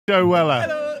Joe Weller.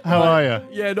 Hello. How are you?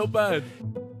 Yeah, not bad.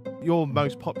 Your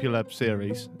most popular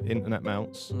series, Internet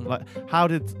Mounts. Like,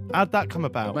 how'd that come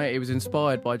about? Mate, it was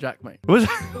inspired by Jack, mate. Was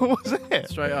it?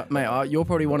 Straight up. Mate, you're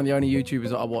probably one of the only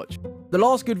YouTubers that I watch. The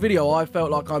last good video I felt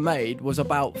like I made was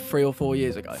about 3 or 4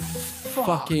 years ago.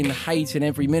 Fucking hating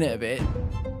every minute of it.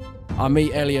 I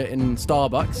meet Elliot in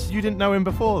Starbucks. You didn't know him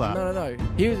before that? No.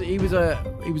 He was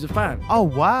a fan. Oh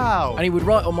wow! And he would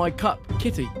write on my cup,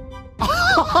 Kitty.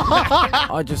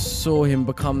 I just saw him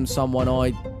become someone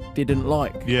I didn't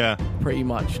like. Yeah. Pretty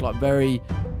much. Like very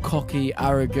cocky,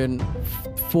 arrogant.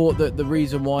 Thought that the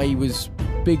reason why he was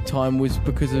big time was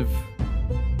because of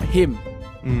him.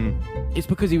 It's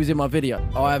because he was in my video.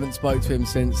 I haven't spoke to him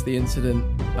since the incident,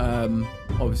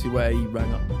 obviously where he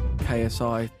rang up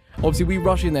KSI. Obviously we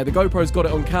rush in there, the GoPro's got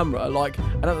it on camera, like,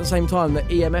 and at the same time the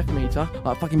EMF meter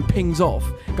like fucking pings off,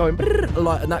 going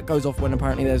like, and that goes off when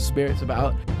apparently there's spirits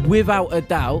about. Without a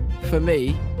doubt, for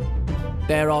me,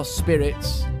 there are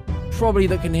spirits probably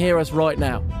that can hear us right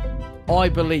now. I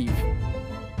believe.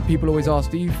 People always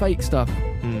ask, do you fake stuff?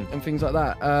 And things like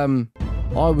that.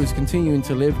 I was continuing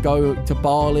to live, go to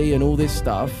Bali and all this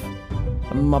stuff,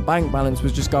 and my bank balance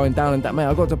was just going down and down. Mate,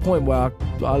 I got to a point where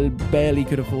I barely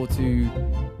could afford to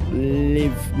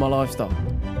live my lifestyle.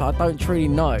 But I don't truly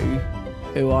know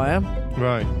who I am.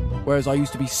 Right. Whereas I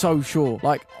used to be so sure.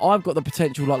 Like, I've got the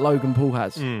potential like Logan Paul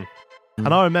has. And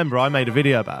I remember I made a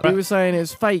video about it. He was saying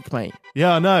it's fake, mate.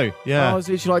 Yeah, I know. Yeah. I was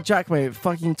literally like, Jack, mate,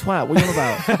 fucking twat, what are you on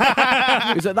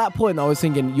about? It was at that point that I was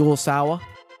thinking, you're sour.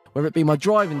 Whether it be my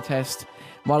driving test,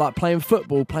 my like playing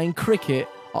football, playing cricket,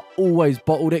 I always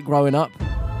bottled it growing up.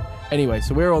 Anyway,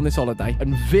 so we're on this holiday,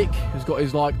 and Vic has got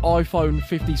his like iPhone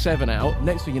 57 out.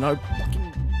 Next thing you know, fucking,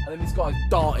 and then this guy's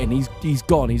darting. He's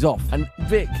gone. He's off. And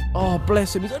Vic, oh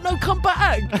bless him, he's like, no, come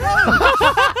back.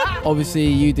 No. Obviously,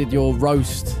 you did your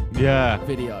roast.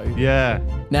 Video. Yeah.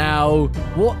 Now,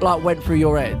 what like went through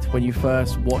your head when you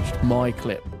first watched my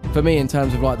clip? For me, in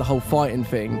terms of like the whole fighting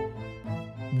thing,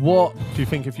 what do you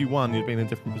think if you won, you'd be in a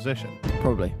different position?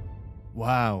 Probably.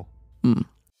 Wow.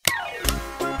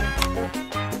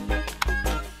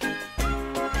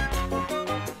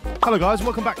 Hello guys,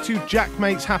 welcome back to Jack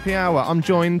Mate's Happy Hour. I'm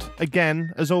joined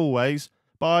again, as always,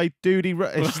 by Duty. We're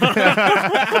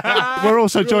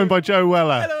also joined by Joe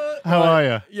Weller. Hello. How are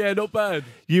you? Yeah, not bad.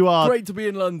 You are great to be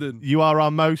in London. You are our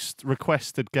most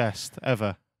requested guest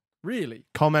ever. Really?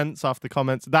 Comments after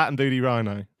comments. That and Duty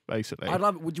Rhino, basically. I'd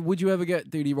love it. Would you ever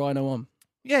get Duty Rhino on?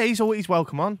 Yeah, he's always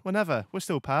welcome on, whenever. We're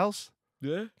still pals.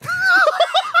 Yeah.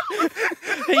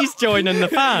 He's joining the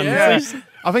fans. Yeah.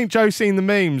 I think Joe's seen the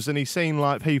memes and he's seen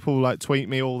like people like tweet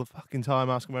me all the fucking time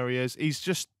asking where he is.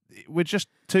 We're just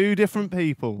two different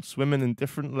people swimming in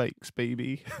different lakes,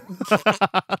 baby.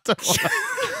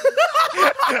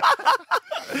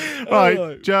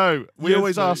 Right, Joe, we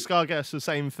always ask our guests the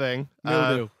same thing.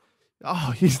 Oh,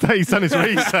 he's done his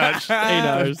research. He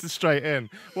knows. Straight in.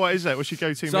 What is it? What's your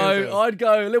go-to meal So deal? I'd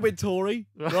go a little bit Tory,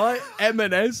 right?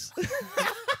 M&S.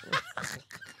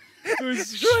 We're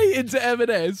straight into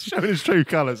M&S. Showing his true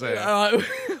colours here.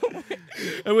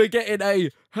 And we're getting a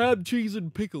ham, cheese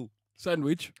and pickle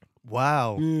sandwich.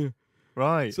 Wow. Yeah.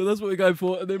 Right. So that's what we go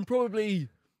for. And then probably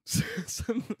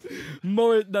some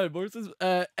Morrison's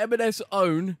M&S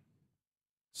own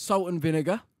salt and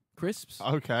vinegar crisps.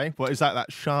 Okay. What is that? That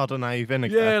Chardonnay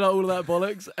vinegar? Yeah, like all of that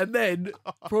bollocks. And then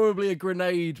probably a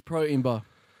grenade protein bar.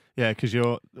 Yeah, because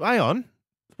you're... Hang on.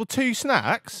 Well, 2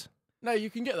 snacks? No,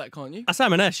 you can get that, can't you? That's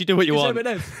M&S. You do what you want.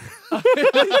 M&S.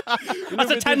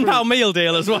 That's a £10 meal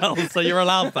deal as well, so you're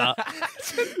allowed that.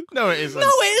 No, it isn't. No,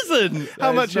 it isn't.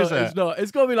 How much is it? It's not.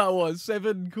 It's got to be like, what,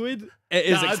 £7? It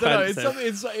is I expensive. don't know.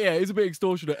 It's a bit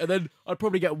extortionate. And then I'd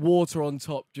probably get water on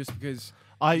top just because,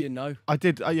 you know. I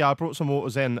did. Yeah, I brought some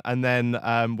waters in, and then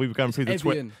we were going through the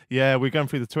Twitter. Yeah, we were going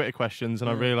through the Twitter questions,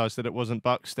 and I realised that it wasn't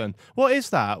Buxton. What is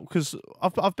that? Because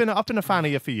I've been a fan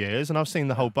of you for years, and I've seen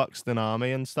the whole Buxton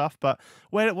Army and stuff. But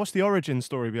what's the origin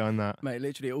story behind that? Mate,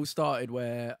 literally, it all started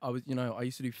where I was. I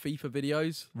used to do FIFA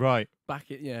videos. Right. Back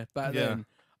then.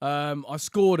 I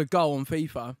scored a goal on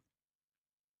FIFA.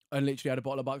 And literally had a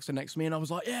bottle of Buxton next to me, and I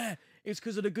was like, yeah, it's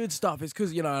because of the good stuff. It's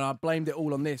because, and I blamed it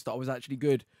all on this, that I was actually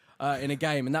good in a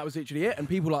game, and that was literally it. And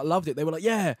people like loved it. They were like,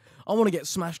 yeah, I want to get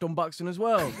smashed on Buxton as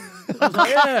well. I was like,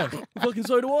 yeah, fucking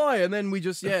so do I. And then we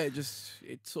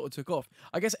it sort of took off.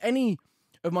 I guess any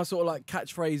of my sort of like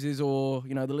catchphrases or,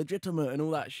 the legitimate and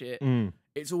all that shit,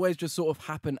 it's always just sort of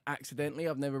happened accidentally.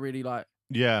 I've never really like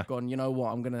gone, you know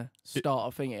what, I'm going to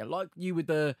start a thing here. Like you with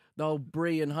the whole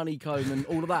brie and honeycomb and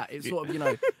all of that. It's sort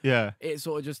of, yeah, it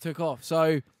sort of just took off.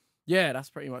 So Yeah, that's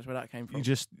pretty much where that came from.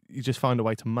 You just find a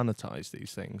way to monetize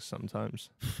these things sometimes.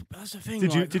 That's the thing.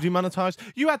 Did you monetize?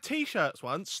 You had T-shirts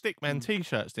once, Stickmen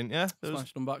T-shirts, didn't you?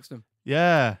 Smashed on Buxton.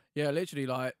 Yeah. Yeah, literally,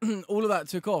 like all of that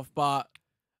took off. But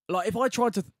like, if I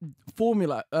tried to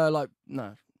formulate, like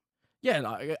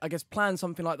I guess plan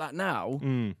something like that now,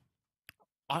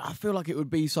 I feel like it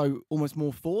would be so almost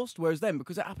more forced. Whereas then,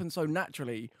 because it happened so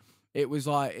naturally, it was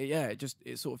like,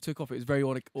 it sort of took off. It was very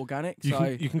organic.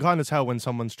 You can kind of tell when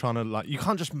someone's trying to, like, you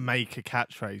can't just make a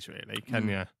catchphrase, really, can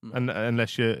you? And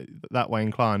unless you're that way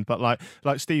inclined. But like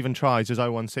Stephen Tries his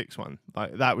 0161,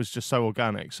 like that was just so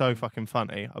organic, so fucking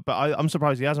funny. But I'm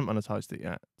surprised he hasn't monetized it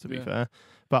yet, to be fair.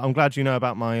 But I'm glad you know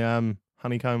about my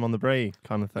honeycomb on the brie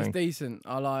kind of thing. It's decent.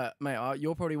 I like, mate.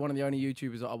 You're probably one of the only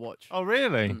YouTubers that I watch. Oh,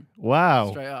 really?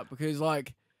 Wow. Straight up, because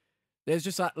like, there's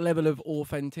just that level of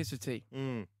authenticity.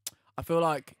 I feel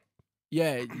like,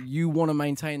 you want to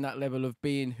maintain that level of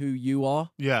being who you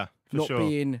are. Yeah, for not sure.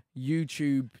 being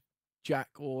YouTube Jack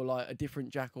or like a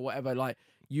different Jack or whatever. Like,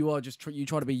 you are just you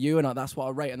try to be you, and that's what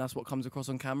I rate, and that's what comes across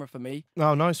on camera for me.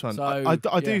 Oh, nice one. So,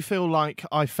 I do feel like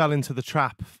I fell into the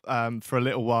trap for a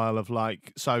little while of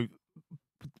like, so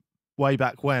way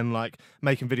back when, like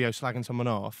making videos slagging someone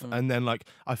off, and then like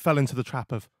I fell into the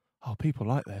trap of, oh, people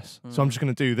like this, so I'm just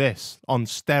going to do this on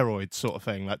steroids sort of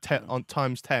thing, like on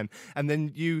times 10. And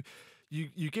then you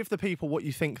give the people what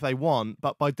you think they want,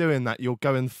 but by doing that, you're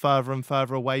going further and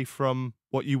further away from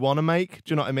what you want to make.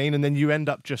 Do you know what I mean? And then you end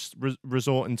up just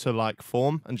resorting to like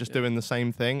form and just doing the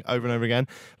same thing over and over again.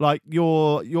 Like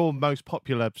your most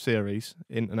popular series,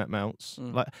 Internet Melts,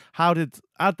 like how'd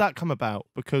that come about?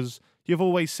 Because you've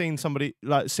always seen somebody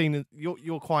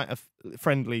you're quite a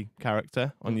friendly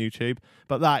character on YouTube,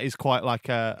 but that is quite like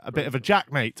a bit of a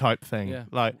Jackmate type thing. Yeah,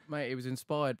 like, mate, it was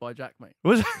inspired by Jackmate.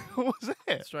 Was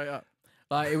it? Straight up.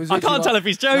 Like, it was. I can't tell if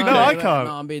he's joking. No, I can't.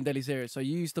 No, I'm being deadly serious. So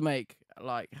you used to make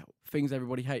like things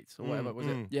everybody hates or whatever, was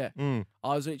it? Yeah.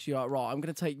 I was literally like, right, I'm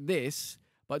gonna take this,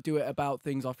 but do it about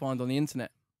things I find on the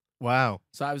internet. Wow.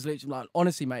 So I was literally like,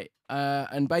 honestly, mate,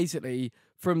 and basically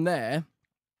from there,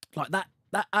 like that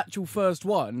actual first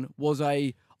one was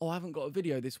I haven't got a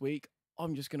video this week.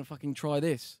 I'm just gonna fucking try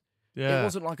this. Yeah. It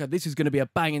wasn't like this is gonna be a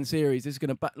banging series. This is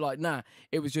gonna nah.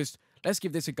 It was just, let's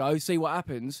give this a go, see what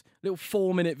happens. Little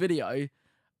 4-minute video,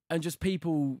 and just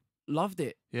people loved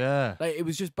it. Yeah. Like, it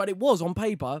was just, but it was on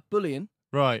paper bullying.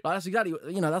 Right. Like, that's exactly,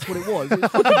 that's what it was. It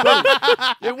was fucking bullying.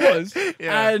 It was.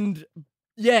 Yeah. And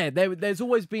yeah, there's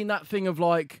always been that thing of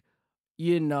like,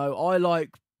 I like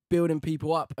building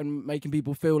people up and making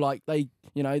people feel like they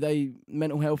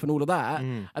mental health and all of that.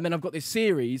 And then I've got this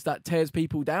series that tears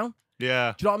people down.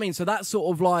 Yeah. Do you know what I mean? So that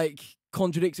sort of like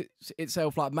contradicts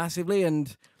itself like massively,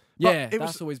 and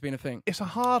that's always been a thing. It's a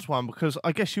hard one because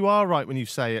I guess you are right when you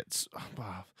say it's.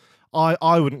 Well,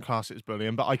 I wouldn't class it as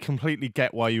bullying, but I completely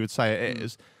get why you would say it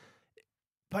is.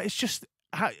 But it's just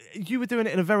you were doing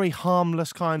it in a very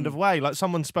harmless kind of way. Like,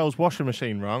 someone spells washing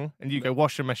machine wrong, and you go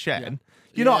washing machine. Yeah.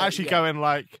 You're not actually going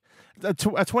like. A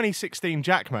 2016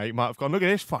 Jackmate might have gone, look at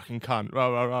this fucking cunt.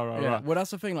 Right. Well,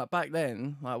 that's the thing. Like, back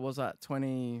then, like, was that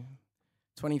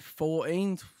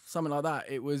 2014, something like that?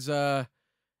 It was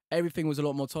everything was a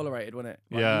lot more tolerated, wasn't it?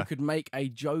 Like, you could make a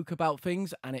joke about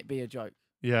things and it be a joke.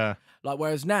 Yeah. Like,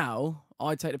 whereas now,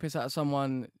 I take the piss out of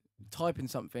someone typing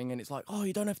something and it's like, oh,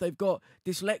 you don't know if they've got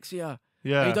dyslexia.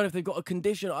 Yeah. You don't know if they've got a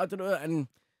condition. I don't know. And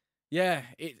yeah,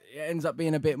 it ends up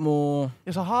being a bit more.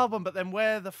 It's a hard one, but then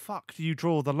where the fuck do you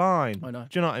draw the line? I know.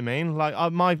 Do you know what I mean? Like,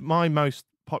 my most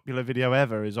popular video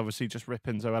ever is obviously just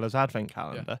ripping Zoella's advent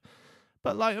calendar. Yeah.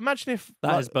 But like, imagine if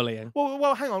that is bullying.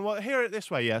 Well, hang on. Well, hear it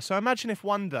this way, yeah. So imagine if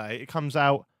one day it comes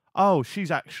out, oh, she's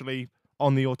actually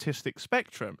on the autistic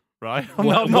spectrum. Right?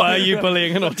 Why are you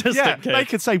bullying an autistic kid? They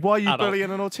could say, why are you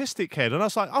bullying an autistic kid? And I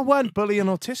was like, I weren't bullying an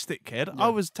autistic kid. I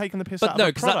was taking the piss out of the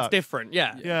product. But no, because that's different,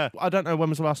 Yeah. I don't know when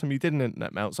was the last time you did an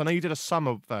Internet Melts. I know you did a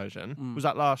summer version. Was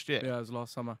that last year? Yeah, it was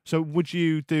last summer. So would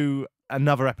you do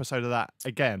another episode of that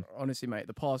again? Honestly, mate,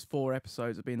 the past 4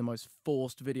 episodes have been the most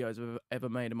forced videos I've ever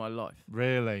made in my life.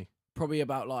 Really? Probably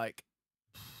about like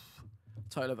a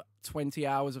total of 20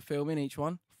 hours of filming each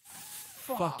one.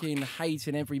 Fucking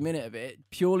hating every minute of it,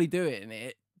 purely doing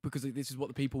it because this is what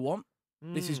the people want.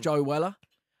 This is Joe Weller.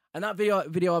 And that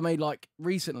video I made like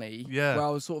recently, where I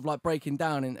was sort of like breaking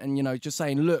down and just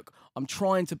saying, look, I'm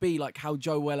trying to be like how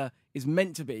Joe Weller is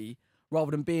meant to be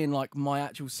rather than being like my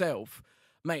actual self.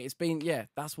 Mate, it's been,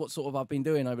 that's what sort of I've been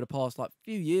doing over the past like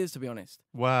few years, to be honest.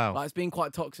 Wow. Like, it's been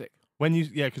quite toxic.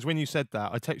 Because when you said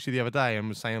that, I texted you the other day and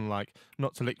was saying, like,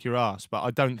 not to lick your ass, but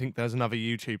I don't think there's another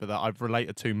YouTuber that I've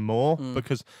related to more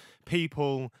because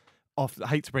people often, I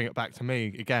hate to bring it back to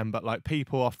me again, but like,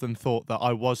 people often thought that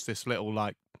I was this little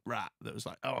like rat that was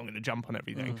like, oh, I'm going to jump on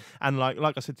everything. And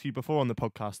like I said to you before on the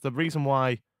podcast, the reason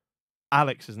why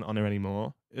Alex isn't on here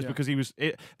anymore is because he was.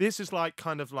 This is like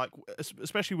kind of like,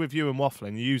 especially with you and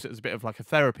Wafflin, you use it as a bit of like a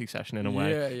therapy session in a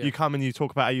way. Yeah. You come and you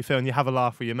talk about how you feel and you have a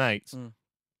laugh with your mates.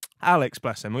 Alex,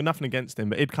 bless him, we're nothing against him,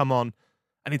 but he'd come on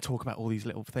and he'd talk about all these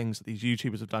little things that these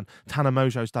YouTubers have done. Tanner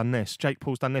Mojo's done this, Jake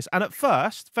Paul's done this. And at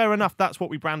first, fair enough, that's what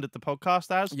we branded the podcast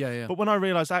as. Yeah. But when I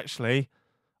realised, actually,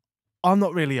 I'm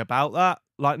not really about that.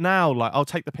 Like now, like I'll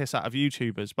take the piss out of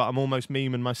YouTubers, but I'm almost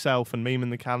memeing myself and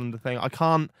memeing the calendar thing. I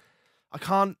can't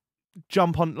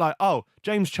jump on like, oh,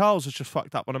 James Charles has just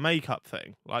fucked up on a makeup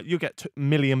thing. Like you'll get 2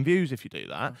 million views if you do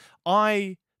that.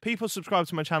 People subscribe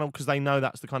to my channel because they know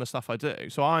that's the kind of stuff I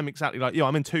do. So I'm exactly like,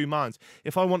 I'm in two minds.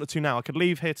 If I wanted to now, I could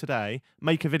leave here today,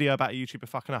 make a video about a YouTuber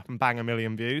fucking up and bang 1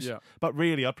 million views. Yeah. But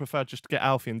really, I'd prefer just to get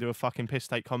Alfie and do a fucking piss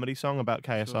take comedy song about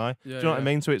KSI. Sure. Yeah, do you know what I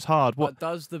mean? So it's hard. But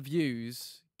does the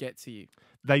views get to you?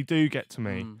 They do get to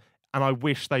me. And I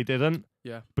wish they didn't.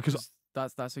 Yeah. Because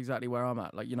that's exactly where I'm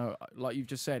at. Like, you know, like you've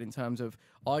just said, in terms of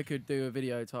I could do a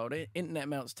video titled Internet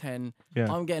Melts 10.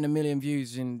 Yeah. I'm getting 1 million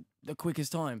views in the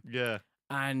quickest time. Yeah.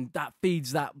 And that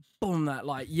feeds that, boom, that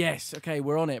like, yes, okay,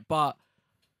 we're on it. But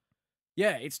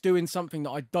yeah, it's doing something that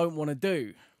I don't want to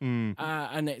do.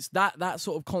 And it's that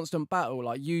sort of constant battle.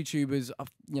 Like YouTubers,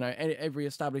 you know, every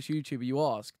established YouTuber you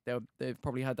ask, they've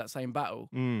probably had that same battle.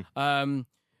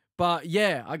 But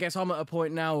yeah, I guess I'm at a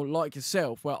point now, like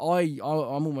yourself, where I'm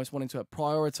almost wanting to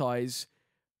prioritize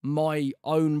my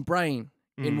own brain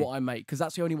in what I make, because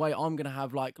that's the only way I'm going to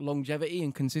have like longevity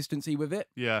and consistency with it.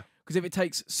 Yeah. Because if it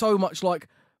takes so much like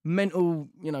mental,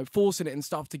 you know, forcing it and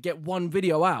stuff to get one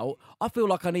video out, I feel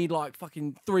like I need like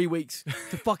fucking 3 weeks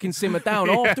to fucking simmer down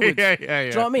afterwards. Yeah. Do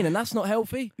you know what I mean? And that's not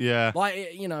healthy. Yeah.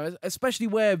 Like, you know, especially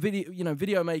where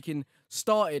video making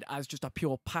started as just a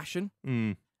pure passion.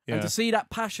 Yeah. And to see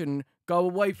that passion go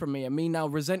away from me and me now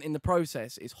resenting the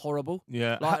process is horrible.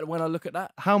 Yeah. Like when I look at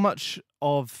that. How much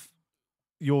of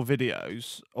your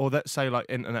videos, or let's say like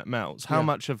Internet Melts, how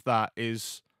much of that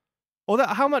is,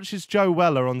 how much is Joe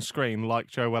Weller on screen like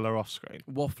Joe Weller off screen?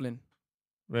 Wafflin.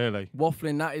 Really?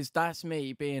 Wafflin, that's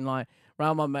me being like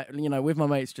around my with my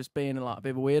mates, just being like a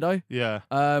bit of a weirdo. Yeah.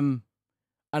 And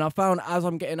I found as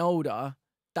I'm getting older,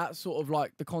 that's sort of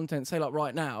like the content, say like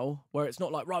right now, where it's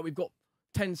not like, right, we've got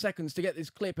 10 seconds to get this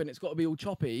clip and it's got to be all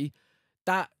choppy,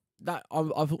 that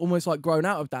I've almost like grown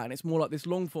out of that, and it's more like this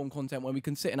long form content where we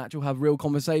can sit and actually have real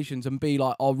conversations and be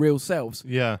like our real selves.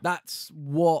 Yeah, that's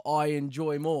what I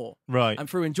enjoy more. Right, and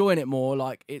through enjoying it more,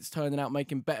 like it's turning out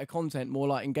making better content, more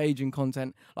like engaging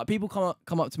content. Like people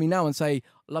come up to me now and say,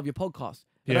 "I love your podcast."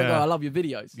 They don't go, "I love your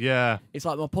videos." Yeah, it's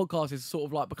like my podcast is sort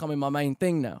of like becoming my main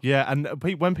thing now. Yeah, and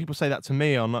when people say that to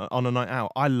me on a night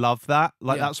out, I love that.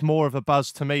 Like that's more of a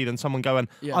buzz to me than someone going,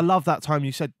 "I love that time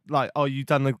you said like, oh, you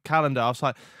done the calendar." I was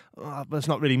like, oh, that's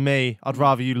not really me. I'd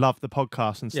rather you love the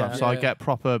podcast and stuff. So I get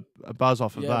proper buzz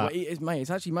off of that. Well, it's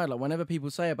actually mad. Like whenever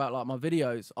people say about like my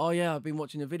videos, oh yeah, I've been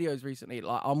watching your videos recently.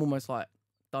 Like I'm almost like,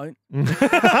 don't.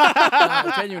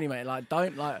 Like, genuinely, mate. Like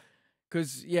don't like.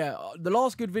 Because, the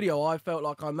last good video I felt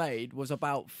like I made was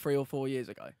about 3 or 4 years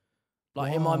ago.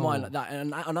 Like, in my mind, like that.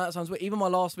 And I know that sounds weird. Even my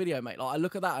last video, mate, like, I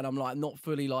look at that and I'm, like, not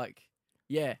fully, like,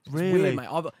 it's weird, mate.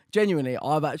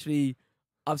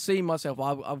 I've seen myself.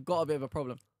 I've got a bit of a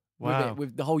problem with it,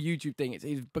 with the whole YouTube thing.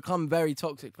 It's become very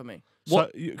toxic for me.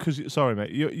 Sorry,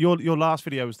 mate. Your last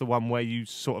video was the one where you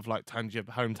sort of, like, turned your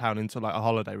hometown into, like, a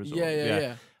holiday resort.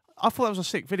 Yeah. I thought that was a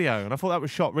sick video, and I thought that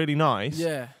was shot really nice.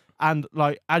 Yeah. And,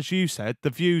 like, as you said,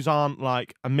 the views aren't,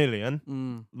 like, 1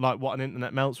 million, like what an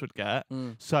Internet Melts would get.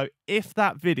 So if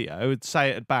that video, would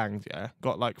say it had banged,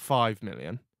 got, like, 5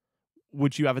 million,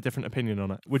 would you have a different opinion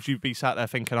on it? Would you be sat there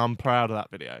thinking, I'm proud of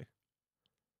that video?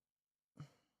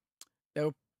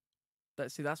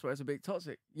 That's where it's a bit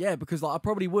toxic. Yeah, because, like, I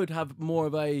probably would have more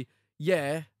of a,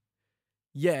 I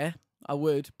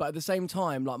would. But at the same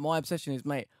time, like, my obsession is,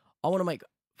 mate, I want to make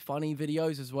funny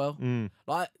videos as well.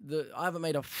 Like I haven't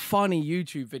made a funny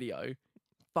YouTube video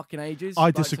fucking ages. I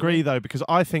disagree though, because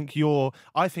I think you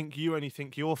only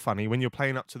think you're funny when you're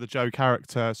playing up to the Joe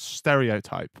character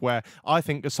stereotype, where I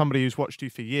think as somebody who's watched you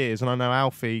for years, and I know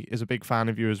Alfie is a big fan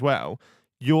of you as well,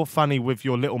 you're funny with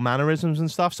your little mannerisms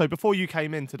and stuff. So before you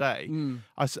came in today,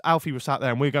 Alfie was sat there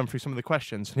and we were going through some of the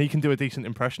questions, and he can do a decent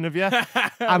impression of you.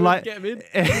 And like, get him in.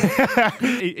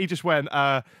 he just went,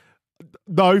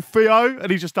 no, Theo, and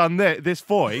he's just done this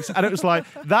voice, and it was like,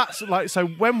 that's like, so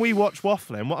when we watch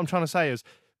Wafflin, what I'm trying to say is,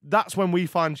 that's when we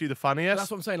find you the funniest.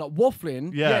 That's what I'm saying, like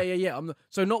Wafflin, yeah.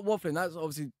 So not Wafflin, that's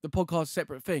obviously the podcast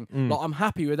separate thing. Like I'm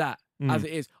happy with that as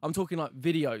it is. I'm talking like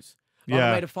videos. Like,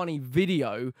 I made a funny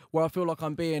video where I feel like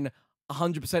I'm being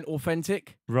 100%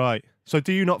 authentic. Right. So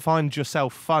do you not find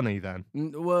yourself funny then?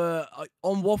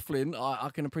 On Wafflin, I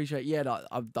can appreciate, yeah, that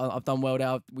I've done well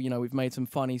there. You know, we've made some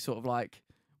funny sort of like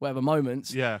whatever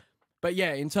moments. Yeah. But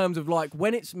yeah, in terms of like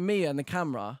when it's me and the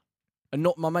camera and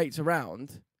not my mates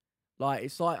around, like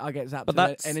it's like I get zapped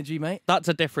with energy, mate. That's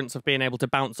a difference of being able to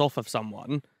bounce off of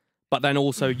someone, but then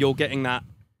also you're getting that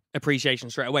appreciation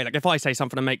straight away. Like if I say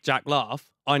something to make Jack laugh,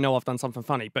 I know I've done something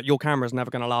funny, but your camera's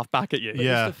never going to laugh back at you. But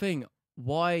that's the thing.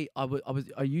 Why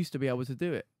I used to be able to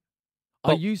do it.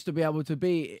 I used to be able to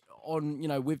be on, you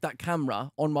know, with that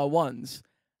camera on my ones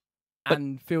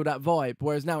and feel that vibe.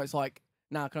 Whereas now it's like,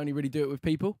 now I can only really do it with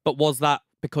people. But was that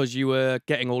because you were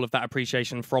getting all of that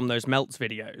appreciation from those Melts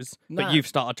videos, but you've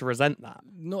started to resent that?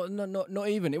 Not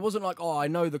even. It wasn't like, oh, I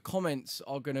know the comments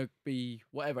are gonna be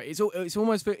whatever. It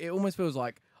almost feels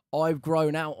like I've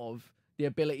grown out of the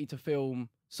ability to film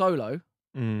solo.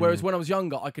 Whereas when I was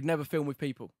younger, I could never film with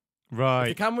people. Right.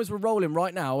 If the cameras were rolling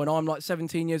right now and I'm like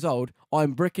 17 years old,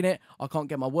 I'm bricking it. I can't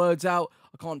get my words out.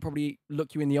 I can't probably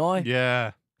look you in the eye.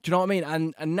 Yeah. Do you know what I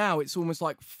mean? And now it's almost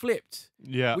like flipped.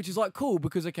 Yeah. Which is like cool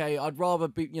because, okay, I'd rather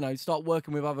be, you know, start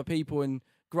working with other people and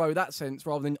grow that sense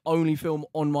rather than only film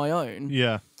on my own.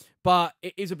 Yeah. But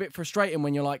it is a bit frustrating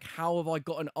when you're like, how have I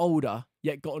gotten older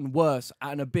yet gotten worse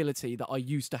at an ability that I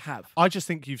used to have? I just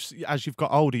think as you've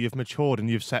got older, you've matured and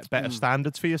you've set better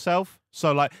standards for yourself.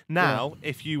 So like now,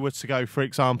 if you were to go, for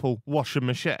example, wash a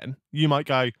machine, you might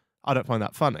go, I don't find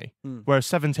that funny. Whereas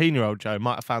 17-year-old Joe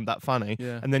might have found that funny,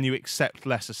 and then you accept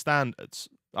lesser standards,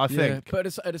 I think. But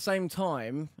at the same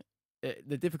time,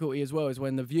 the difficulty as well is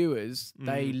when the viewers,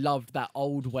 they loved that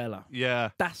old Weller. Yeah.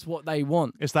 That's what they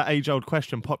want. It's that age-old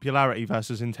question, popularity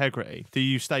versus integrity. Do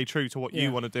you stay true to what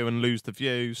you want to do and lose the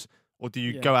views, or do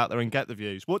you go out there and get the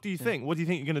views? What do you think? What do you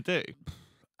think you're going to do?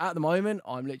 At the moment,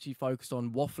 I'm literally focused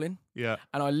on Wafflin. Yeah.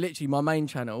 And my main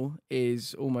channel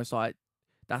is almost like,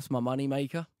 that's my money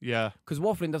maker. Yeah. Because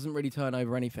Wafflin doesn't really turn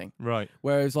over anything. Right.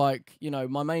 Whereas, like, you know,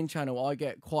 my main channel, I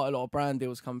get quite a lot of brand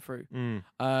deals come through.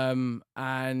 But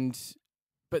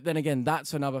then again,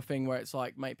 that's another thing where it's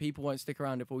like, mate, people won't stick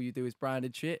around if all you do is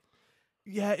branded shit.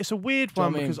 Yeah, it's a weird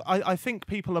one because I think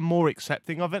people are more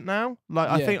accepting of it now. Like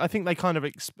I think they kind of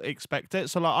expect it.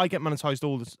 So like I get demonetized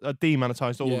all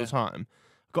the time.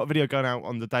 I've got a video going out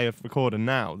on the day of recording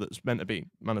now that's meant to be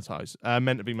monetized,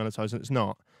 and it's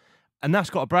not. And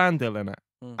that's got a brand deal in it.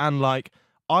 And like,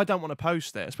 I don't want to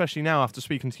post it, especially now after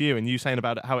speaking to you and you saying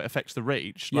about it, how it affects the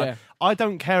reach. Like, I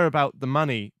don't care about the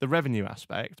money, the revenue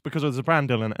aspect, because there's a brand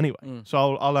deal in it anyway.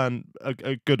 So I'll earn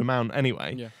a good amount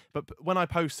anyway. But when I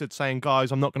posted saying,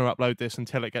 guys, I'm not going to upload this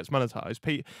until it gets monetized,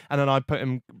 and then I put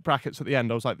in brackets at the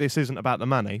end, I was like, this isn't about the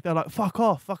money. They're like, fuck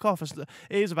off. It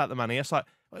is about the money. It's like,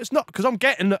 it's not, because I'm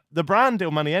getting the brand deal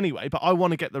money anyway, but I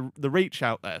want to get the reach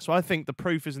out there. So I think the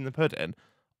proof is in the pudding.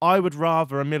 I would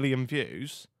rather 1 million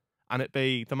views and it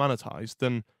be demonetized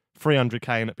than 300k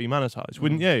and it be monetized.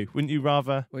 Wouldn't you? Wouldn't you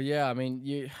rather? Well, yeah, I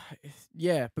mean,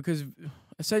 because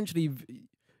essentially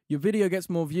your video gets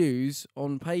more views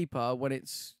on paper when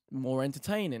it's more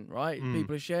entertaining, right?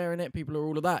 People are sharing it, people are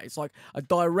all of that. It's like a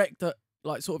direct,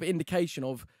 like sort of indication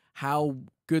of how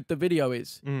good the video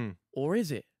is. Or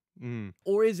is it?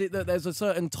 Or is it that there's a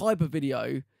certain type of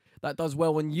video that does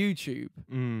well on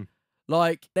YouTube?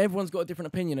 Like, everyone's got a different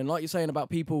opinion. And like you're saying about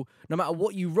people, no matter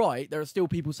what you write, there are still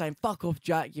people saying, fuck off,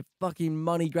 Jack, you fucking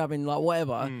money grabbing, like,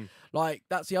 whatever. Like,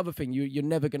 that's the other thing. You're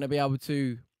never going to be able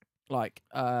to, like,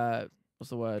 what's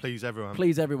the word? Please everyone.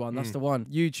 Please everyone. That's the one.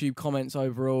 YouTube comments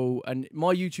overall. And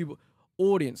my YouTube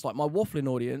audience, like my Wafflin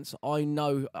audience, I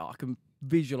know I can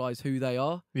visualize who they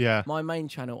are. Yeah. My main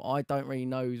channel, I don't really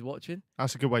know who's watching.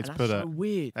 That's a good way to put it. That's so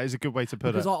weird. That is a good way to put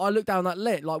it. Because I look down that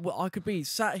lit, like I could be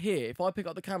sat here, if I pick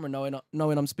up the camera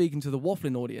knowing I'm speaking to the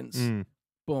Wafflin audience,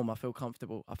 boom, I feel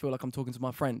comfortable. I feel like I'm talking to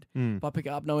my friend. If I pick it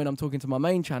up knowing I'm talking to my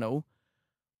main channel,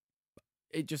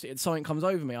 something comes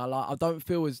over me. I don't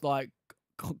feel as like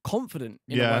confident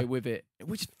in a way with it,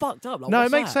 which is fucked up. Like, no, it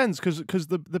makes sense because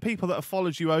the people that have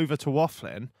followed you over to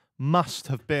Wafflin must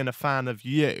have been a fan of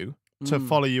you to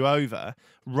follow you over,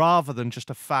 rather than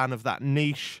just a fan of that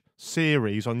niche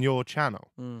series on your channel.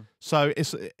 So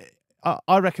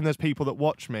I reckon there's people that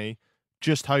watch me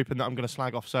just hoping that I'm going to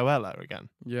slag off WELLER again,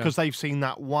 because they've seen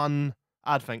that one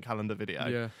advent calendar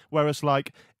video. Whereas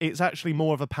like it's actually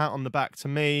more of a pat on the back to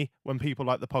me when people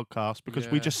like the podcast, because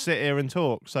we just sit here and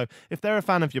talk. So if they're a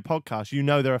fan of your podcast, you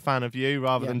know they're a fan of you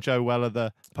rather than Joe Weller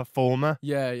the performer.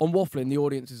 On Wafflin the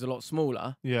audience is a lot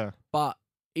smaller, but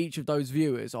each of those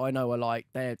viewers I know are like,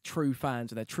 they're true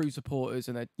fans and they're true supporters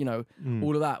and they're, you know,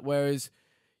 all of that. Whereas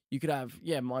you could have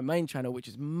my main channel, which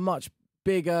is much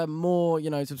bigger, more, you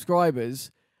know,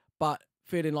 subscribers, but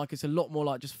feeling like it's a lot more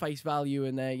like just face value,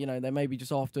 and they're maybe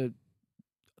just after.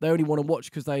 They only want to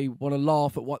watch because they want to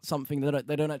laugh at something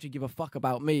they don't actually give a fuck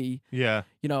about me. Yeah.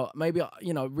 Maybe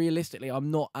realistically,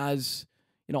 I'm not as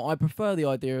I prefer the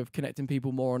idea of connecting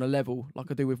people more on a level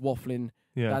like I do with Wafflin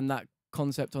than that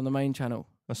concept on the main channel.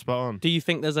 That's spot on. Do you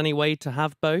think there's any way to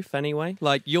have both anyway?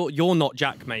 Like you're not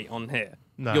Jack, mate, on here.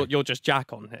 No. You're just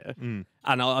Jack on here.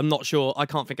 And I'm not sure. I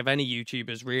can't think of any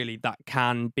YouTubers really that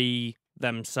can be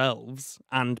themselves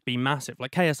and be massive.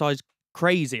 Like KSI's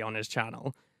crazy on his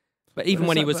channel. But even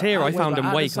when he was here, I found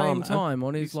him way calmer. At the same time,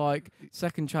 on his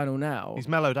second channel now, he's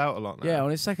mellowed out a lot now. Yeah,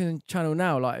 on his second channel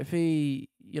now, like if he,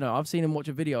 I've seen him watch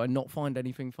a video and not find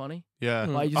anything funny. Yeah.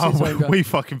 Like, he just sits there and we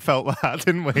fucking felt that,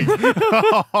 didn't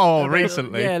we?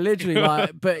 Recently. Yeah, literally.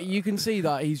 But you can see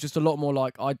that he's just a lot more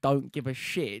like, I don't give a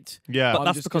shit. Yeah. But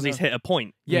that's because he's hit a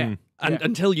point. Yeah. And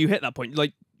until you hit that point,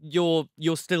 like you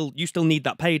still need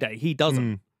that payday. He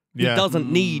doesn't. He doesn't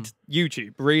need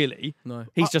YouTube, really. No.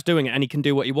 He's just doing it and he can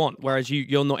do what he wants, whereas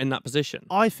you're not in that position.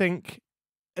 I think,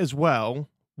 as well,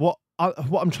 what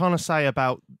I'm trying to say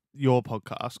about your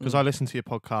podcast, because I listen to your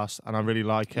podcast and I really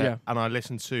like it, and I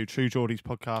listen to True Geordie's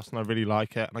podcast and I really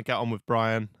like it, and I get on with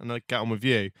Brian and I get on with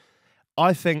you.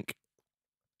 I think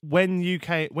when you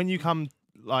come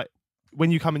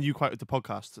and you quoted the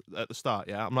podcast at the start,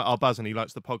 I'm like, Buzz and he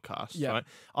likes the podcast, right?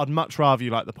 I'd much rather you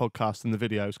like the podcast than the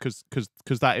videos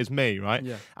because that is me, right?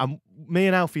 Yeah. And me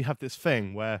and Alfie have this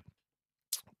thing where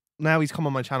now he's come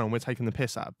on my channel and we're taking the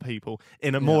piss out of people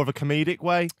in a more of a comedic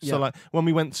way. So like when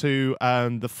we went to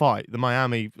the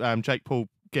Miami Jake Paul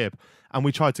Gibb, and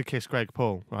we tried to kiss Greg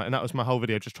Paul, right? And that was my whole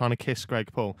video, just trying to kiss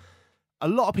Greg Paul. A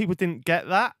lot of people didn't get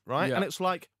that, right? Yeah. And it's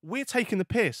like, we're taking the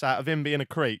piss out of him being a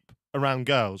creep around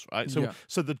girls, right?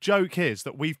 So the joke is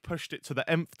that we've pushed it to the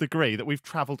nth degree, that we've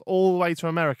travelled all the way to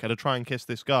America to try and kiss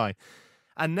this guy.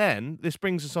 And then this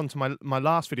brings us on to my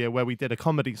last video where we did a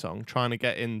comedy song trying to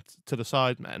get into the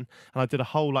Sidemen, and I did a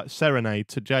whole serenade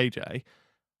to JJ.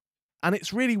 And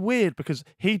it's really weird because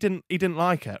he didn't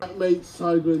like it. Mate,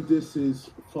 Sidemen, this is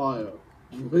fire.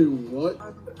 Wait, what?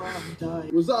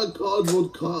 Was that a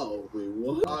cardboard cutout? Wait,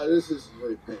 what? This is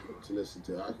very painful to listen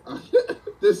to.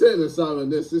 This ain't a Sidemen,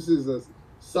 this is a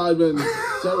Sidemen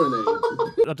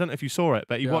serenade. I don't know if you saw it,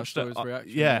 but he watched it. His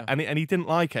reaction, and he didn't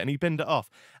like it, and he binned it off.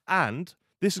 And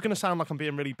this is going to sound like I'm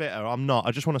being really bitter. I'm not.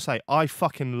 I just want to say I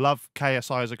fucking love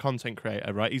KSI as a content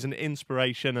creator, right? He's an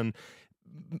inspiration and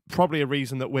probably a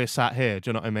reason that we're sat here. Do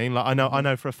you know what I mean? Like I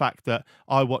know for a fact that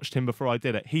I watched him before I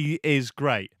did it. He is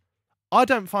great. I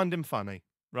don't find him funny,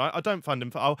 right? I don't find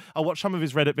him. I watch some of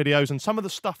his Reddit videos, and some of the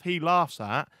stuff he laughs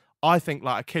at, I think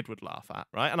like a kid would laugh at,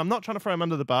 right? And I'm not trying to throw him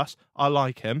under the bus. I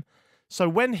like him. So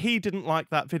when he didn't like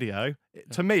that video,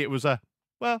 to me it was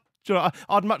well, do you know,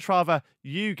 I'd much rather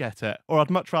you get it, or I'd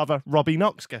much rather Robbie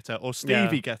Knox get it, or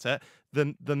Stevie get it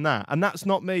than that. And that's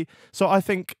not me. So I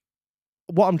think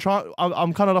what I'm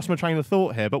kind of lost my train of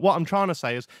thought here, but what I'm trying to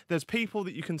say is there's people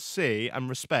that you can see and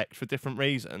respect for different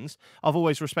reasons. I've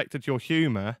always respected your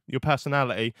humour, your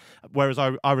personality, whereas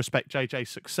I respect JJ's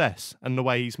success and the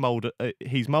way he's moulded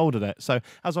it. So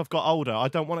as I've got older, I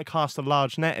don't want to cast a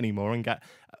large net anymore and get...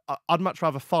 I'd much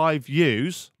rather 5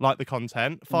 yous like the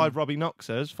content, 5 Robbie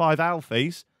Knoxers, 5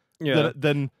 Alfies,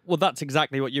 than... Well, that's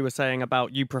exactly what you were saying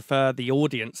about you prefer the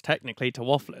audience technically to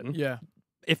Wafflin. Yeah.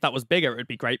 If that was bigger, it would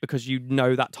be great because you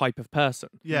know that type of person.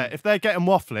 Yeah, if they're getting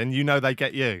Wafflin, you know they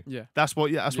get you. Yeah. That's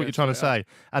what you're trying to say.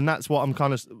 And that's what I'm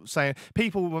kind of saying.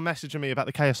 People were messaging me about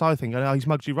the KSI thing, going, he's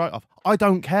mugged you right off. I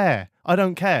don't care.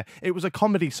 It was a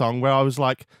comedy song where I was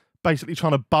like basically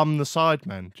trying to bum the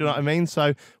Sidemen. Do you know what I mean?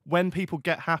 So when people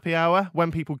get Happy Hour,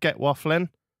 when people get Wafflin,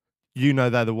 you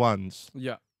know they're the ones.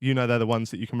 Yeah. You know they're the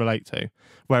ones that you can relate to.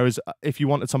 Whereas if you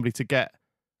wanted somebody to get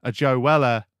a Joe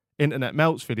Weller Internet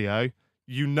Melts video,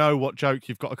 you know what joke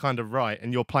you've got to kind of write,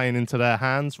 and you're playing into their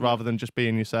hands rather than just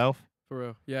being yourself. For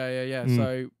real. Yeah.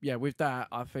 So, with that,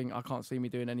 I think I can't see me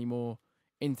doing any more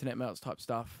Internet Melts type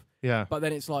stuff. Yeah. But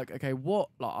then it's like, okay, what?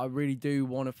 Like, I really do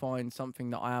want to find something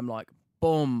that I am like,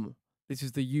 boom, this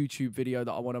is the YouTube video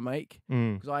that I want to make.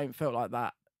 Because I ain't felt like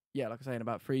that, like I say, in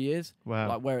about 3 years.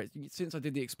 Wow. Like, since I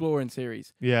did the Exploring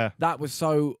series. Yeah. That was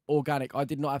so organic. I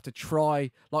did not have to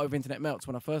try, like with Internet Melts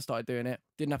when I first started doing it,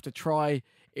 didn't have to try.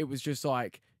 It was just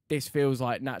like, this feels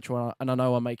like natural, and I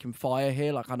know I'm making fire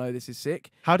here. Like, I know this is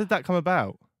sick. How did that come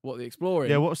about? What, the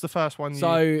Exploring? Yeah, what was the first one?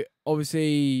 So,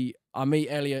 obviously, I meet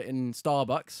Elliot in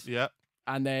Starbucks. Yeah.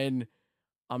 And then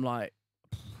I'm like,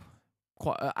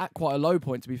 at quite a low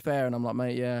point, to be fair. And I'm like,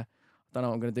 mate, don't know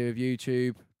what I'm going to do with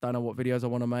YouTube. Don't know what videos I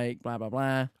want to make, blah, blah,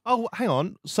 blah. Oh, hang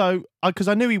on. So, because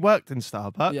I knew he worked in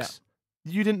Starbucks. Yeah.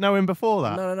 You didn't know him before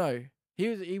that? No.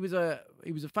 He was a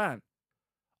fan.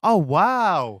 Oh,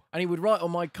 wow. And he would write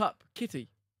on my cup, Kitty.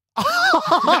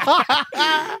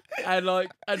 and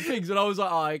things. And I was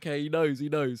like, oh, okay, he knows.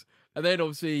 And then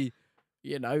obviously,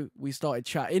 you know, we started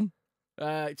chatting.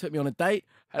 He took me on a date.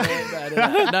 And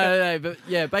then, no, but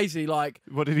yeah, basically like.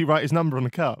 What did he write his number on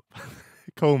the cup?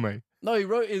 Call me. No, he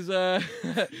wrote his.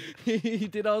 He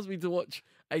did ask me to watch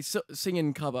a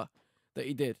singing cover that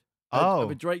he did.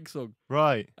 Of a Drake song.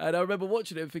 Right. And I remember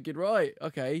watching it and thinking, right,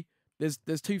 okay, there's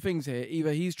two things here.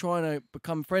 Either he's trying to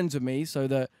become friends with me so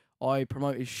that I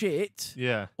promote his shit.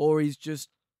 Yeah. Or he's just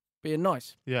being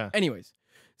nice. Yeah. Anyways,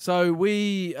 so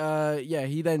he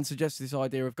then suggested this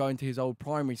idea of going to his old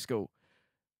primary school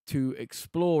to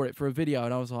explore it for a video.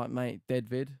 And I was like, mate, dead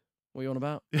vid. What are you on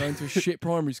about? Going to a shit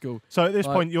primary school. So at this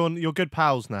point, you're good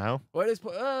pals now. Well, at this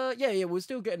point, yeah, we're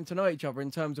still getting to know each other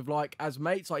in terms of like as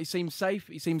mates. Like he seems safe,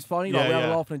 he seems funny. Like we have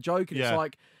a laugh and a joke, and it's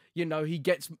like, you know, he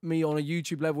gets me on a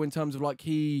YouTube level in terms of like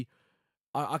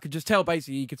I could just tell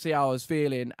basically he could see how I was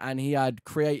feeling, and he had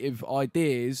creative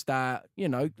ideas that, you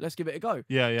know, let's give it a go.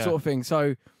 Yeah. Sort of thing.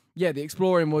 So yeah, the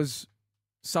exploring was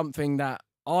something that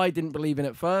I didn't believe in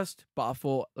at first, but I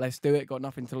thought, let's do it. Got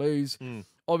nothing to lose.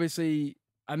 Obviously.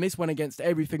 And this went against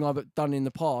everything I've done in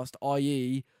the past,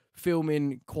 i.e.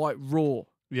 filming quite raw.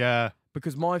 Yeah.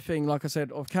 Because my thing, like I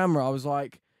said, off camera, I was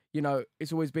like, you know,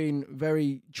 it's always been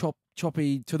very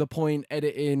choppy, to the point,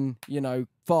 editing, you know,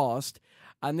 fast.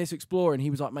 And this exploring, he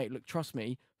was like, mate, look, trust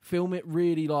me, film it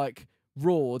really like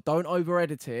raw. Don't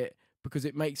over-edit it because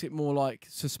it makes it more like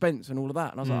suspense and all of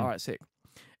that. And I was like, all right, sick.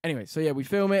 Anyway, so yeah, we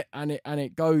film it and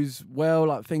it goes well,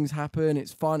 like things happen,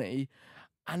 it's funny.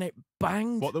 And it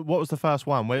banged. What was the first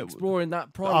one? Exploring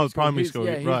that primary school. Primary school,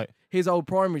 right. His old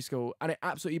primary school. And it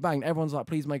absolutely banged. Everyone's like,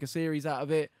 please make a series out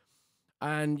of it.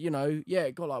 And, you know, yeah,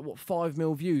 it got like, 5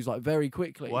 mil views, like very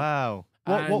quickly. Wow.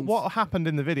 What happened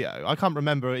in the video? I can't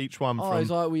remember each one.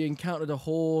 It's like we encountered a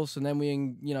horse and then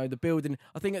the building.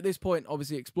 I think at this point,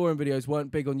 obviously, exploring videos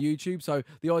weren't big on YouTube. So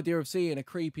the idea of seeing a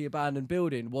creepy abandoned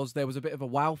building there was a bit of a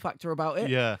wow factor about it.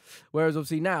 Yeah. Whereas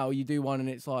obviously now you do one and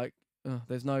it's like,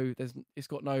 it's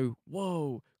got no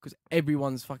whoa, because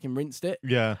everyone's fucking rinsed it.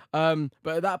 Yeah. But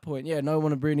at that point, no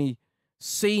one had really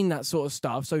seen that sort of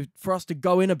stuff. So for us to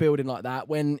go in a building like that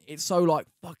when it's so like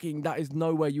fucking that is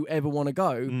nowhere you ever want to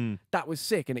go, that was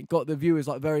sick, and it got the viewers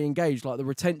like very engaged. Like the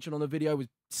retention on the video was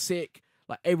sick.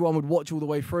 Like everyone would watch all the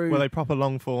way through. Were they proper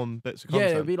long form bits of content?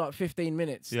 Yeah, it'd be like 15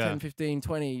 minutes, 10, 15,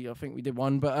 20. I think we did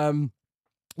one, but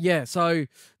yeah. So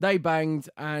they banged,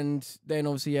 and then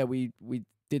obviously we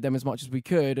did them as much as we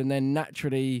could, and then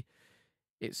naturally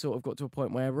it sort of got to a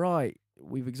point where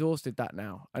we've exhausted that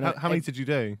now. And how many did you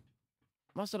do?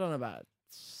 Must have done about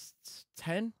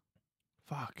 10.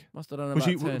 Fuck. Must have done about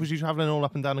 10. Was you travelling all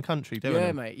up and down the country doing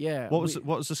it? Mate, yeah. What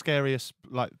was the scariest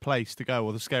like place to go,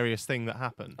 or the scariest thing that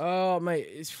happened? Oh mate,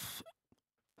 it's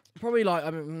probably like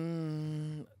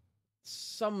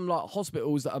some like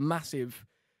hospitals that are massive.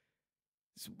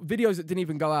 Videos that didn't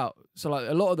even go out. So like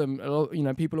a lot of them, you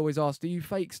know, people always ask, do you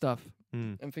fake stuff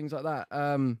and things like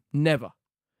that? Never.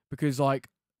 Because like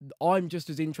I'm just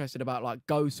as interested about like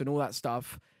ghosts and all that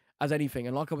stuff as anything.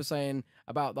 And like I was saying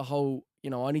about the whole,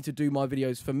 you know, I need to do my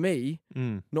videos for me,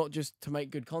 not just to make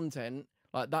good content.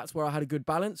 Like that's where I had a good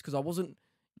balance, because I wasn't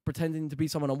pretending to be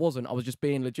someone I wasn't. I was just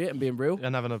being legit and being real.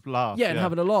 And having a laugh. Yeah, and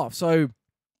having a laugh. So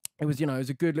it was, you know, it was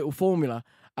a good little formula.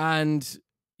 And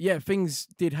yeah, things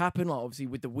did happen, like obviously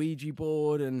with the Ouija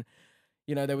board, and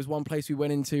you know, there was one place we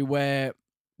went into where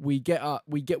we got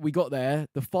there,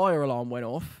 the fire alarm went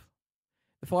off,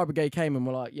 the fire brigade came and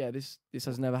were like, yeah, this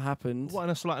has never happened. What,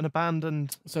 like an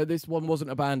abandoned? So this one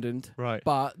wasn't abandoned, right?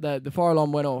 But the fire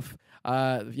alarm went off.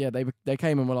 Yeah, they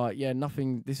came and were like, yeah,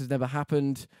 nothing. This has never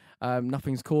happened.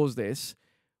 Nothing's caused this.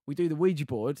 We do the Ouija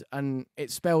board and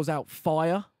it spells out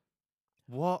fire.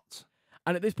 What?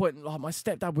 And at this point, like my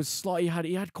stepdad was slightly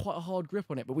he had quite a hard grip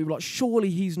on it, but we were like, surely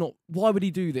he's not. Why would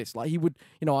he do this? Like he would,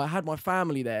 you know. I had my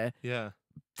family there,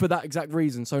 for that exact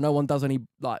reason, so no one does any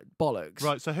like bollocks.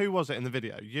 Right. So who was it in the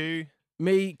video? You,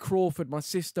 me, Crawford, my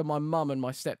sister, my mum, and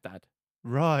my stepdad.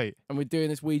 Right. And we're doing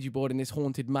this Ouija board in this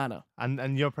haunted manor.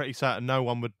 And you're pretty certain no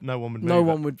one would move No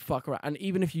one would fuck around. And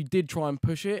even if you did try and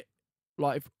push it,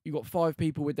 like if you got 5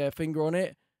 people with their finger on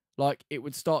it, like it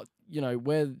would start, you know,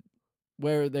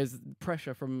 where there's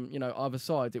pressure from, you know, either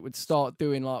side, it would start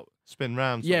doing like spin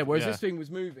round. Yeah, whereas this thing was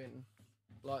moving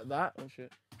like that. Oh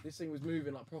shit. This thing was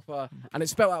moving like proper, and it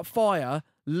spelled out fire,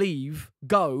 leave,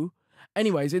 go.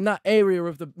 Anyways, in that area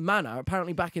of the manor,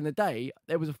 apparently back in the day,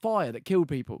 there was a fire that killed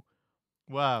people.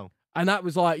 Wow. And that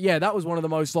was like, yeah, that was one of the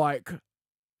most like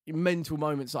mental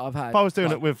moments that I've had. If I was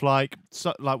doing it with like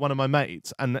one of my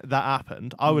mates and that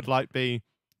happened, I would like be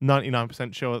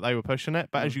 99% sure that they were pushing it.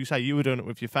 But as you say, you were doing it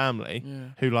with your family,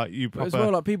 who like you proper... But as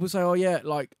well, like people say, oh yeah,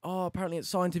 like, oh, apparently it's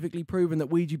scientifically proven that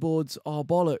Ouija boards are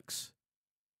bollocks.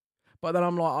 But then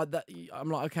I'm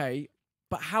like, okay,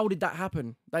 but how did that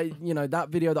happen? That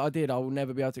video that I did, I will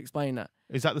never be able to explain that.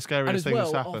 Is that the scariest thing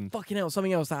that's happened? Oh, fucking hell,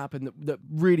 something else that happened that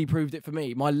really proved it for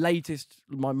me. My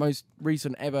most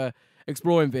recent ever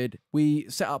exploring vid, we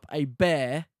set up a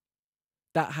bear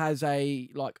that has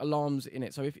like alarms in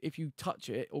it. So if you touch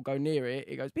it or go near it,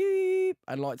 it goes beep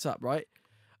and lights up, right?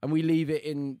 And we leave it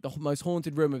in the most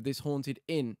haunted room of this haunted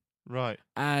inn. Right.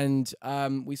 And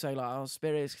we say like, oh,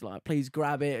 spirits, like, please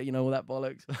grab it, all that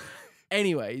bollocks.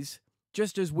 Anyways,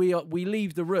 just as we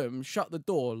leave the room, shut the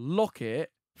door, lock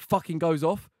it, fucking goes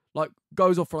off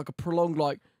for like a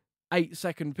prolonged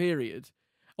 8-second period.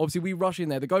 Obviously, we rush in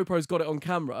there. The GoPro's got it on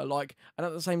camera, and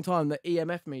at the same time, the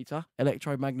EMF meter,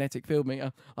 electromagnetic field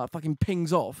meter, fucking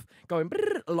pings off, going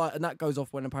brrr, and that goes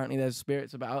off when apparently there's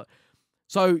spirits about.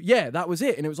 So yeah, that was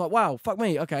it, and it was like, wow, fuck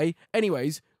me, okay.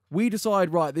 Anyways, we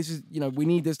decide, right, this is, we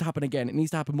need this to happen again. It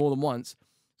needs to happen more than once.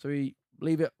 So we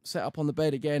leave it set up on the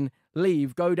bed again,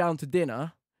 go down to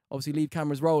dinner, obviously leave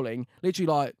cameras rolling,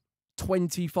 literally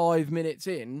 25 minutes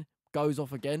in, goes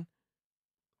off again.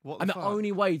 The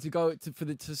only way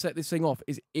to set this thing off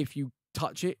is if you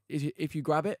touch it, is if you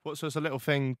grab it. What? So it's a little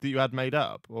thing that you had made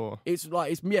up, or it's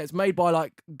made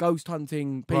by ghost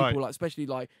hunting people, right. Especially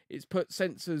it's put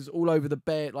sensors all over the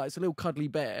bear, it's a little cuddly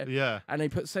bear, and they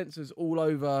put sensors all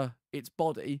over its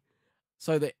body,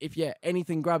 so that if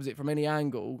anything grabs it from any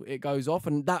angle, it goes off.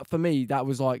 And that for me, that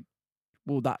was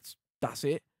that's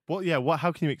it. What? Yeah. What?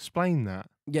 How can you explain that?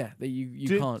 Yeah, that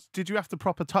you can't. Did you have to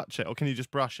proper touch it, or can you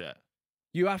just brush it?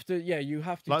 You have to, you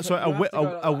have to. So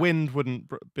a wind wouldn't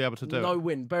be able to do it? No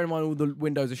wind. Bear in mind, all the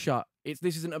windows are shut.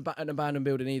 This isn't an abandoned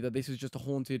building either. This is just a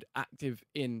haunted, active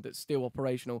inn that's still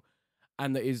operational,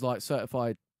 and that is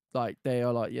certified. They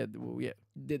are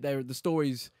They're the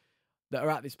stories that are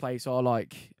at this place are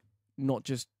not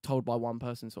just told by one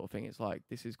person sort of thing. It's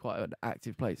this is quite an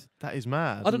active place. That is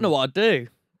mad. I don't know what I'd do.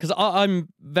 Because I'm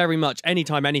very much,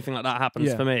 anytime anything like that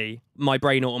happens for me, my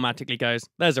brain automatically goes,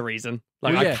 there's a reason.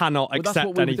 I cannot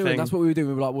accept anything. That's what we were doing.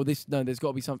 We were like, well, there's got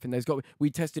to be something. We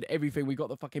tested everything. We got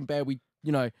the fucking bear. We,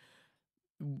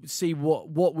 see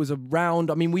what was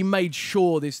around. I mean, we made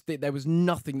sure that there was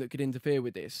nothing that could interfere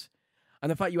with this.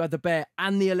 And the fact you had the bear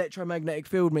and the electromagnetic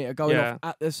field meter going off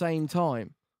at the same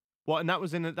time. What? And that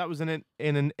was in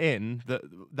an inn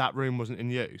that room wasn't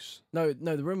in use? No,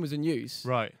 the room was in use.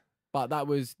 Right. But that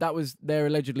was their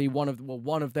allegedly one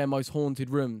of their most haunted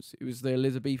rooms. It was the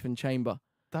Elizabethan chamber.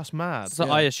 That's mad.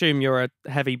 So I assume you're a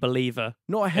heavy believer.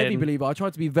 Not a heavy believer. I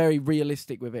tried to be very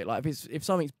realistic with it. If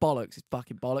something's bollocks, it's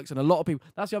fucking bollocks. And a lot of people.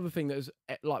 That's the other thing that has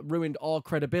ruined our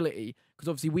credibility, because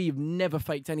obviously we've never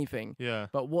faked anything. Yeah.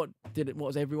 But what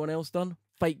has everyone else done?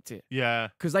 Faked it. Yeah.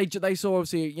 Because they saw,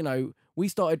 obviously, we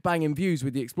started banging views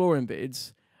with the exploring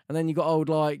vids. And then you got old,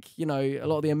 a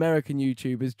lot of the American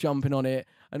YouTubers jumping on it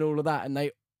and all of that, and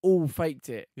they all faked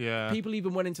it. Yeah. People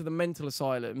even went into the mental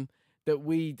asylum that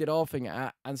we did our thing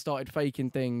at and started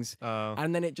faking things. Oh.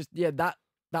 And then it just, that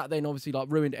then obviously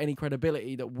ruined any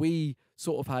credibility that we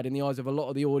sort of had in the eyes of a lot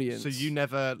of the audience. So you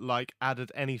never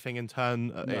added anything in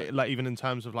turn, even in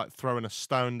terms of throwing a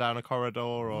stone down a corridor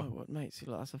or. Oh, mate, see,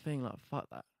 that's the thing. Fuck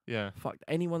that. Yeah. Fuck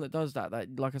anyone that does that.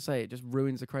 Like I say, it just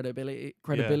ruins the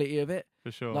credibility of it.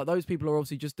 For sure. Those people are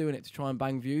obviously just doing it to try and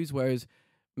bang views, whereas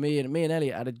me and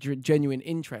Elliot had a genuine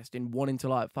interest in wanting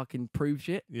to fucking prove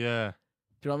shit. Yeah.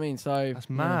 Do you know what I mean? So that's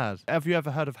mad. Have you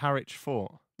ever heard of Harwich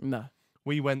Fort? No.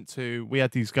 We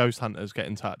had these ghost hunters get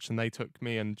in touch, and they took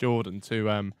me and Jordan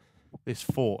to this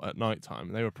fort at night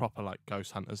time. They were proper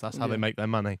ghost hunters. That's how they make their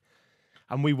money.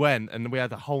 And we went, and we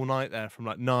had the whole night there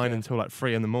from 9 until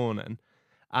 3 in the morning.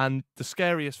 And the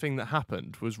scariest thing that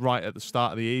happened was right at the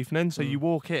start of the evening. So you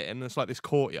walk in, and it's this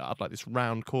courtyard, this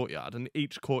round courtyard, and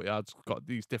each courtyard's got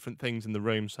these different things in the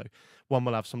room. So one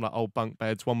will have some old bunk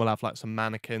beds, one will have some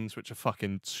mannequins, which are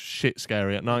fucking shit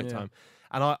scary at night time.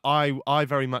 And I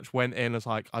very much went in as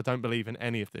I don't believe in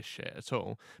any of this shit at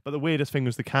all. But the weirdest thing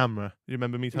was the camera. You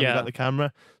remember me telling you about the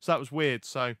camera? So that was weird.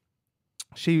 So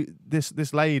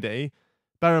this lady.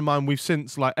 Bear in mind, we've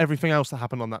since, everything else that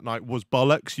happened on that night was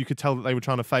bollocks. You could tell that they were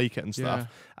trying to fake it and stuff.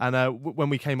 Yeah. And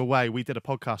when we came away, we did a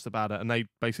podcast about it, and they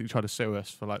basically tried to sue us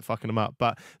for, fucking them up.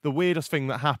 But the weirdest thing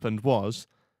that happened was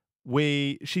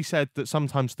she said that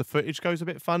sometimes the footage goes a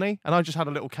bit funny, and I just had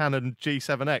a little Canon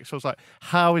G7X. So I was like,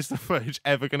 how is the footage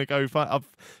ever going to go funny?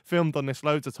 I've filmed on this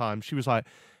loads of times. She was like,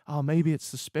 oh, maybe it's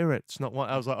the spirits, not what.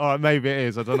 I was like, all right, maybe it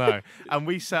is, I don't know. And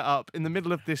we set up in the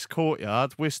middle of this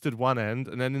courtyard. We stood one end,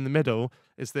 and then in the middle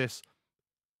is this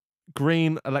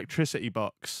green electricity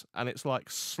box, and it's like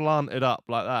slanted up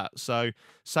like that. So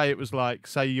say it was like,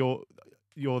 say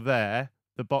you're there,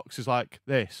 the box is like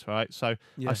this, right? So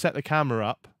I set the camera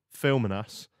up, filming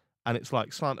us, and it's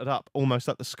like slanted up almost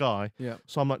at the sky. Yeah.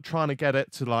 So I'm like trying to get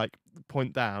it to like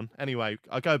point down. Anyway,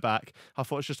 I go back. I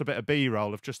thought it's just a bit of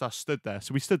B-roll of just us stood there.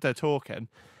 So we stood there talking,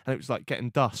 and it was like getting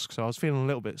dusk. So I was feeling a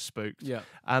little bit spooked. Yeah.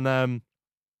 And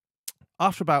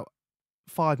after about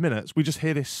 5 minutes, we just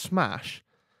hear this smash.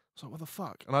 I was like, what the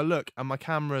fuck? And I look, and my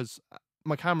camera's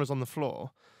on the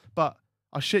floor. But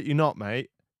I shit you not,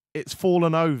 mate, it's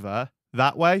fallen over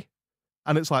that way.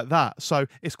 And it's like that. So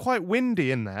it's quite windy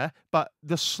in there, but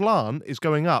the slant is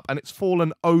going up and it's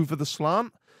fallen over the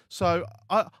slant. So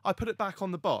I put it back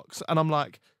on the box and I'm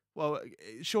like, well,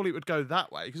 surely it would go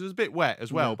that way because it was a bit wet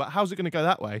as well. But how's it going to go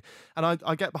that way? And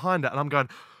I get behind it and I'm going,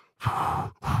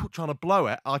 trying to blow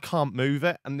it. I can't move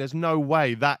it. And there's no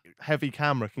way that heavy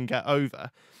camera can get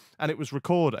over. And it was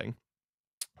recording.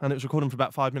 And it was recording for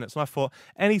about 5 minutes. And I thought,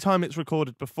 anytime it's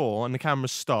recorded before and the camera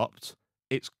stopped,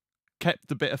 it's kept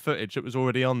the bit of footage that was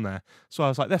already on there. So I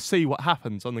was like, let's see what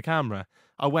happens on the camera.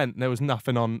 I went, and there was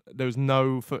nothing on, there was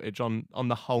no footage on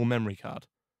the whole memory card.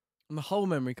 On the whole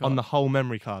memory card? On the whole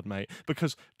memory card, mate.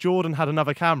 Because Jordan had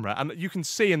another camera, and you can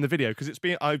see in the video, because it's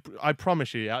being, I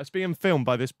promise you, it's being filmed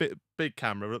by this big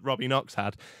camera that Robbie Knox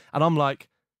had. And I'm like,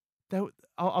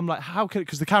 how can,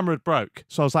 because the camera had broke.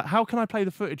 So I was like, how can I play the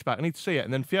footage back? I need to see it.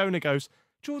 And then Fiona goes,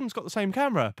 Jordan's got the same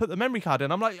camera. Put the memory card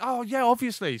in. I'm like, oh, yeah,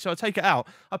 obviously. So I take it out.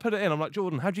 I put it in. I'm like,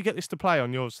 Jordan, how'd you get this to play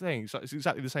on your thing? So it's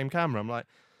exactly the same camera. I'm like,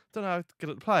 don't know how to get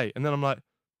it to play. And then I'm like,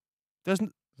 there's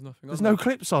no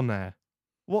clips on there.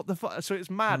 What the fuck? So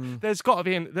it's mad. There's got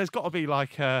to be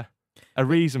like a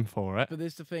reason for it. But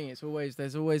there's the thing. There's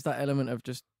always that element of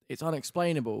just, it's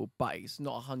unexplainable, but it's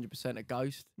not 100% a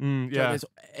ghost. Yeah. So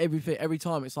there's every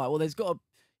time it's like, well, there's got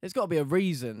to be a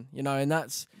reason, you know, and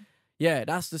that's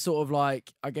the sort of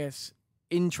like, I guess,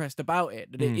 interest about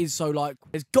it, that it is so like,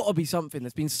 there's got to be something.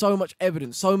 There's been so much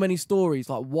evidence, so many stories.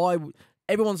 Like, why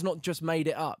everyone's not just made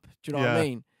it up? Do you know what I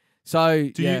mean? So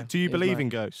do you believe in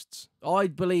ghosts? I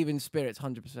believe in spirits,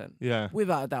 100%. Yeah,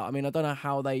 without a doubt. I mean, I don't know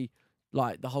how they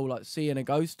like the whole like seeing a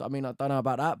ghost. I mean, I don't know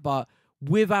about that, but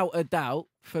without a doubt,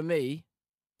 for me,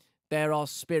 there are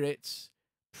spirits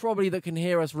probably that can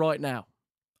hear us right now.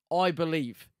 I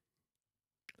believe.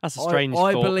 That's a strange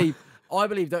thought. I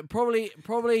believe that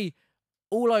probably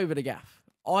all over the gaff.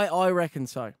 I reckon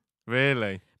so.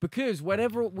 Really? Because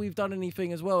whenever we've done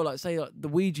anything as well, like say like the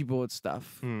Ouija board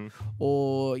stuff,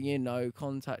 or you know,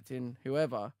 contacting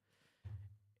whoever,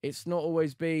 it's not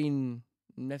always been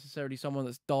necessarily someone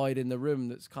that's died in the room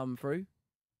that's come through.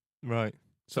 Right.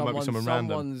 So it might be someone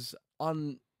random.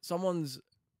 Someone's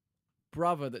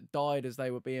brother that died as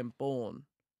they were being born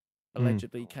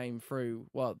allegedly came through.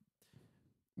 Well,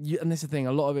 and this is the thing,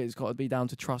 a lot of it has got to be down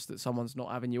to trust that someone's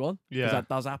not having you on. Yeah. Because that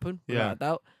does happen, without a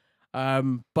doubt.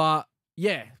 But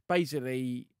yeah,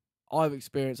 basically, I've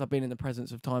been in the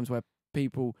presence of times where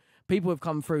people have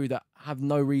come through that have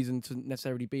no reason to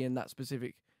necessarily be in that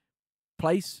specific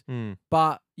place.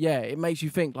 But yeah, it makes you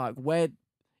think, like,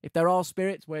 if there are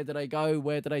spirits, where do they go?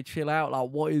 Where do they chill out? Like,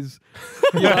 what is...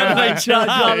 You know, they chill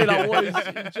out? You know what I mean? Like,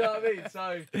 what is... Do you know what I mean?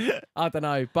 So, I don't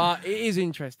know. But it is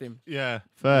interesting. Yeah,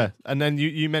 fair. And then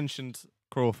you mentioned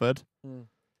Crawford.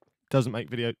 Doesn't make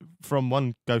video from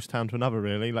one ghost town to another,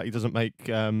 really. Like, he doesn't make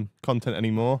content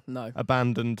anymore. No.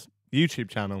 Abandoned YouTube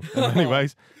channel in many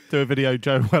ways. Do a video,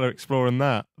 Joe Weller, exploring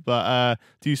that. But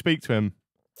do you speak to him?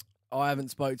 I haven't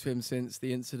spoke to him since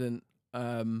the incident,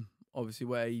 obviously,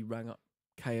 where he rang up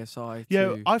KSI.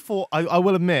 Yeah, I thought, I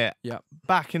will admit,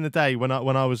 back in the day when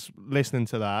I was listening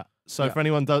to that, so for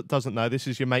anyone doesn't know, this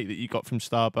is your mate that you got from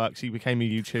Starbucks. He became a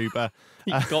YouTuber.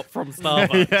 He got from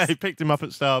Starbucks. Yeah, he picked him up at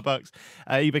Starbucks.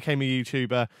 He became a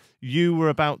YouTuber. You were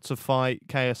about to fight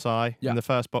KSI in the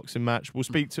first boxing match. We'll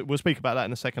speak about that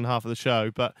in the second half of the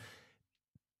show. But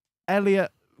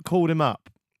Elliot called him up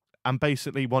and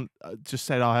basically just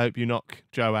said, "I hope you knock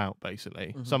Joe out."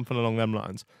 Basically, something along them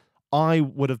lines. I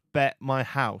would have bet my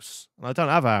house, and I don't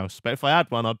have a house, but if I had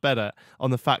one, I'd bet it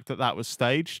on the fact that that was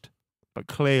staged. But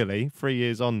clearly, 3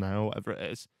 years on now, whatever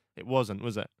it is, it wasn't,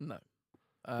 was it? No.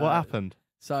 What happened?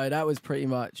 So that was pretty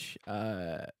much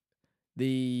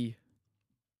the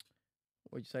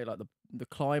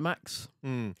climax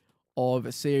of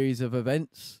a series of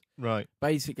events. Right.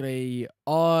 Basically,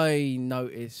 I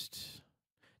noticed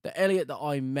the Elliot that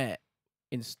I met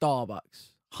in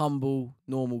Starbucks, humble,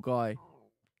 normal guy,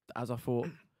 as I thought.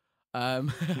 My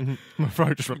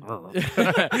throat just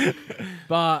went.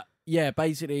 But yeah,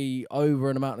 basically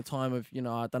over an amount of time of, you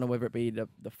know, I don't know whether it be the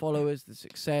followers, the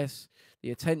success,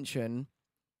 the attention,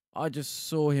 I just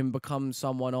saw him become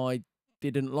someone I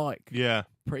didn't like. Yeah.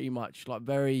 Pretty much. Like,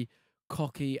 very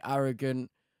cocky, arrogant.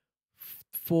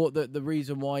 Thought that the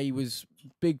reason why he was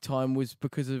big time was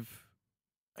because of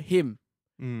him.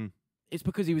 It's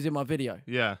because he was in my video.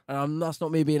 Yeah. And that's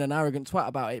not me being an arrogant twat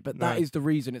about it, but that is the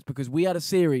reason. It's because we had a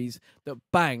series that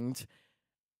banged,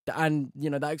 and, you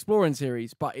know, that exploring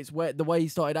series, but it's where the way he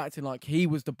started acting like he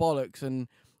was the bollocks, and,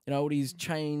 you know, all these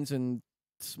chains and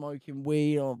smoking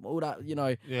weed, or all that, you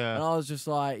know. Yeah. And I was just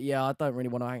like, yeah, I don't really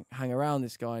want to hang around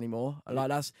this guy anymore.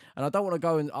 Like, and I don't want to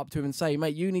go up to him and say,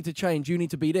 mate, you need to change, you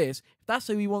need to be this. If that's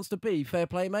who he wants to be, fair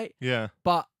play, mate. Yeah.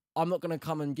 But I'm not going to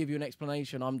come and give you an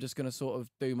explanation. I'm just going to sort of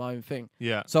do my own thing.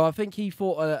 Yeah. So I think he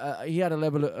thought he had a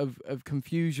level of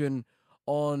confusion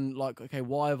on, like, okay,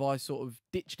 why have I sort of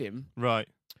ditched him? Right.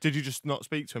 Did you just not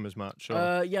speak to him as much?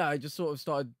 Or? Yeah, I just sort of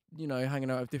started, you know, hanging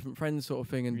out with different friends, sort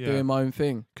of thing, and doing my own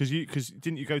thing. Because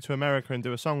didn't you go to America and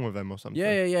do a song with him or something?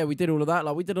 Yeah. We did all of that.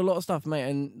 Like, we did a lot of stuff, mate.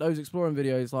 And those exploring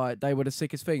videos, like, they were the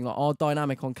sickest thing. Like, our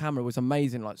dynamic on camera was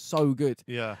amazing. Like, so good.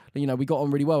 Yeah. You know, we got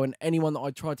on really well. And anyone that I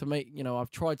tried to make, you know,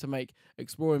 I've tried to make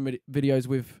exploring videos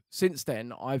with since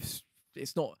then,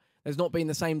 there's not been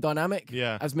the same dynamic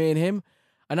as me and him.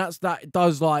 And that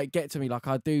does, like, get to me. Like,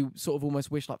 I do sort of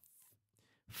almost wish, like,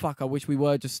 fuck, I wish we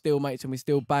were just still mates and we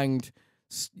still banged,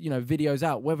 you know, videos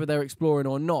out, whether they're exploring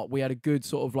or not. We had a good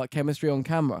sort of, like, chemistry on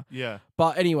camera. Yeah.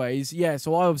 But anyways, yeah,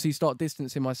 so I obviously start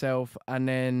distancing myself, and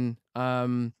then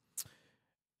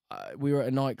we were at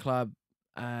a nightclub,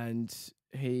 and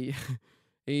he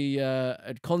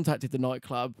had contacted the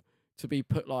nightclub to be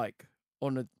put, like,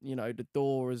 on the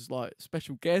door as, like,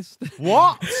 special guest.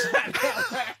 What?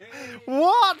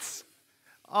 What?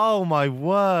 Oh my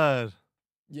word.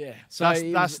 Yeah, so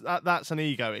that's an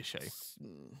ego issue.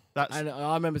 And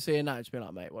I remember seeing that and just being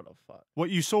like, mate, what the fuck? What,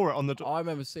 you saw it on the? I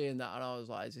remember seeing that and I was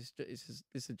like, is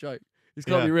this a joke? This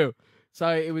can't be real. So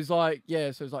it was like, so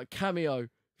it was like cameo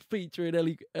featuring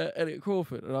Elliot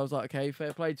Crawford, and I was like, okay,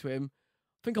 fair play to him.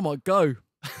 I think I might go.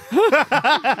 So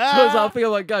I was like, I think I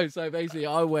might go. So basically,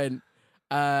 I went,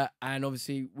 and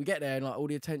obviously we get there and, like, all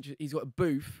the attention. He's got a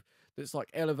booth that's, like,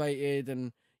 elevated,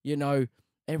 and, you know,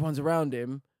 everyone's around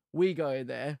him. We go in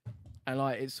there, and,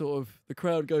 like, it's sort of, the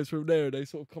crowd goes from there and they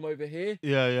sort of come over here.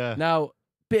 Yeah. Now,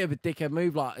 bit of a dickhead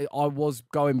move. Like, I was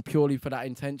going purely for that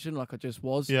intention. Like, I just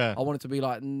was. Yeah. I wanted to be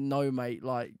like, no, mate.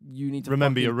 Like, you need to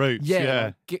remember your roots.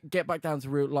 Yeah. Like, get back down to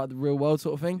the real world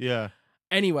sort of thing. Yeah.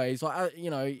 Anyways, like, you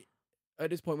know, at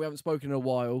this point we haven't spoken in a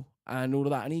while and all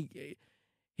of that, and he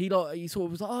sort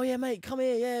of was like, oh yeah, mate, come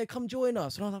here, yeah, come join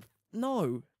us. And I was like,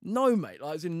 no, mate.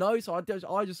 Like, as in no. So I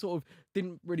just sort of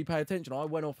didn't really pay attention. I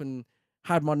went off and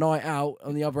had my night out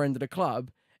on the other end of the club.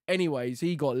 Anyways,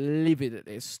 he got livid at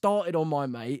this. Started on my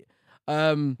mate.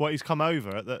 What, he's come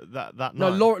over at that night? No,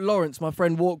 Lawrence, my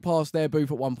friend, walked past their booth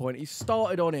at one point. He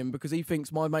started on him because he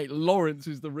thinks my mate Lawrence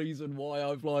is the reason why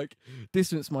I've, like,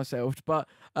 distanced myself. But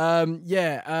then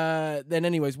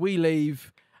anyways, we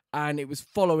leave, and it was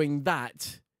following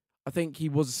that. I think he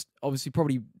was obviously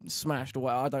probably smashed or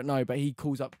whatever, I don't know, but he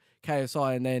calls up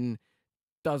KSI and then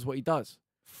does what he does.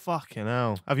 Fucking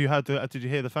hell. Have you heard did you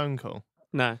hear the phone call?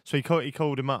 No. So he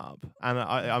called him up, and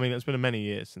I mean, it's been many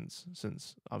years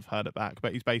since I've heard it back,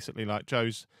 but he's basically like,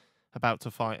 Joe's about to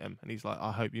fight him, and he's like,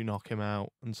 I hope you knock him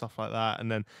out and stuff like that.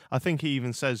 And then I think he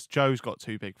even says Joe's got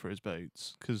too big for his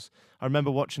boots, because I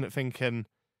remember watching it thinking,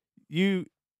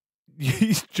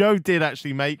 Joe did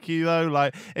actually make you, though.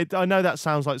 Like, I know that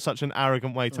sounds like such an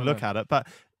arrogant way to look at it, but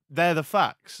they're the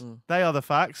facts. They are the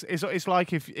facts. It's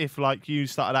like if like you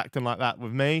started acting like that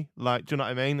with me, like, do you know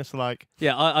what I mean? It's like,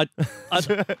 yeah, I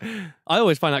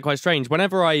always find that quite strange.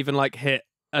 Whenever I even, like, hit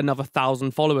another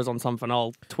 1,000 followers on something,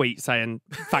 I'll tweet saying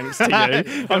thanks to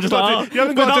you. I'm just like, you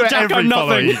haven't got to do it every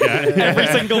follower you get. Every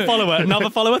single follower, another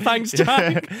follower, thanks,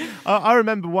 Jack. I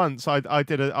remember once I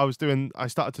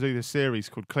started to do this series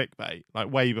called Clickbait, like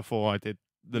way before I did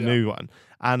the new one,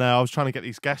 and I was trying to get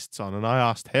these guests on, and I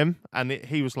asked him, and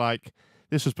he was like,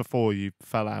 this was before you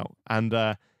fell out,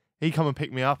 and he come and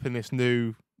picked me up in this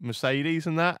new Mercedes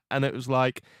and that, and it was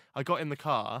like, I got in the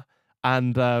car,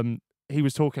 and he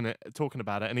was talking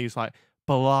about it, and he's like,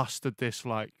 blasted this,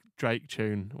 like, Drake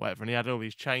tune, whatever, and he had all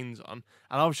these chains on,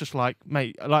 and I was just like,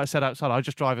 mate, like I said outside, I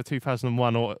just drive a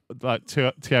 2001 or like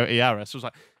Toyota Yaris. I was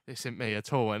like, this isn't me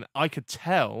at all, and I could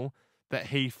tell that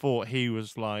he thought he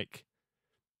was, like,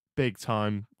 big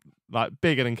time, like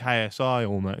bigger than KSI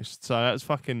almost. So that's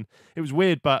fucking, it was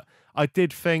weird, but I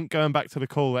did think, going back to the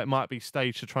call, that it might be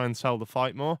staged to try and sell the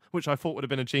fight more, which I thought would have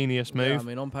been a genius move. Yeah, I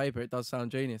mean, on paper it does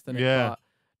sound genius, doesn't it? Yeah. But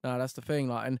no, that's the thing.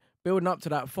 Like, and building up to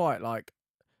that fight, like,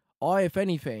 if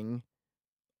anything,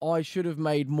 I should have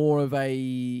made more of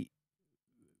a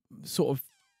sort of,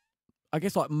 I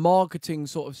guess, like marketing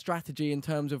sort of strategy in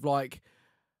terms of like,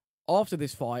 after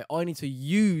this fight, I need to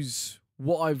use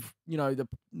what I've, you know, the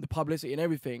publicity and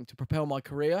everything to propel my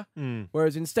career.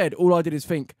 Whereas instead, all I did is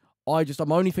think,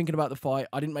 I'm only thinking about the fight.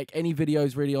 I didn't make any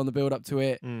videos really on the build up to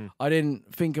it. I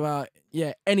didn't think about,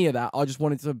 any of that. I just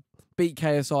wanted to beat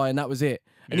KSI and that was it.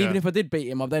 And even if I did beat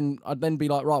him, I'd then be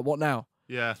like, right, what now?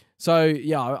 Yeah. So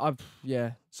yeah,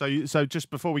 So just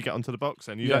before we get onto the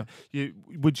boxing,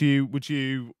 would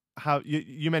you have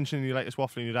you mentioned in your latest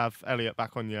waffling you'd have Elliot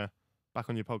back on your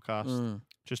podcast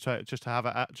just to have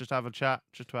a chat,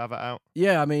 just to have it out.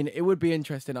 Yeah, I mean, it would be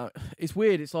interesting. It's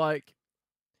weird. It's like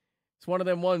it's one of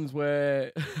them ones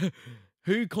where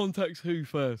who contacts who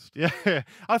first. Yeah,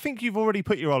 I think you've already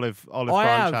put your olive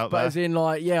branch out but there. As in,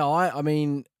 like, I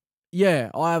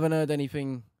haven't heard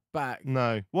anything back.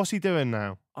 No, what's he doing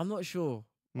now? I'm not sure.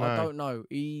 No. I don't know.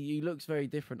 He looks very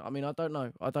different. I mean, I don't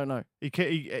know.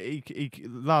 He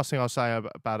last thing I'll say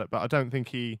about it, but I don't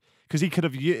think because he could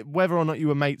have, whether or not you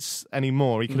were mates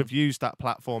anymore, he could have used that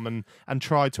platform and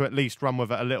tried to at least run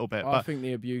with it a little bit. I think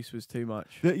the abuse was too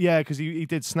much. Yeah, because he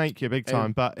did snake you big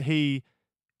time, but he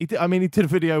did. I mean, he did a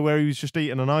video where he was just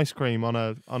eating an ice cream on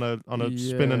a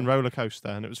spinning roller coaster,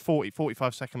 and it was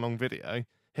 45-second long video,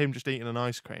 him just eating an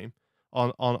ice cream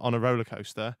on a roller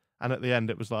coaster, and at the end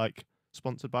it was like,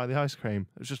 sponsored by the ice cream.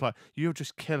 It was just like, you're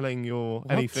just killing your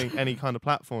any kind of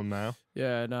platform now.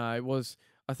 Yeah, no, it was.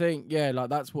 I think like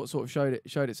that's what sort of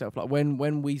showed itself. Like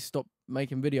when we stopped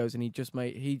making videos and he just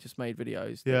made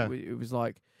videos. Yeah, it was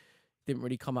like didn't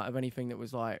really come out of anything that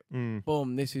was like,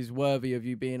 boom, this is worthy of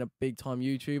you being a big time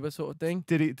YouTuber sort of thing.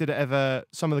 Did it ever,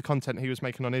 some of the content he was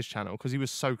making on his channel, because he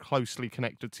was so closely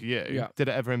connected to you? Yeah. Did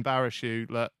it ever embarrass you?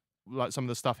 Like some of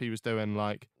the stuff he was doing,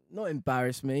 like. Not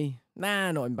embarrass me.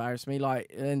 Nah, not embarrass me. Like,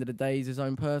 at the end of the day, he's his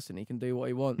own person. He can do what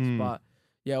he wants. But,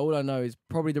 yeah, all I know is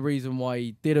probably the reason why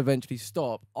he did eventually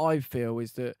stop, I feel,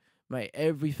 is that, mate,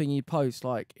 everything he posts,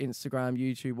 like Instagram,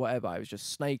 YouTube, whatever, it was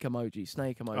just snake emoji,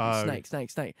 snake,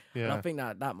 snake. Yeah. And I think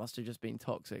that must have just been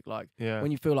toxic. Like, yeah.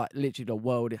 when you feel like literally the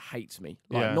world hates me.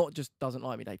 Like, not just doesn't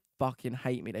like me, they fucking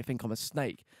hate me. They think I'm a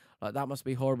snake. Like, that must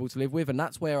be horrible to live with. And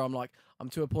that's where I'm like, I'm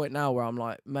to a point now where I'm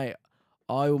like, mate,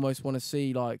 I almost want to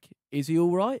see, like, is he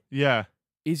all right? Yeah.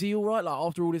 Is he all right? Like,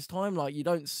 after all this time, like, you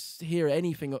don't hear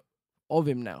anything of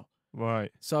him now.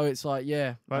 Right. So it's like,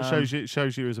 yeah. That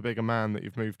shows you as a bigger man that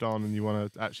you've moved on and you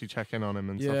want to actually check in on him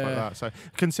and stuff like that. So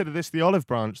consider this the olive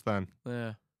branch then.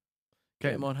 Yeah.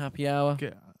 Get him on happy hour.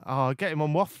 Get him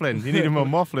on waffling. You need him on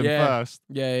waffling first.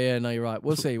 Yeah, no, you're right.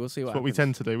 We'll see what happens. What we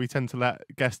tend to do. We tend to let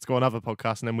guests go on other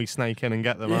podcasts and then we snake in and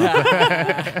get them.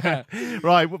 Yeah.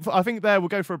 Right, I think we'll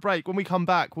go for a break. When we come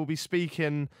back, we'll be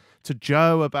speaking to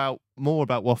Joe more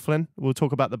about waffling. We'll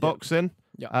talk about the boxing.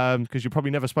 Yeah. Because you've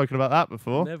probably never spoken about that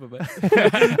before. Never, but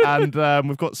and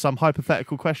we've got some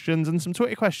hypothetical questions and some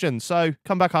Twitter questions. So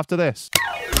come back after this.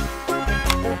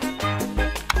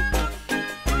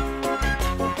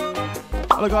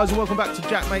 Hello guys and welcome back to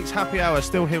Jack Makes Happy Hour.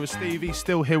 Still here with Stevie,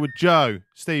 still here with Joe.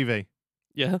 Stevie.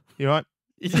 Yeah. You right?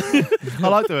 I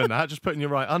like doing that, just putting you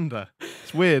right under.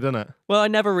 It's weird, isn't it? Well, I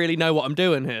never really know what I'm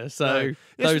doing here, so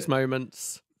those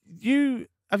moments.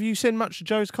 Have you seen much of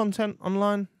Joe's content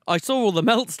online? I saw all the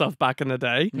melt stuff back in the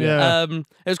day. Yeah. It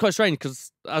was quite strange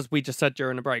because, as we just said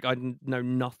during the break, I know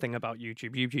nothing about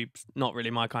YouTube. YouTube's not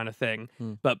really my kind of thing.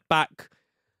 But back,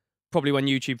 probably when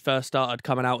YouTube first started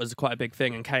coming out as quite a big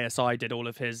thing and KSI did all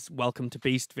of his Welcome to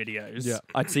Beast videos,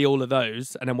 I'd see all of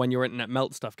those. And then when your internet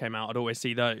melt stuff came out, I'd always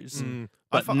see those.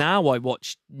 But now I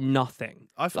watch nothing.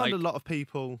 I find a lot of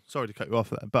people, sorry to cut you off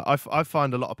there, but I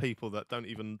find a lot of people that don't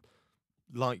even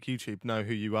like YouTube know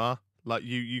who you are. Like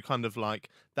you kind of like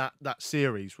that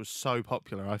series was so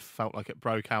popular. I felt like it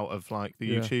broke out of like the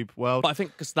YouTube world. But I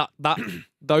think because that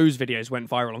those videos went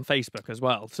viral on Facebook as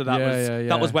well. So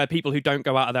that was where people who don't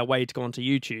go out of their way to go onto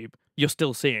YouTube, you're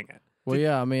still seeing it. Well,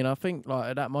 yeah, I mean, I think like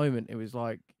at that moment it was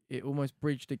like it almost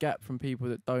bridged the gap from people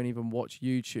that don't even watch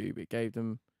YouTube. It gave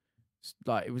them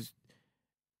like it was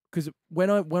because when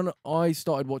I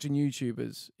started watching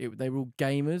YouTubers, they were all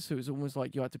gamers. So it was almost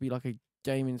like you had to be like a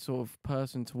gaming sort of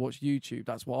person to watch YouTube.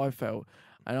 That's what I felt.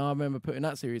 And I remember putting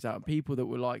that series out and people that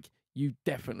were like, you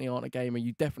definitely aren't a gamer,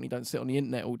 you definitely don't sit on the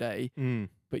internet all day,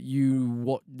 but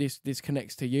this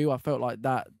connects to you. I felt like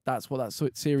that's what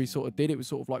that series sort of did. It was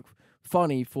sort of like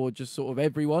funny for just sort of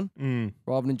everyone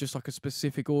rather than just like a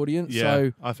specific audience. Yeah,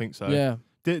 so, I think so. Yeah.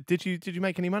 Did you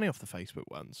make any money off the Facebook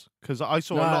ones? Because I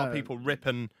saw a lot of people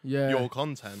ripping your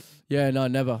content. Yeah, no,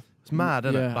 never. It's mad,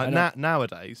 isn't it? Like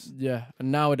nowadays. Yeah,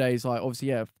 and nowadays, like obviously,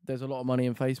 yeah, there's a lot of money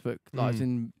in Facebook. Like,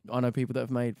 I know people that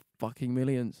have made fucking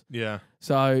millions. Yeah.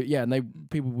 So yeah, and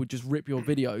people would just rip your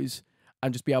videos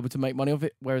and just be able to make money off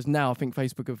it. Whereas now, I think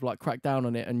Facebook have like cracked down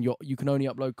on it, and you can only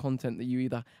upload content that you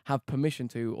either have permission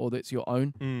to or that's your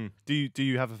own. Do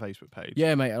you have a Facebook page?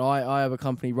 Yeah, mate. And I have a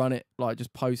company run it, like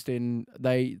just posting.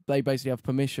 They basically have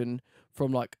permission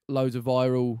from like loads of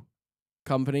viral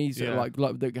companies like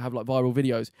that have like viral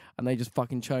videos, and they just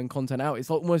fucking churn content out. It's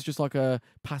like, almost just like a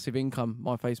passive income.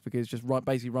 My Facebook is just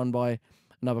basically run by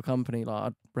another company. Like,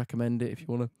 I'd recommend it if you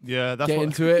want to get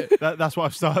into it. That's what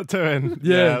I've started doing.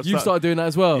 You've started doing that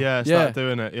as well. Yeah, started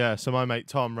doing it. Yeah, so my mate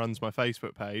Tom runs my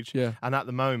Facebook page. Yeah, and at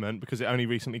the moment, because it only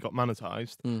recently got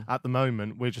monetized, at the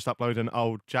moment we're just uploading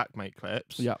old Jackmate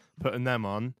clips, putting them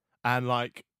on, and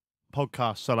like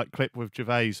podcasts, so like Clip with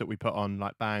Gervais that we put on,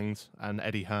 like Banged and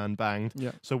Eddie Hearn Banged.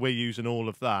 Yeah. So we're using all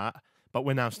of that, but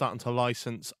we're now starting to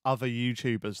license other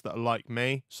YouTubers that are like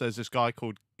me. So there's this guy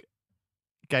called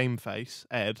Gameface,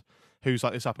 Ed, who's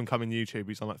like this up and coming YouTuber.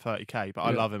 He's on like 30k, but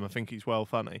I love him. I think he's well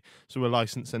funny. So we're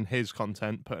licensing his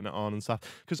content, putting it on and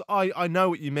stuff. Because I know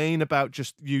what you mean about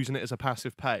just using it as a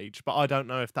passive page, but I don't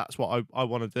know if that's what I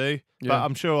want to do. Yeah. But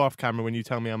I'm sure off camera, when you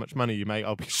tell me how much money you make,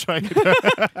 I'll be straight.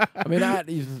 I mean,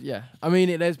 I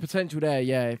mean, there's potential there.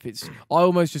 Yeah, if it's, I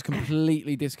almost just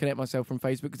completely disconnect myself from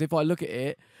Facebook, because if I look at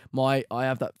it, I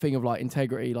have that thing of like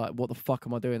integrity. Like, what the fuck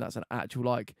am I doing? That's an actual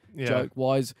like joke.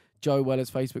 Why is Joe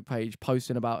Weller's Facebook page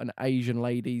posting about an Asian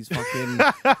lady's fucking,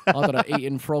 I don't know,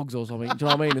 eating frogs or something? Do you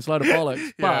know what I mean? It's a load of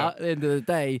bollocks. But at the end of the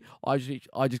day, I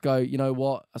just go, you know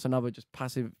what? That's another just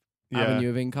passive avenue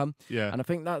of income. Yeah. And I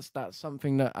think that's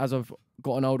something that, as I've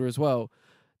gotten older as well,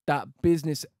 that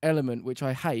business element, which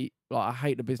I hate, like I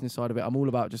hate the business side of it. I'm all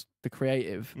about just the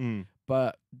creative.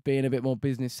 But being a bit more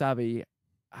business savvy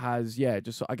has,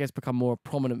 just I guess become more a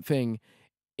prominent thing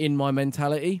in my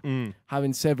mentality,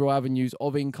 having several avenues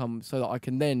of income so that I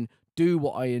can then do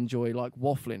what I enjoy, like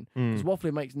waffling. Because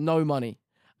waffling makes no money.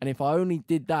 And if I only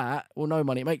did that, well, no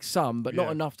money, it makes some, but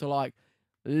not enough to like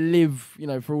live, you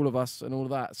know, for all of us and all of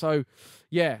that. So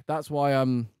yeah, that's why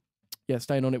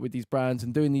staying on it with these brands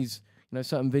and doing these, you know,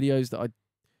 certain videos that I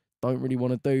don't really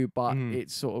want to do, but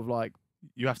it's sort of like,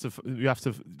 you have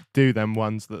to do them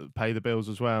ones that pay the bills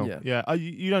as well. Yeah.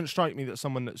 You don't strike me that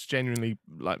someone that's genuinely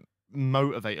like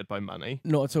motivated by money.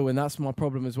 Not at all, and that's my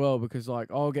problem as well, because like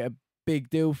I'll get a big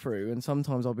deal through, and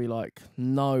sometimes I'll be like,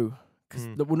 no, because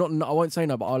I won't say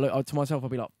no, but I to myself I'll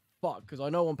be like, fuck, because I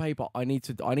know on paper I need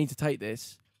to take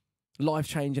this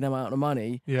life-changing amount of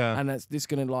money, and this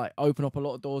gonna like open up a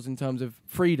lot of doors in terms of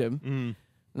freedom.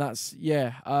 And that's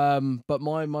but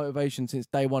my motivation since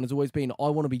day one has always been, I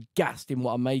want to be gassed in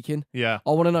what I'm making. I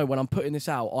want to know when I'm putting this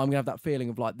out, I'm gonna have that feeling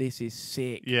of like, this is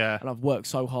sick. And I've worked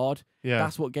so hard.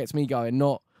 That's what gets me going,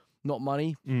 not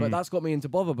money. But that's got me into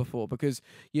bother before, because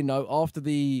you know, after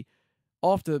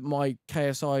my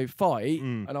KSI fight,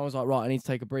 and I was like, right, I need to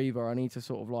take a breather. I need to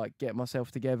sort of like get myself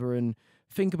together and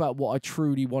think about what I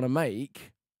truly want to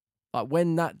make. Like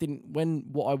when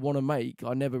what I want to make,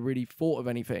 I never really thought of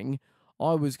anything.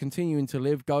 I was continuing to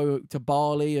live, go to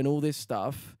Bali and all this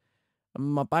stuff, and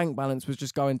my bank balance was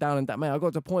just going down and down. Mate, I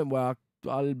got to a point where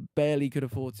I barely could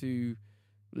afford to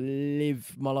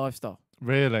live my lifestyle.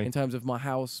 Really? In terms of my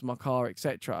house, my car,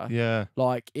 etc. Yeah.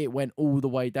 Like, it went all the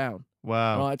way down.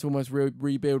 Wow. And I had to almost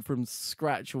rebuild from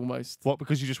scratch almost. What,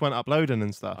 because you just went uploading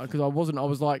and stuff? Because I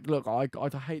was like, look, I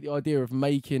hate the idea of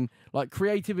making, like,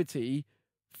 creativity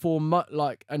for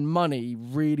and money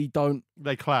really don't,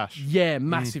 they clash. Yeah,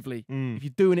 massively. If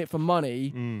you're doing it for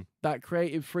money, that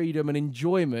creative freedom and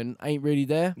enjoyment ain't really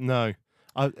there. No,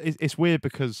 it's weird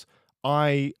because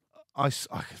I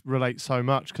relate so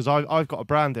much, because I've got a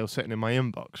brand deal sitting in my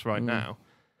inbox right now,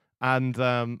 and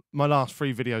my last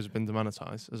 3 videos have been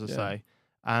demonetized, as I say,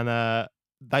 and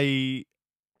they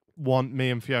want me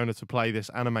and Fiona to play this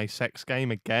anime sex game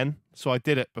again. So I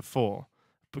did it before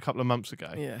a couple of months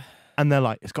ago. Yeah. And they're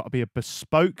like, it's got to be a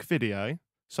bespoke video,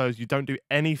 so you don't do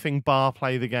anything bar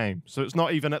play the game. So it's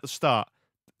not even at the start,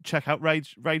 check out Raid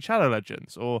Shadow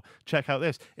Legends, or check out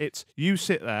this. It's you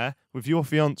sit there with your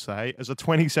fiance as a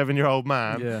 27-year-old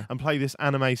man and play this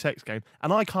anime sex game.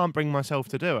 And I can't bring myself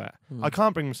to do it. I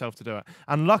can't bring myself to do it.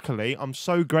 And luckily, I'm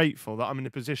so grateful that I'm in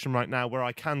a position right now where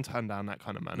I can turn down that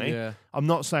kind of money. I'm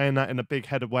not saying that in a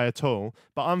big-headed way at all,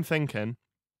 but I'm thinking,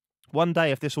 one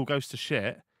day if this all goes to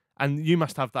shit, and you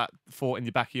must have that thought in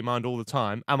the back of your mind all the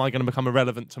time, am I going to become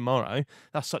irrelevant tomorrow?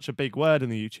 That's such a big word in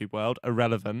the YouTube world,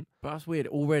 irrelevant. But that's weird.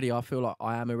 Already I feel like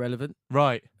I am irrelevant.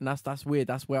 Right. And that's weird.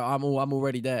 That's where I'm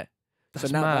already there.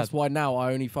 That's why now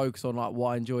I only focus on like what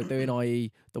I enjoy doing,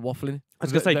 i.e. the waffling. I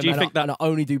was gonna say, do you think that? And I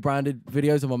only do branded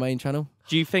videos on my main channel.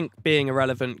 Do you think being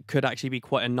irrelevant could actually be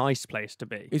quite a nice place to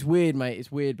be? It's weird, mate.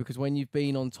 It's weird because when you've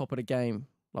been on top of the game,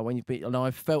 like when you've been, and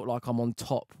I felt like I'm on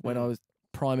top when I was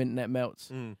prime internet melts,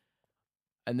 and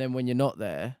then when you're not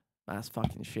there, that's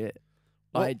fucking shit.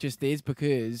 Like it just is,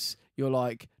 because you're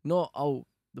like not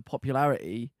the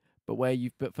popularity, but where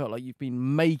you've felt like you've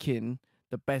been making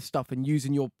the best stuff and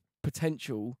using your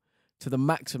potential to the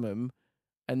maximum,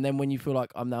 and then when you feel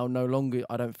like I'm now no longer,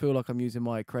 I don't feel like I'm using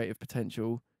my creative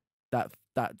potential, that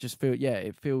just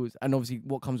it feels, and obviously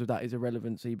what comes with that is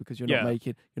irrelevancy, because you're not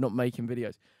making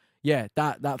videos. Yeah,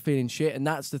 that feeling shit, and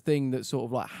that's the thing that sort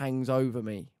of like hangs over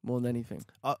me more than anything.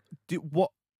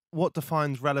 What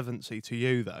defines relevancy to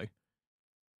you though?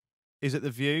 Is it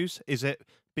the views? Is it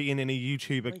being in a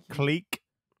YouTuber clique?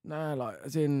 Nah, like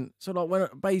as in, so like when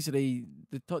basically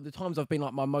the times I've been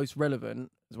like my most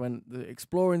relevant is when the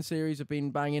exploring series have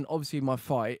been banging. Obviously my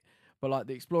fight, but like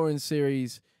the exploring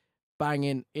series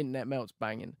banging, internet melts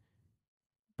banging.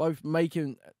 Both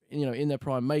making, in their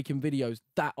prime, making videos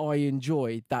that I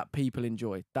enjoy, that people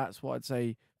enjoy. That's what I'd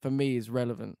say for me is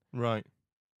relevant. Right.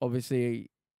 Obviously,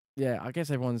 yeah, I guess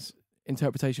everyone's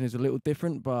interpretation is a little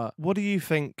different, but what do you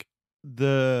think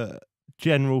the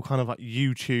general kind of like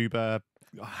YouTuber,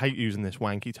 I hate using this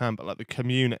wanky term, but like the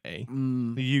community,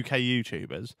 the UK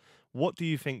YouTubers, what do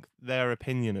you think their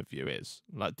opinion of you is?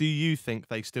 Like, do you think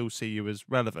they still see you as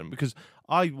relevant? Because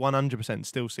I 100%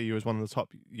 still see you as one of the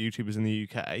top YouTubers in the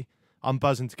UK. I'm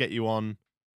buzzing to get you on,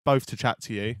 both to chat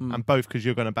to you, and both because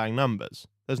you're going to bang numbers.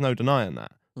 There's no denying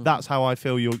that. That's how I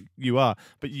feel you are.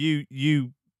 But you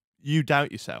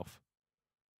doubt yourself,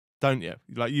 don't you?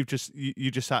 Like you just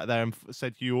sat there and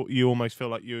said you almost feel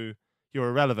like you're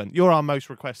irrelevant. You're our most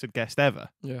requested guest ever.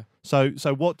 Yeah. So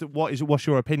what's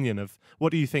your opinion of,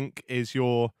 what do you think is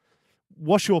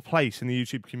what's your place in the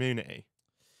YouTube community,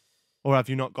 or have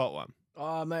you not got one?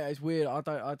 Mate, it's weird.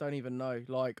 I don't even know.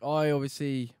 Like I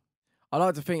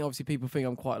like to think, obviously people think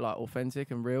I'm quite like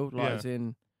authentic and real. Like as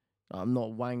in, I'm not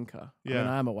a wanker. Yeah. I mean,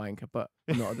 I am a wanker, but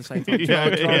not at the same time. Do you know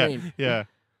what I mean? Yeah.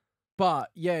 But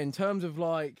yeah, in terms of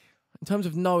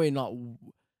knowing like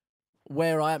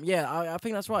where I am, I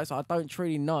think that's right. So I don't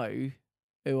truly know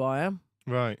who I am.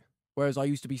 Right. Whereas I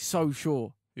used to be so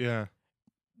sure. Yeah.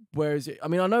 Whereas, I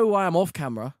mean, I know who I am off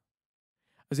camera,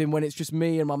 as in when it's just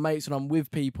me and my mates and I'm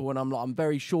with people and I'm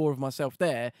very sure of myself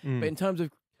there. But in terms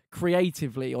of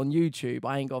creatively on YouTube,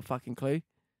 I ain't got a fucking clue.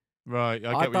 Right,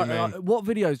 I get what you mean. What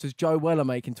videos does Joe Weller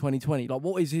make in 2020? Like,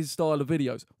 what is his style of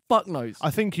videos? Fuck knows.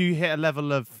 I think you hit a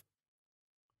level of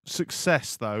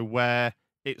success, though, where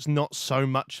it's not so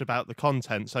much about the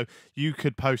content. So you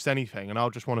could post anything and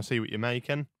I'll just want to see what you're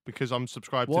making because I'm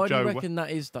subscribed to Joe. Why do you reckon that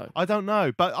is, though? I don't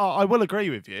know, but I will agree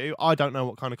with you. I don't know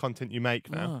what kind of content you make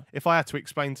now. If I had to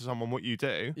explain to someone what you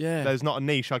do, there's not a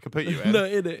niche I could put you in. No,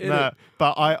 in it.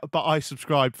 But I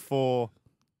subscribe for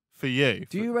you.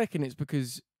 Do you reckon it's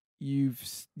because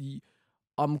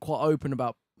I'm quite open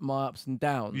about my ups and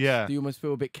downs? Yeah. Do you almost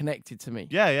feel a bit connected to me?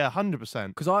 Yeah, 100%.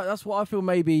 Because that's what I feel.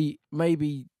 Maybe.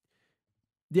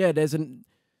 Yeah, there's an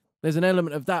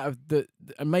element of that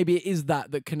and maybe it is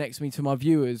that connects me to my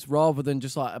viewers rather than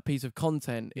just like a piece of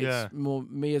content. It's more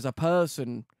me as a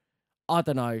person. I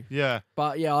don't know. Yeah.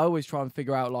 But yeah, I always try and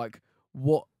figure out like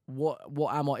what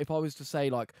am I, if I was to say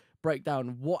like break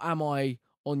down what am I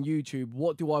on YouTube,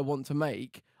 what do I want to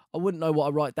make? I wouldn't know what I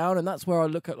write down, and that's where I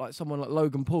look at like someone like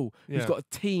Logan Paul, who's got a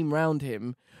team around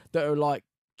him that are like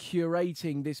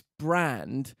curating this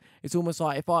brand. It's almost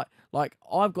like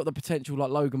I've got the potential like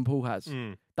Logan Paul has.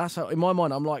 That's how in my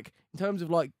mind I'm like, in terms of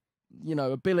like,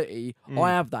 ability, I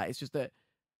have that. It's just that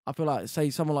I feel like, say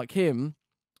someone like him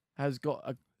has got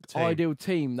a ideal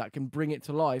team that can bring it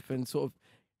to life and sort of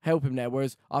help him there,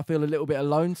 whereas I feel a little bit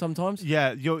alone sometimes.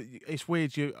 Yeah, it's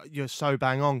weird. You're so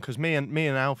bang on, because me and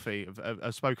Alfie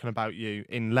have spoken about you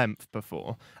in length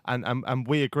before, and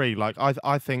we agree. Like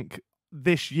I think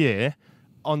this year,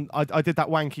 I did that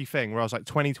wanky thing where I was like,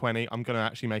 2020, I'm gonna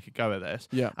actually make a go at this.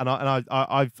 Yeah. And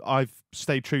I've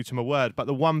stayed true to my word. But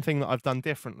the one thing that I've done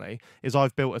differently is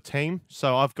I've built a team.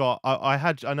 So I've got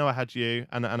I know I had you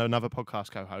and another podcast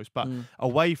co-host, but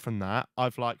away from that,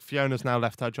 I've like Fiona's now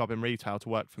left her job in retail to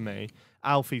work for me.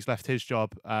 Alfie's left his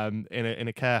job in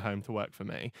a care home to work for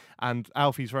me, and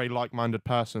Alfie's a very like-minded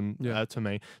person to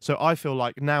me. So I feel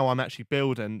like now I'm actually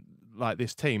building like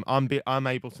this team. I'm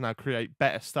able to now create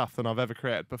better stuff than I've ever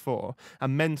created before,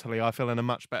 and mentally I feel in a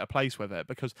much better place with it,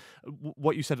 because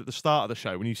what you said at the start of the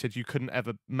show when you said you couldn't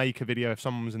ever make a video if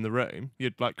someone was in the room,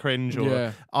 you'd like cringe,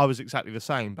 or I was exactly the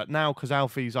same. But now, because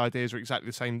Alfie's ideas are exactly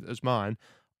the same as mine,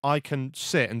 I can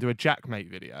sit and do a Jackmate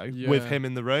video with him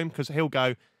in the room, because he'll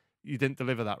go, you didn't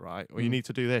deliver that right, or you need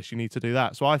to do this, you need to do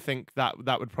that. So I think that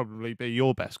would probably be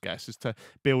your best guess, is to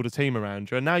build a team around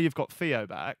you. And now you've got Theo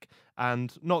back,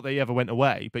 and not that he ever went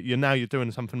away, but you're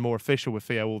doing something more official with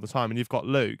Theo all the time, and you've got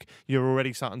Luke. You're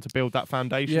already starting to build that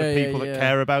foundation of people that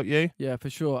care about you. Yeah, for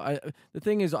sure. The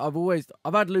thing is, I've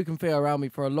had Luke and Theo around me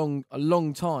for a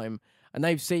long time, and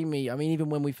they've seen me. I mean, even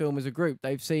when we film as a group,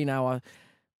 they've seen how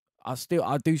I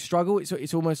do struggle.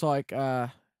 It's almost like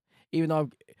even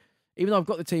though I've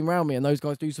got the team around me and those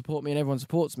guys do support me and everyone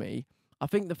supports me, I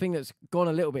think the thing that's gone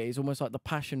a little bit is almost like the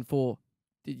passion for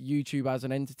YouTube as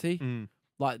an entity,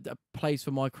 like a place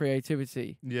for my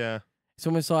creativity. Yeah. It's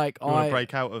almost like you want to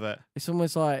break out of it. It's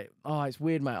almost like, oh, it's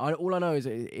weird, mate. All I know is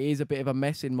it is a bit of a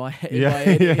mess in my head.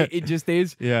 It just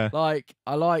is. Yeah. Like,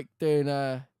 I like doing,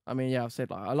 I mean, yeah, I've said,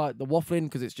 like, I like the waffling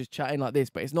because it's just chatting like this,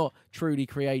 but it's not truly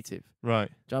creative. Right.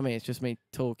 Do you know what I mean? It's just me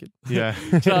talking. Yeah. Do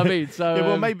you know what I mean? So, yeah,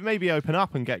 well, maybe open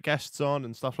up and get guests on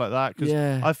and stuff like that. Because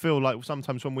I feel like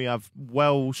sometimes when we have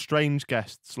strange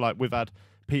guests, like we've had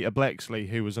Peter Blexley,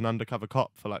 who was an undercover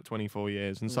cop for like 24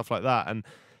 years and stuff like that. And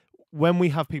when we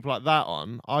have people like that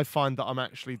on, I find that I'm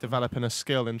actually developing a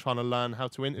skill in trying to learn how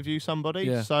to interview somebody.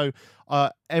 Yeah. So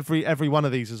every one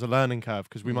of these is a learning curve,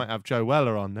 because we might have Joe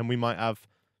Weller on, then we might have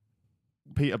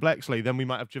Peter Blexley, then we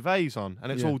might have Gervais on,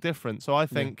 and it's all different. So I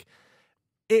think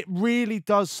it really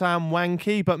does sound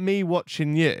wanky, but me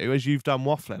watching you as you've done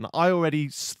waffling, I already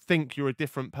think you're a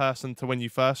different person to when you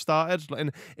first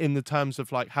started, in the terms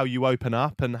of like how you open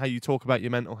up and how you talk about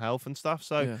your mental health and stuff.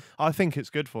 So I think it's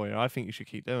good for you. I think you should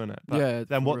keep doing it. But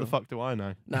then what the fuck do I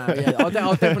know? Nah, yeah, I'll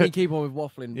definitely keep on with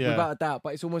waffling without a doubt.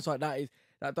 But it's almost like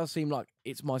that does seem like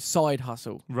it's my side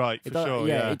hustle. Right, for sure.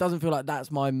 Yeah, it doesn't feel like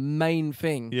that's my main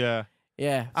thing. Yeah.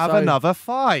 Yeah. Have another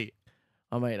fight.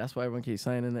 Oh, mate, that's what everyone keeps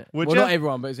saying, isn't it? Well, not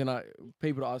everyone, but it's like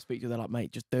people that I speak to, they're like,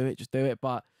 mate, just do it.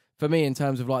 But for me, in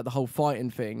terms of like the whole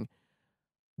fighting thing,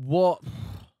 what...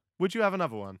 Would you have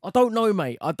another one? I don't know,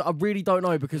 mate. I really don't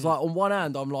know, because like on one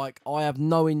hand, I'm like, I have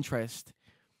no interest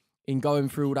in going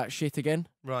through all that shit again.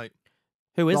 Right.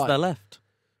 Who is there left?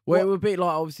 Well, it would be like,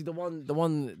 obviously the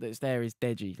one that's there is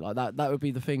Deji. Like that would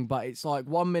be the thing. But it's like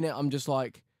 1 minute I'm just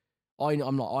like,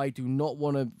 I'm like, I do not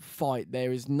want to fight.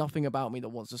 There is nothing about me that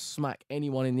wants to smack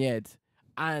anyone in the head.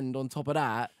 And on top of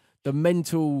that, the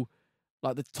mental,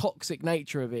 like the toxic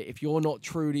nature of it, if you're not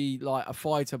truly like a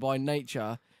fighter by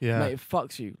nature, mate, it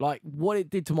fucks you. Like what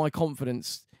it did to my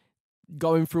confidence,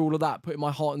 going through all of that, putting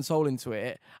my heart and soul into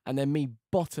it, and then me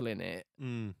bottling it.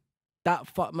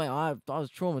 That mate, I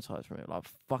was traumatized from it, like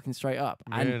fucking straight up.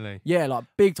 And really? Yeah, like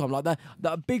big time. Like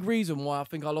that big reason why I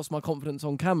think I lost my confidence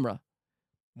on camera.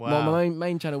 Wow. My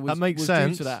main channel was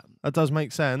sense. due to that. That does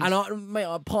make sense. And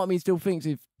part of me still thinks,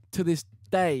 if to this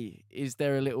day, is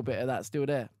there a little bit of that still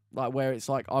there? Like where it's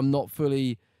like I'm not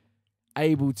fully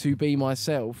able to be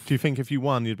myself. Do you think if you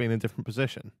won, you'd be in a different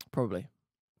position? Probably.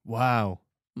 Wow.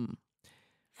 And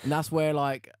that's where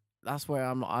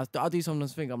I'm like, I do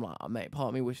sometimes think, I'm like, oh, mate, part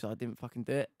of me wishes I didn't fucking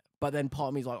do it. But then part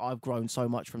of me is like, I've grown so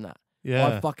much from that. Yeah.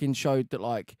 I fucking showed that,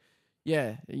 like,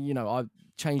 yeah, you know, I've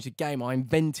changed the game. I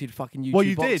invented fucking YouTube. Well,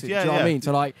 you boxing. did, yeah. Do you know what I mean?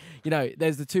 So, like, you know,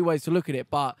 there's the two ways to look at it,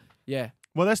 but yeah.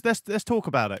 Well, let's talk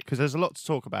about it, because there's a lot to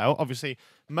talk about. Obviously,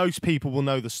 most people will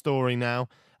know the story now.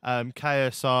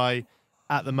 KSI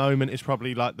at the moment is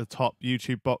probably like the top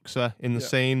YouTube boxer in the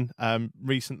scene.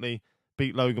 Recently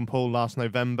beat Logan Paul last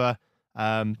November.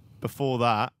 Before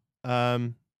that,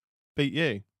 beat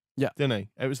you. Yeah, didn't he?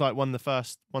 It was like one of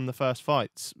the first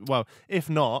fights. Well, if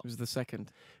not, it was the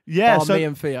second. Yeah, so me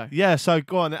and Theo. Yeah, so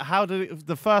go on. How did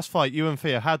the first fight, you and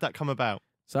Theo? How'd that come about?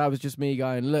 So that was just me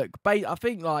going, look. I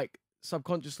think like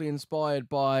subconsciously inspired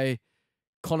by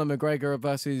Conor McGregor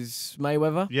versus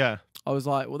Mayweather. Yeah, I was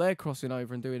like, well, they're crossing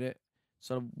over and doing it,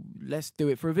 so let's do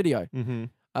it for a video.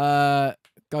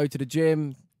 Go to the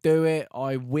gym, do it.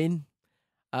 I win,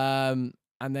 and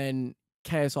then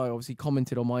KSI obviously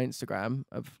commented on my Instagram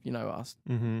of, you know, us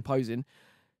posing,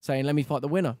 saying, let me fight the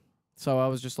winner. So I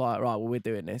was just like, right, well, we're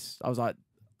doing this. I was like,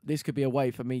 this could be a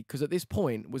way for me, because at this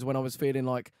point was when I was feeling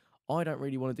like I don't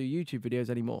really want to do YouTube videos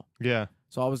anymore. Yeah.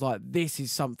 So I was like, this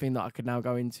is something that I could now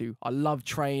go into. I love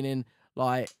training,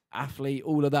 like athlete,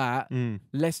 all of that.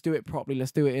 Let's do it properly.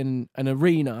 Let's do it in an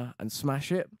arena and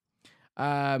smash it.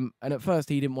 And at first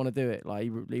he didn't want to do it.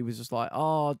 Like he was just like,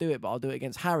 oh, I'll do it, but I'll do it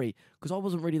against Harry, because I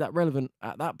wasn't really that relevant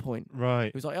at that point. Right.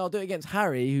 He was like, oh, I'll do it against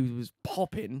Harry, who was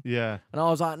popping. Yeah. And I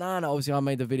was like, no. Obviously, I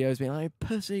made the videos being like,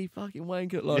 pussy, fucking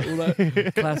wanker, like all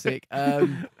that classic.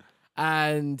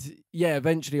 And yeah,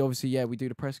 eventually, obviously, yeah, we do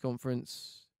the press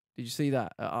conference. Did you see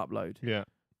that at Upload? Yeah.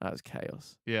 That was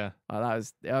chaos. Yeah.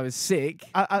 That was sick.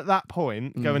 At that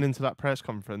point, going into that press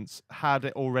conference, had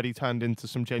it already turned into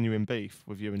some genuine beef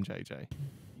with you and JJ?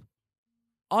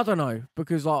 I don't know,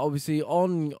 because like obviously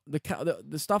on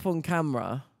the stuff on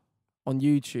camera on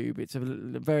YouTube, it's a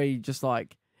very just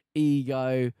like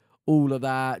ego, all of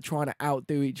that, trying to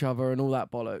outdo each other and all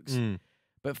that bollocks.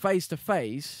 But face to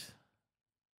face,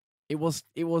 it was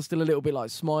still a little bit like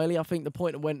smiley. I think the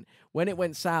point when it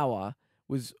went sour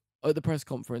was at the press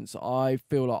conference. I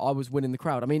feel like I was winning the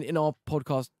crowd. I mean, in our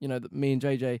podcast, you know, me and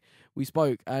JJ, we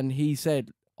spoke, and he said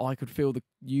I could feel that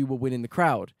you were winning the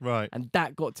crowd. Right. And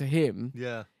that got to him.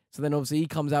 Yeah. So then obviously he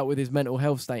comes out with his mental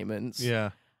health statements.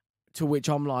 Yeah. To which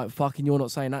I'm like, fucking, you're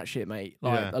not saying that shit, mate.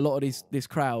 Like, a lot of this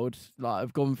crowd like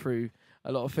have gone through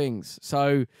a lot of things.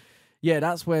 So yeah,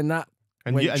 that's when that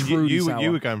went truly sour.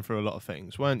 You were going through a lot of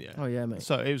things, weren't you? Oh yeah, mate.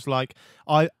 So it was like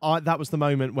I that was the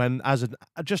moment when, as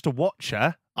just a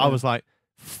watcher, I was like,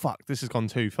 fuck, this has gone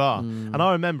too far. And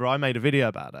I remember I made a video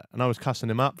about it and I was cussing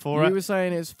him up for it. You were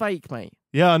saying it's fake, mate.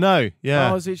 Yeah, I know. Yeah.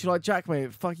 I was literally like, Jack,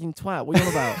 mate, fucking twat. What are you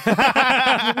on about?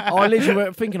 I literally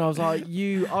went thinking, I was like,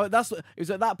 it was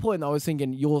at that point that I was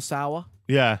thinking, you're sour.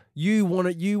 Yeah. You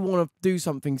wanna do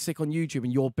something sick on YouTube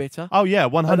and you're bitter. Oh yeah,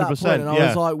 100%. And I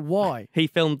was like, why? He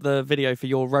filmed the video for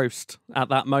your roast at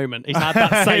that moment. He's had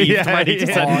that saved, ready to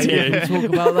send to you. We'll talk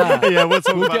about that. Yeah, we'll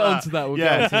talk we'll about get that. onto that. We'll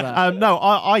get onto that. No,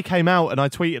 I came out and I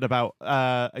tweeted about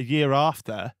a year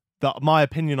after that my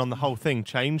opinion on the whole thing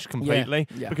changed completely.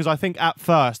 Yeah. Because I think at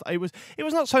first it was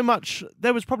not so much,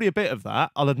 there was probably a bit of that,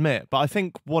 I'll admit, but I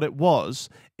think what it was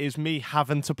is me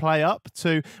having to play up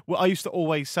to, well, I used to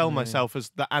always sell myself as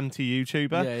the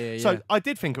anti-YouTuber. So I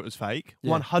did think it was fake,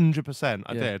 100%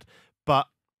 I did. But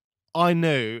I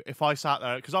knew if I sat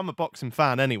there, because I'm a boxing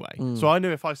fan anyway, so I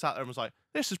knew if I sat there and was like,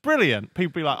 this is brilliant,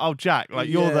 people be like, oh, Jack, like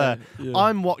you're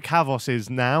I'm what Kavos is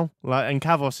now, like, and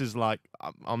Kavos is like,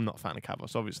 I'm not a fan of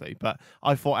Kavos, obviously, but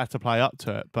I thought I had to play up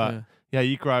to it. But yeah,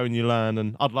 you grow and you learn,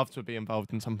 and I'd love to be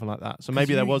involved in something like that. So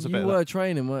maybe there was a bit. You were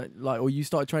training, or you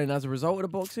started training as a result of the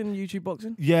boxing, YouTube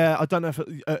boxing? Yeah, I don't know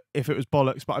if it was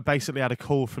bollocks, but I basically had a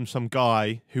call from some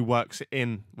guy who works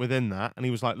within that, and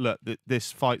he was like, "Look,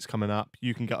 this fight's coming up.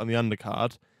 You can get on the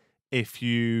undercard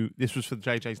this was for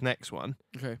JJ's next one.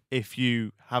 Okay. If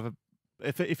you have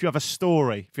a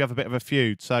story, if you have a bit of a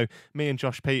feud." So me and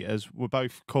Josh Peters were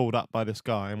both called up by this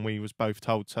guy, and we was both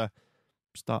told to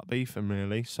start beefing,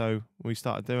 really. So we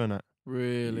started doing it.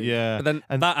 Really? Yeah. But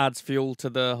then that adds fuel to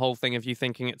the whole thing of you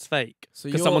thinking it's fake.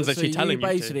 Because someone's actually telling you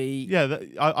basically... Yeah,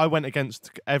 I went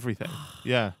against everything.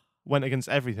 Yeah. Went against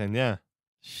everything, yeah.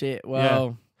 Shit,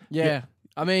 well, yeah.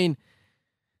 I mean,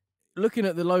 looking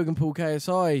at the Logan Paul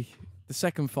KSI, the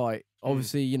second fight,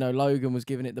 obviously, you know, Logan was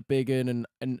giving it the big one,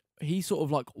 and he sort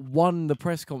of like won the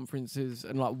press conferences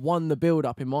and like won the build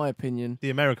up, in my opinion. The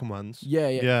American ones.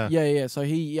 Yeah. So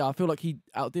I feel like he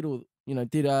outdid all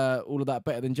of that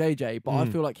better than JJ, but I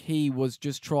feel like he was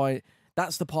just trying.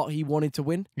 That's the part he wanted to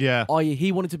win. Yeah.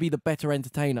 He wanted to be the better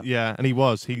entertainer. Yeah, and he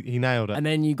was. He nailed it. And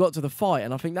then you got to the fight,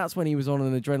 and I think that's when he was on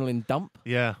an adrenaline dump.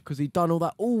 Yeah. Because he'd done all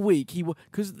that all week.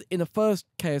 Because in the first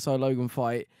KSI Logan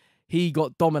fight, he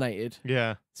got dominated.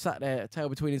 Yeah. Sat there, tail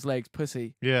between his legs,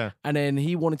 pussy. Yeah. And then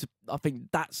he wanted to, I think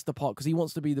that's the part, because he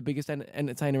wants to be the biggest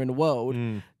entertainer in the world.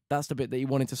 That's the bit that he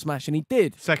wanted to smash, and he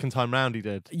did. Second time round, he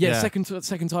did. Yeah, second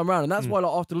time round. And that's why,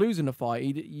 like, after losing the fight,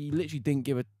 he literally didn't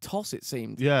give a toss, it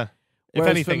seemed. Yeah.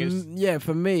 Whereas if anything,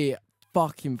 for me, it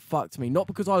fucking fucked me. Not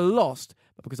because I lost,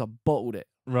 but because I bottled it.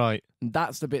 Right. And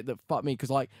that's the bit that fucked me, because,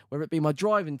 like, whether it be my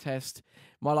driving test,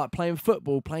 my, like, playing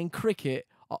football, playing cricket,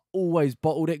 I always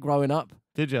bottled it growing up.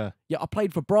 Did you? Yeah, I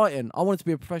played for Brighton. I wanted to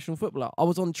be a professional footballer. I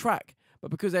was on track.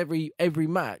 But because every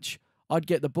match, I'd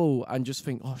get the ball and just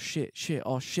think, oh, shit.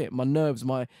 My nerves,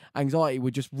 my anxiety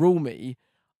would just rule me.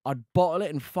 I'd bottle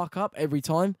it and fuck up every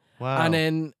time. Wow. And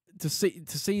then to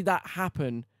see that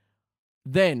happen,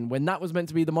 then when that was meant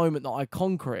to be the moment that I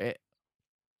conquer it,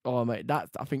 oh, mate, I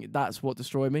think that's what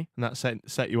destroyed me. And that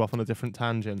set you off on a different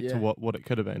tangent to what it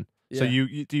could have been. Yeah. So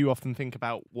do you often think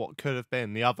about what could have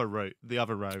been the other road?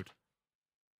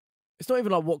 It's not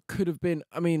even like what could have been.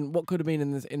 I mean, what could have been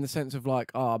in the sense of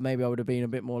like, oh, maybe I would have been a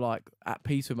bit more like at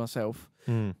peace with myself.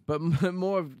 But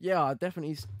more of, I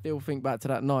definitely still think back to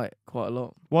that night quite a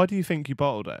lot. Why do you think you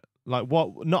bottled it? Like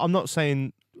what? No, I'm not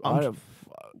saying.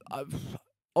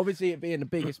 Obviously, it being the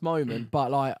biggest moment, but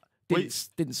like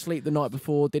didn't sleep the night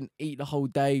before, didn't eat the whole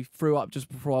day, threw up just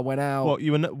before I went out. What,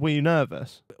 were you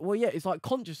nervous? Well, yeah, it's like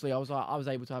consciously I was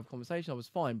able to have a conversation, I was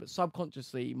fine, but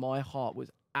subconsciously my heart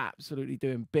was absolutely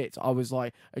doing bits. I was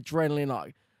like adrenaline,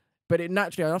 like, but it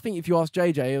naturally, I think if you ask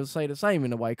JJ, he'll say the same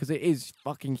in a way, because it is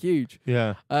fucking huge.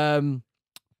 Yeah.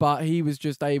 but he was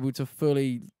just able to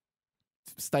fully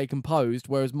stay composed,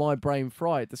 whereas my brain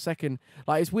fried the second.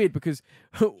 Like, it's weird because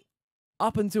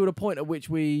up until the point at which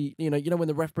we, you know when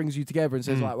the ref brings you together and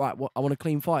says like, right, I want a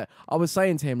clean fight. I was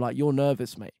saying to him like, you're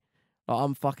nervous, mate.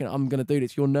 Like, I'm gonna do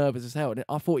this. You're nervous as hell. And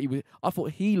I thought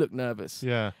he looked nervous.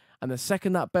 Yeah. And the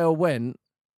second that bell went,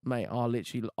 mate,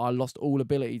 I lost all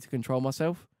ability to control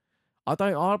myself.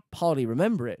 I hardly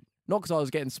remember it. Not because I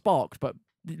was getting sparked, but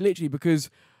literally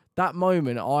because that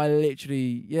moment, I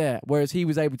literally, whereas he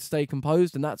was able to stay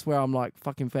composed, and that's where I'm like,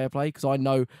 fucking fair play, because I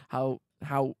know how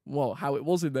it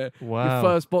was in there. Wow. Your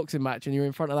first boxing match and you're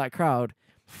in front of that crowd,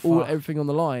 everything on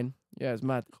the line. Yeah, it's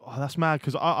mad. Oh, that's mad,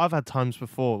 because I've had times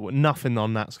before, nothing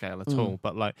on that scale at all,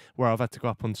 but like where I've had to go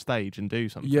up on stage and do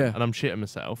something, and I'm shitting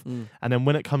myself, and then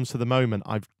when it comes to the moment,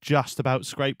 I've just about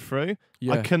scraped through.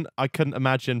 Yeah. I couldn't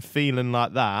imagine feeling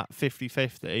like that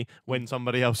 50-50 when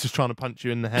somebody else is trying to punch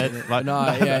you in the head. Like, no,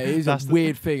 yeah, it is a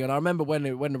weird thing. And I remember when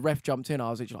the ref jumped in,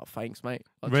 I was literally like, "Thanks, mate."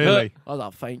 Really? I was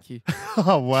like, "Thank you."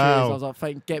 Oh wow! Cheers. I was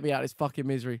like, "Get me out of this fucking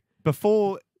misery."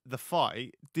 Before the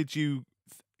fight, did you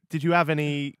have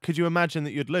any? Could you imagine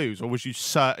that you'd lose, or was you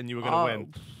certain you were going to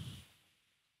win?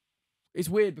 It's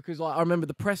weird because like I remember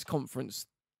the press conference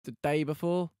the day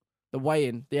before, the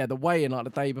weigh-in. Yeah, the weigh-in like the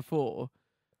day before.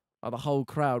 Like, the whole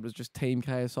crowd was just Team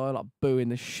KSI, like booing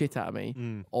the shit out of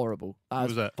me. Horrible. That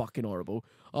was fucking horrible.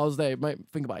 I was there, mate.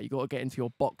 Think about it. You got to get into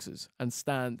your boxers and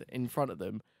stand in front of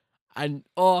them, and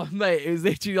oh mate, it was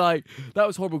literally like that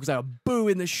was horrible because they were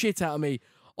booing the shit out of me.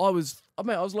 I was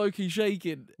low key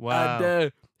shaking. Wow.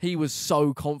 And he was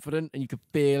so confident, and you could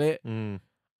feel it. And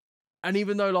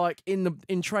even though, like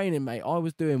in training, mate, I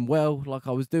was doing well. Like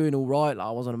I was doing all right. Like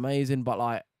I wasn't amazing, but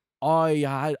like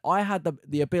I had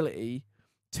the ability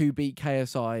to beat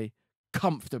KSI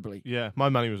comfortably. Yeah, my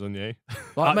money was on you.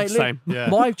 Like, mate, same. Yeah.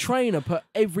 My trainer put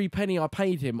every penny I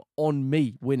paid him on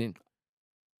me winning.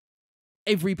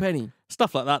 Every penny.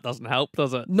 Stuff like that doesn't help,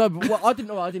 does it? No, but I didn't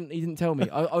know. He didn't tell me.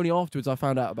 Only afterwards I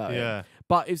found out about it.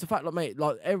 But it's the fact, like, mate,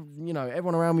 like,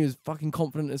 everyone around me was fucking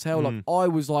confident as hell. Like, I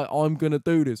was like, I'm gonna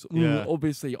do this.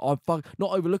 Obviously, not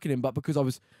overlooking him, but because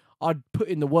I'd put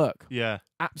in the work. Yeah,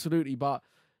 absolutely. But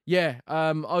yeah,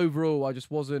 overall, I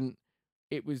just wasn't.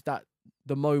 It was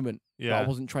the moment that I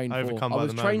wasn't trained for. I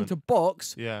was trained to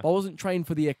box, but I wasn't trained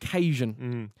for the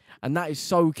occasion. And that is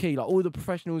so key. Like, all the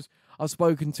professionals I've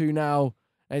spoken to now,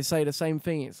 they say the same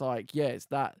thing. It's like, it's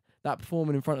that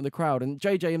performing in front of the crowd. And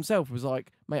JJ himself was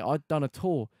like, mate, I'd done a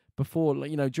tour before.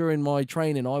 Like, during my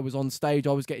training, I was on stage.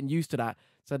 I was getting used to that.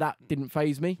 So that didn't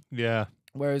faze me. Yeah.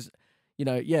 Whereas,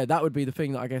 that would be the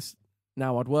thing that I guess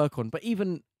now I'd work on. But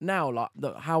even now, like,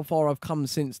 how far I've come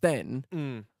since then,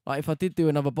 like, if I did do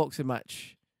another boxing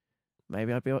match,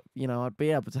 maybe I'd be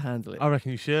able to handle it. I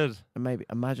reckon you should. And maybe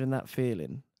imagine that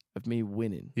feeling of me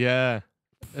winning. Yeah.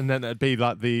 And then it'd be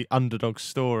like the underdog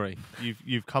story.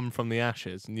 You've come from the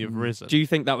ashes and you've risen. Do you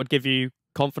think that would give you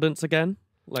confidence again?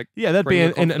 Like, yeah, there'd be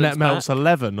an internet melts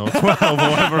 11 or 12 or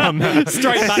whatever on there.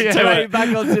 Straight back to it. Straight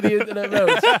back onto the internet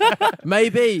melts.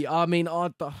 Maybe. I mean, I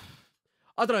don't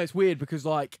know. It's weird because,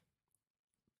 like,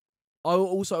 I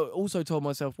also told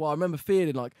myself, well, I remember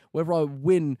feeling like whether I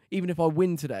win, even if I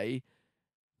win today,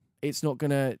 it's not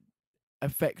gonna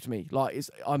affect me. Like,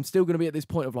 I'm still gonna be at this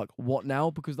point of like, what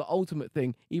now? Because the ultimate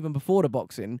thing, even before the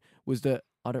boxing, was that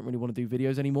I don't really want to do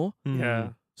videos anymore. Yeah.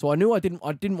 So I knew I didn't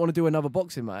want to do another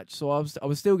boxing match. So I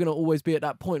was still gonna always be at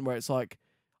that point where it's like,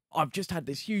 I've just had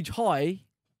this huge high,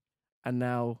 and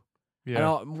now,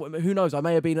 who knows? I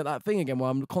may have been at that thing again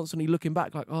where I'm constantly looking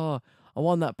back, like, oh, I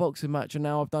won that boxing match, and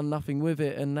now I've done nothing with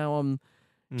it, and now I'm.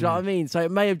 Do you know what I mean? So it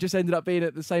may have just ended up being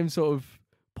at the same sort of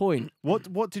point.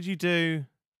 What did you do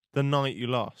the night you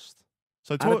lost?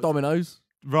 So dominoes.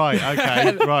 Right.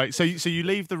 Okay. Right. So you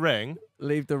leave the ring.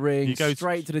 Leave the ring. You go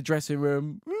straight to the dressing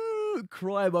room.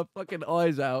 Cry my fucking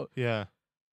eyes out. Yeah.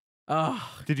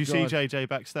 Ah. Did you see JJ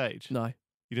backstage? No.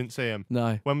 You didn't see him?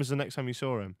 No. When was the next time you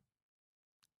saw him?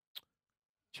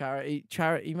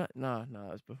 Charity match? No,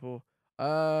 that was before.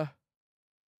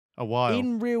 A while.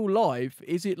 In real life,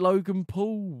 is it Logan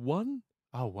Paul won?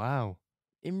 Oh wow.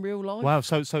 In real life? Wow.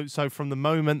 So from the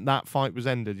moment that fight was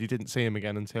ended, you didn't see him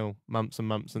again until months and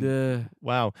months. And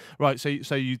wow. Right. So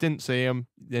you didn't see him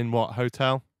in what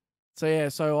hotel?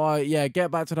 So I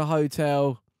get back to the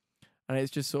hotel, and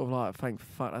it's just sort of like, thank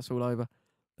fuck, that's all over.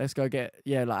 Let's go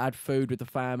had food with the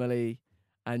family,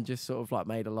 and just sort of like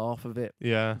made a laugh of it.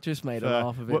 Yeah. Just made a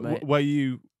laugh of it, mate.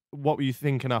 What were you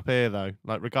thinking up here though?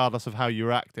 Like, regardless of how you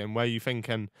were acting, were you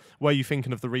thinking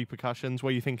of the repercussions?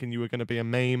 Were you thinking you were going to be a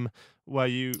meme? Were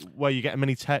you getting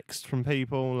many texts from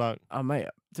people? Like, mate,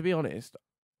 to be honest,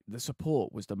 the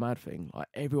support was the mad thing. Like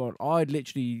everyone, I'd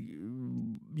literally,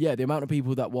 the amount of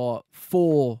people that were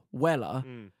for Weller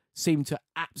seemed to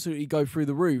absolutely go through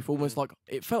the roof. Almost like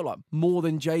it felt like more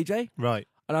than JJ. Right.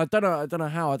 And I don't know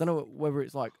how. I don't know whether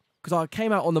it's like because I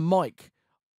came out on the mic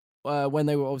when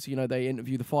they were obviously they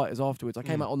interview the fighters afterwards. I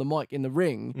came out on the mic in the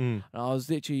ring, and I was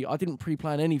literally I didn't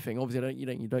pre-plan anything. Obviously,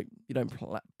 you don't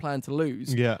plan to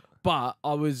lose. Yeah. But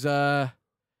I was. I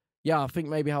think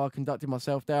maybe how I conducted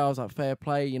myself there, I was like, fair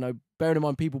play. Bearing in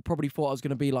mind, people probably thought I was going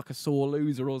to be like a sore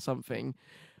loser or something.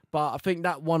 But I think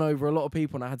that won over a lot of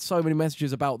people. And I had so many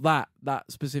messages about that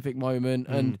specific moment.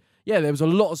 And yeah, there was a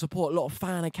lot of support, a lot of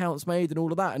fan accounts made and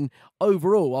all of that. And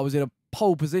overall, I was in a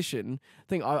pole position. I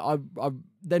think I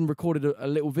then recorded a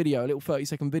little video, a little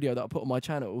 30-second video that I put on my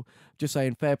channel, just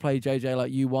saying, fair play, JJ,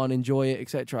 like you won, enjoy it,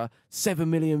 etc. 7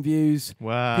 million views.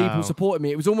 Wow. People supported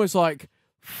me. It was almost like,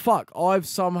 fuck, I've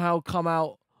somehow come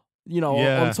out,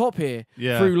 on top here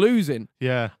through losing.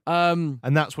 Yeah. And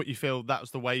that's what you feel, that's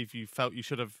the wave you felt you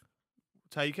should have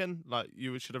taken? Like,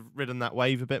 you should have ridden that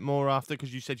wave a bit more after?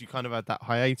 Because you said you kind of had that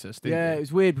hiatus, didn't you? Yeah, it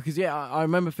was weird because, I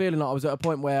remember feeling like I was at a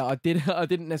point where I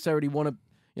didn't necessarily want to,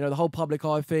 the whole public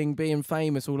eye thing, being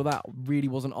famous, all of that really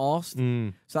wasn't asked.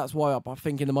 So that's why I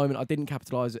think in the moment I didn't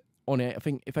capitalise on it. I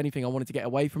think, if anything, I wanted to get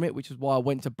away from it, which is why I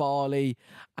went to Bali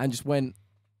and just went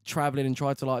traveling and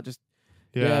tried to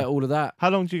all of that. How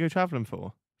long did you go traveling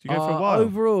for? Did you go for a while?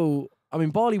 Overall, I mean,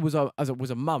 Bali was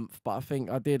a month, but I think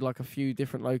I did like a few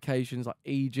different locations, like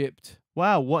Egypt.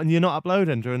 Wow, what? And you're not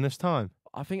uploading during this time?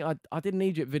 I think I did an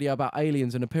Egypt video about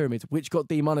aliens and the pyramids, which got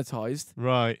demonetized.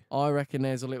 Right. I reckon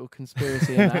there's a little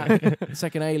conspiracy in that. The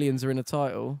second aliens are in the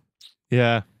title.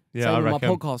 Yeah. Yeah, Same I with reckon.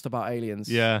 my podcast about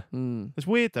aliens. Yeah. It's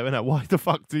weird though, isn't it? Why the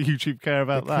fuck do YouTube care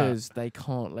about because they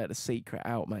can't let a secret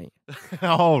out, mate.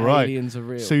 Oh, right. Aliens are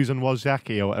real. Susan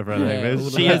Wozniacki or whatever her name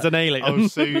is. She is an alien. Oh,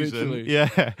 Susan.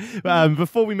 Yeah.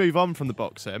 Before we move on from the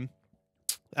boxing,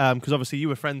 because obviously you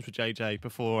were friends with JJ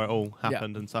before it all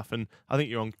happened and stuff, and I think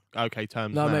you're on okay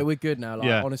terms now. No, mate, we're good now.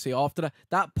 Like, honestly, after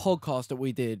that podcast that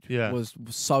we did was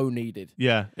so needed.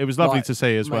 Yeah, it was lovely to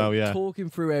see as well. Yeah, talking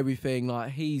through everything,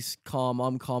 like he's calm,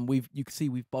 I'm calm. You can see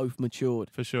we've both matured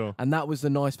for sure, and that was the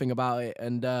nice thing about it.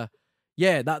 And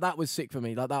that was sick for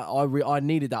me. Like that, I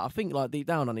needed that. I think like deep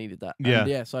down, I needed that. Yeah,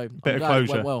 and so bit of closure.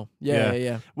 It went well.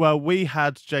 Yeah. Well, we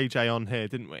had JJ on here,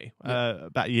 didn't we?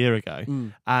 About a year ago,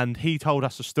 and he told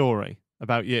us a story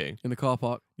about you in the car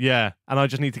park. Yeah, and I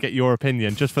just need to get your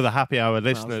opinion, just for the happy hour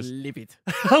listeners. I was livid.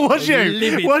 Was you?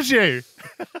 Livid. Was you?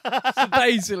 So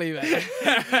basically, mate.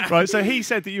 Right. So he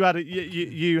said that you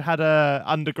had a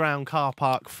underground car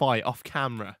park fight off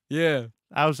camera. Yeah.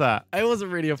 How's that? It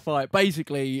wasn't really a fight.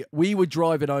 Basically, we were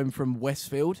driving home from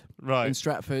Westfield in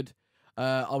Stratford.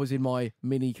 I was in my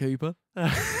Mini Cooper.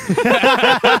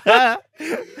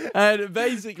 And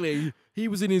basically, he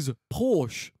was in his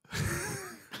Porsche.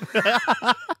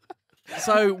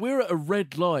 So we're at a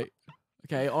red light.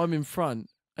 Okay, I'm in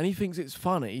front. And he thinks it's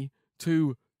funny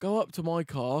to go up to my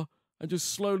car and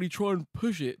just slowly try and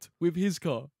push it with his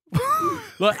car.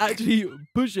 Like, actually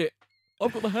push it.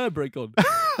 I've got the handbrake on.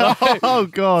 Like, oh,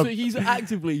 God. So he's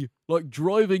actively, like,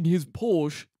 driving his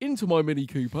Porsche into my Mini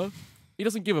Cooper. He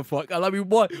doesn't give a fuck. I mean,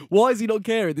 why is he not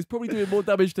caring? It's probably doing more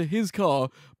damage to his car.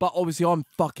 But obviously, I'm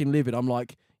fucking livid. I'm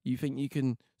like, you think you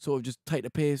can sort of just take the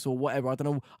piss or whatever? I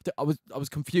don't know. I was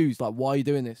confused. Like, why are you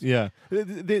doing this? Yeah.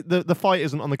 The fight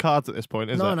isn't on the cards at this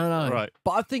point, is it? No. Right.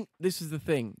 But I think this is the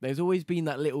thing. There's always been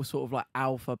that little sort of like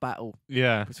alpha battle.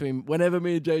 Yeah. Between whenever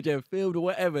me and JJ have filmed or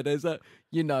whatever, there's that,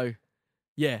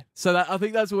 Yeah. So I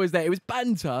think that's always there. It was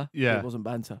banter. Yeah. It wasn't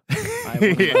banter. It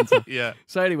wasn't banter. Yeah.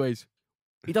 So anyways,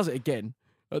 he does it again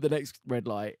at the next red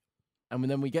light. And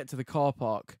then we get to the car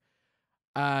park.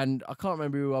 And I can't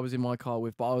remember who I was in my car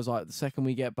with, but I was like, the second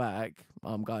we get back,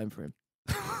 I'm going for him.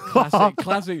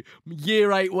 Classic.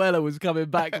 Year 8 Weller was coming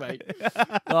back, mate.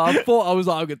 I thought I was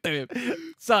like, I'm going to do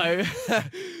him. So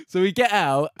we get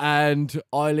out and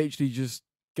I literally just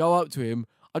go up to him.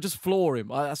 I just floor him.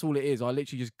 That's all it is. I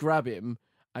literally just grab him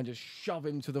and just shove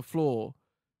him to the floor.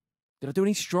 Did I do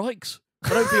any strikes? I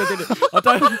don't think I did it. I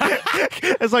don't.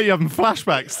 It's like you're having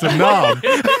flashbacks to Nam.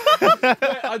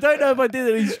 I don't know if I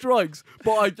did any strikes,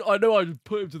 but I know I just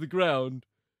put him to the ground,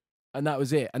 and that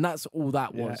was it. And that's all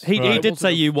that was. He did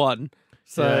say you won.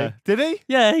 So did he?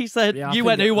 Yeah, he said you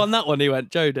went. Who won that one? He went.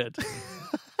 Joe did.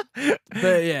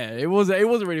 But yeah, it wasn't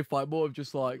really a fight. More of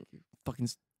just like fucking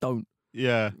don't.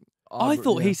 Yeah. I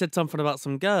thought he said something about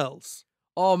some girls.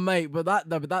 Oh mate, but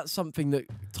that's something that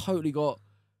totally got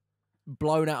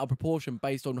blown out of proportion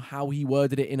based on how he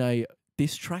worded it in a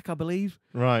diss track, I believe.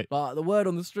 Right. But the word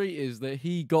on the street is that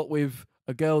he got with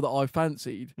a girl that I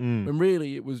fancied, and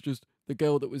really it was just the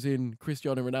girl that was in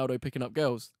Cristiano Ronaldo picking up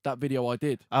girls. That video I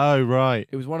did. Oh, right.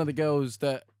 It was one of the girls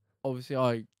that obviously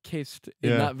I kissed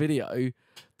in that video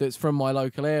that's from my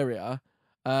local area.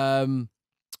 And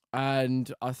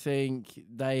I think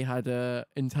they had a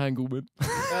entanglement.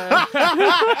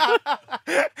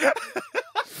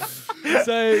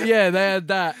 So yeah, they had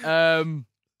that.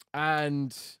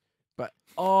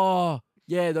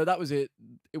 That was it.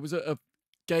 It was at a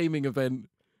gaming event.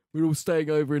 We were all staying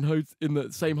over in the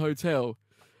same hotel.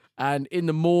 And in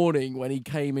the morning, when he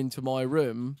came into my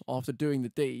room after doing the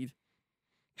deed,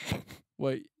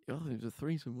 wait, I think it was a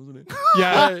threesome, wasn't it?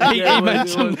 Yeah, he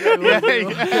mentioned.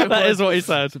 That is what he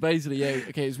said. So basically,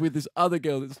 okay, it's with this other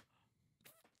girl that's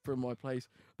from my place.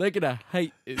 They're gonna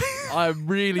hate it. I'm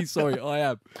really sorry, I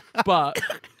am. But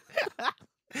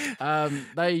so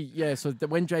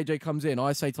when JJ comes in,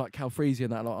 I say to like Calfreezy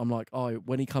and that, like, I'm like, oh,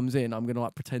 when he comes in, I'm gonna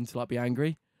like pretend to like be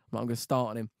angry. I'm gonna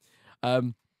start on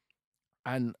him.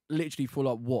 And literally for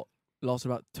like lasted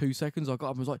about 2 seconds, I got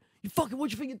up and was like, "You fucking, what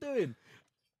do you think you're doing?"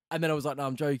 And then I was like, "No,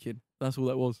 I'm joking." That's all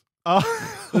that was. Oh,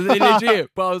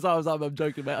 legit. But I was like, I'm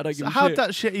joking, mate. I don't give a shit. How'd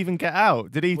that shit even get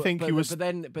out? Did he think he was?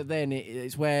 But then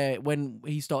it's where when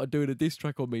he started doing a diss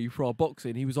track on me for our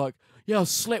boxing, he was like, "Yeah, I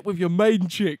slept with your main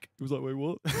chick." He was like, "Wait,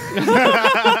 what?"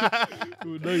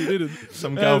 Well, no, you didn't.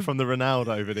 Some girl from the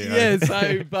Ronaldo video. Yeah.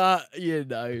 So, but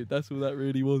that's all that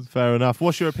really was. Fair enough.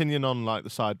 What's your opinion on like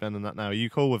the sidemen and that now? Are you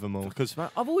cool with them all? Because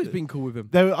I've always been cool with him.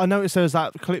 I noticed there was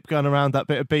that clip going around, that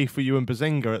bit of beef for you and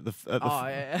Bazinga at the.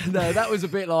 No, that was a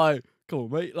bit like, come on,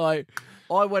 mate. Like,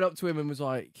 I went up to him and was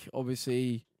like,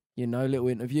 obviously, little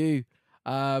interview.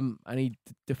 And he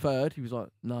deferred. He was like,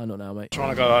 "No, not now, mate."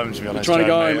 Trying to go home, to be honest. Trying to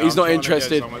go home. He's not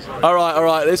interested. All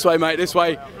right. This way, mate. This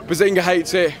way. Bazinga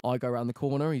hates it. I go around the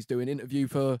corner. He's doing an interview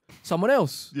for someone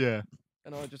else. Yeah.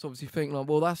 And I just obviously think like,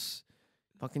 well, that's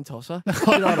fucking tosser.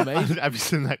 You know what I mean? Have you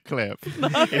seen that clip? No.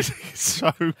 It's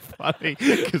so funny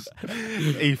because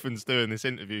Ethan's doing this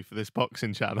interview for this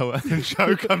boxing channel, and then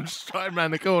Joe comes straight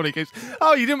around the corner. He goes,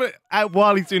 "Oh, you didn't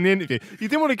while he's doing the interview, you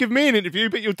didn't want to give me an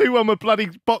interview, but you'll do one with bloody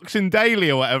Boxing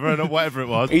Daily or whatever it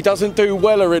was." He doesn't do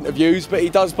Weller interviews, but he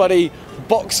does bloody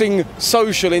boxing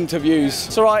social interviews.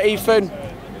 It's all right, Ethan.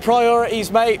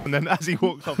 Priorities, mate. And then as he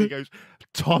walks off, he goes,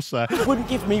 "Tosser." He wouldn't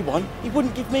give me one. He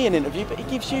wouldn't give me an interview, but he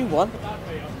gives you one.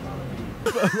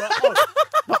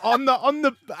 But on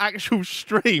the actual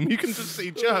stream, you can just see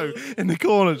Joe in the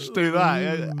corner just do that.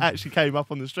 It actually came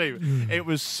up on the stream. It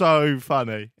was so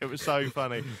funny.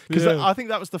 Because I think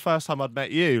that was the first time I'd met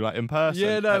you, like in person.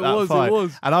 Yeah, no, it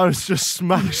was. And I was just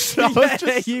smashed.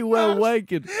 You were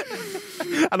wanking.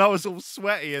 And I was all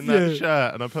sweaty in that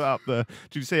shirt. And I put up did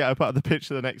you see it? I put up the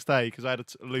picture the next day because I had a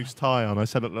loose tie on. I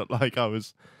said it looked like I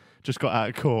was just got out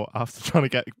of court after trying to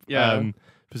get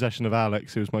possession of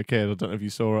Alex, who was my kid. I don't know if you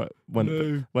saw it. Went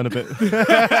a bit.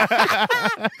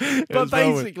 But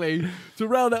basically, to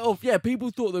round it off,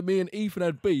 people thought that me and Ethan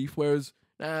had beef, whereas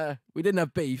we didn't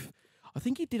have beef. I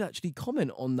think he did actually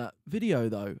comment on that video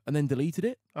though, and then deleted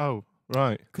it. Oh,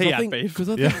 right. He had beef. Because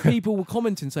I think people were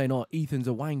commenting saying, "Oh, Ethan's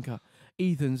a wanker.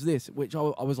 Ethan's this," which I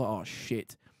was like, "Oh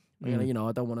shit." I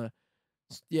don't want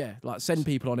to, like send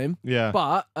people on him. Yeah.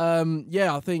 But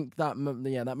I think that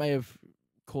may have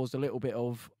caused a little bit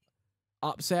of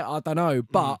upset. I don't know.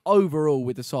 But overall,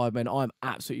 with the Sidemen, I'm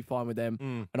absolutely fine with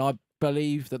them, and I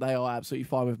believe that they are absolutely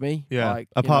fine with me. Yeah. Like,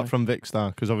 apart from Vic Star,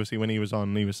 because obviously when he was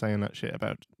on, he was saying that shit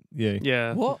about you.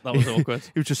 Yeah. What? That was awkward.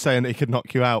 He was just saying that he could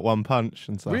knock you out one punch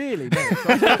and stuff. Really?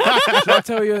 Should I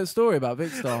tell you a story about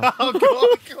Vic Star? Oh,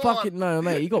 God. Fucking no,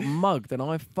 mate. He got mugged, and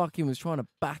I fucking was trying to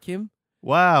back him.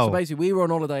 Wow. So basically, we were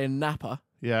on holiday in Napa.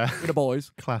 Yeah. With the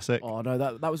boys. Classic. Oh, no,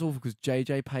 that was awful because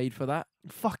JJ paid for that.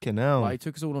 Fucking hell. Like, he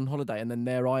took us all on holiday, and then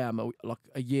there I am, like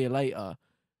a year later,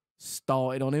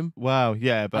 started on him. Wow,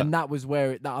 yeah. And that was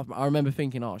where I remember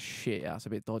thinking, oh, shit, that's a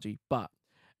bit dodgy. But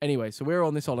anyway, so we were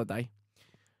on this holiday,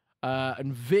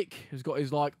 and Vic has got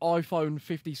his, like, iPhone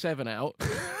 57 out.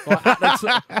 Like,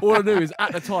 all I knew is,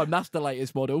 at the time, that's the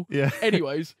latest model. Yeah.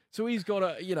 Anyways, so he's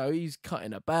got he's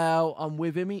cutting about. I'm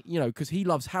with him, because he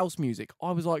loves house music.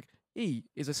 I was like, he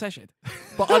is a session.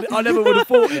 But I never would have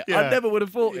thought it. Yeah. I never would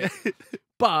have thought it.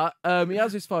 But he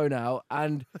has his phone out,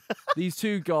 and these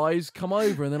two guys come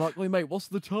over, and they're like, "Wait, mate, what's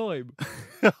the time?"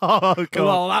 Oh, God.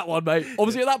 Well, that one, mate.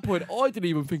 Obviously, at that point, I didn't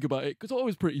even think about it, because I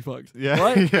was pretty fucked. Yeah.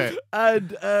 Right? Yeah.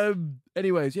 And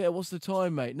anyways, what's the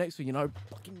time, mate? Next thing you know,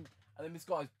 and then this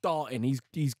guy's darting.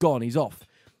 He's gone. He's off.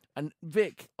 And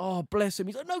Vic, oh bless him,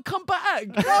 he's like, no, come back,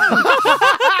 no.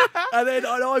 And then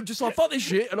I'm just like, fuck this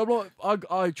shit. And I'm like,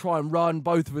 I try and run,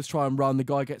 both of us try and run. The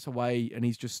guy gets away and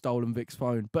he's just stolen Vic's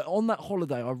phone. But on that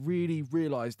holiday, I really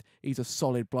realised he's a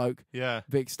solid bloke. Yeah.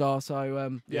 Vic Star.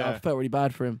 So yeah, I felt really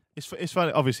bad for him. It's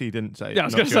funny. Obviously, he didn't say. Yeah, I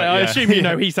was going to say. I assume you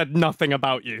know he said nothing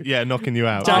about you. Yeah, knocking you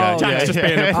out. Jack's just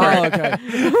being a prick. Oh, okay.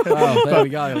 Oh, there we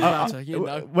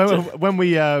go.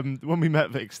 When we met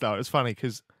Vic Star, it's funny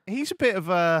because he's a bit of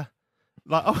a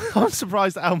like. I'm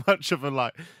surprised at how much of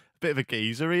a bit of a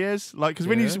geezer he is. Like, because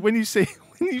when you see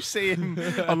him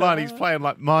online, he's playing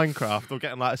like Minecraft or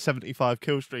getting like a 75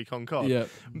 kill streak on COD. Yeah.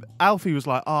 Alfie was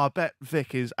like, "Oh, I bet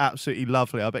Vic is absolutely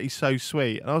lovely. I bet he's so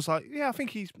sweet." And I was like, "Yeah, I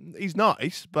think he's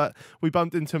nice." But we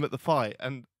bumped into him at the fight,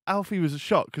 and Alfie was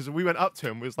shocked because we went up to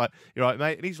him. We was like, "You right,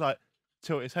 mate?" And he's like,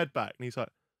 tilted his head back, and he's like,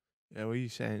 "Yeah, what are you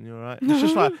saying? You're right." It's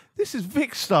just like, this is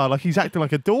Vic Star, like he's acting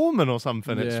like a doorman or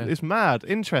something. Yeah. It's mad,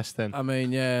 interesting. I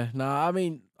mean, yeah, no, I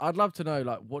mean, I'd love to know,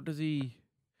 like, what does he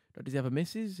have a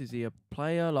missus? Is he a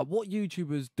player? Like, what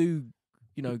YouTubers do,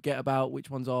 get about which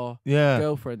ones are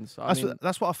girlfriends?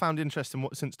 That's what I found interesting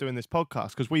since doing this podcast,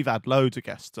 because we've had loads of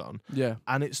guests on. Yeah,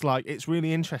 and it's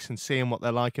really interesting seeing what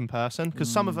they're like in person, because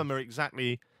some of them are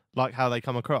exactly like how they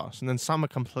come across, and then some are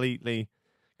completely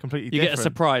different. You get a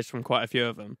surprise from quite a few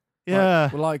of them. Yeah.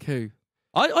 Like who?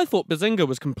 I thought Bazinga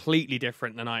was completely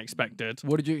different than I expected.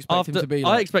 What did you expect him to be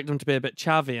like? I expected him to be a bit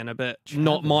chavvy and a bit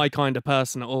not my kind of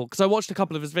person at all. Because I watched a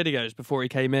couple of his videos before he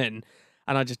came in,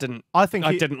 and I just didn't. I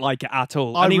didn't like it at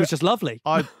all. And he was just lovely.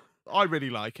 I really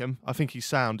like him. I think he's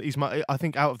sound. I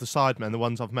think out of the Sidemen, the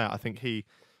ones I've met, I think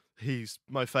he's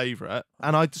my favourite.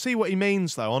 And I see what he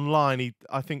means though. Online,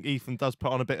 I think Ethan does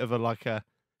put on a bit of a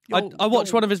I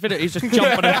watched one of his videos. He's just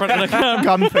jumping in front of the camera,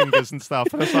 gun fingers and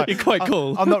stuff. And it's like, you're quite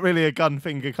cool. I'm not really a gun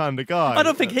finger kind of guy. I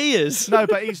don't think he is. No,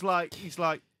 but he's like,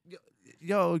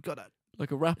 yo, got that.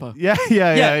 Like a rapper. Yeah.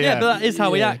 But that is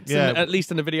how he acts. Yeah. At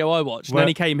least in the video I watched. And then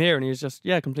he came here and he was just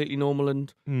completely normal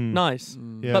and nice.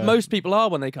 Yeah. But most people are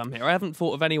when they come here. I haven't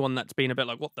thought of anyone that's been a bit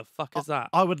like, what the fuck is that?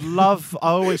 I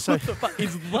always say, what the fuck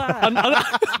is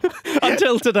that?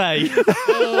 Until today.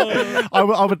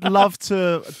 I would love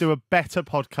to do a better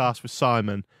podcast with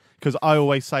Simon, because I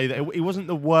always say that he wasn't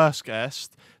the worst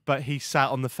guest, but he sat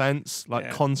on the fence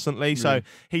constantly. So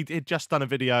he'd just done a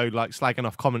video like slagging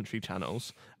off commentary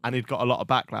channels, and he'd got a lot of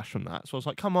backlash from that. So I was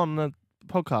like, come on the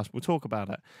podcast, we'll talk about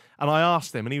it. And I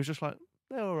asked him, and he was just like,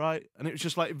 they're all right. And it was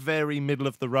just like very middle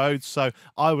of the road. So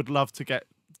I would love to get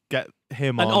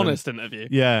him on. An honest interview.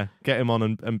 Yeah, get him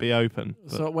on and be open.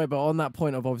 So but on that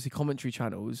point of obviously commentary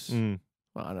channels, well,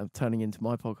 I'm turning into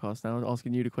my podcast now,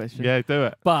 asking you the question. Yeah, do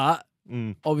it. But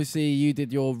obviously you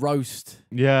did your roast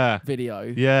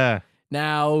video. Yeah.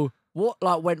 Now,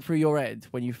 what went through your head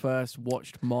when you first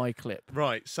watched my clip?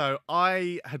 Right, so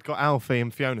I had got Alfie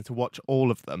and Fiona to watch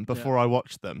all of them before I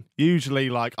watched them. Usually,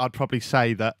 I'd probably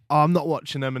say that, I'm not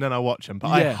watching them, and then I watch them, but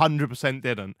I 100%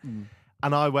 didn't.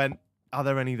 And I went, are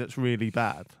there any that's really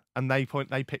bad? And they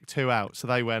picked two out. So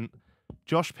they went,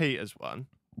 Josh Peters one,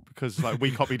 because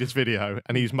we copied his video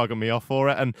and he's mugging me off for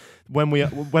it. And when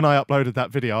I uploaded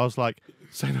that video, I was like,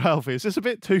 saying to Alfie, is this a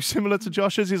bit too similar to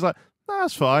Josh's? He's like, no,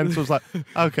 that's fine. So I was like,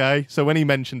 okay. So when he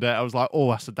mentioned it, I was like, oh,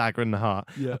 that's a dagger in the heart.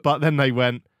 Yeah. But then they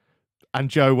went, and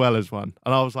Joe Weller's one.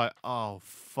 And I was like, oh,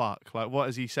 fuck. What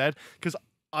has he said? Because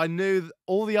I knew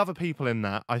all the other people in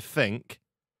that, I think,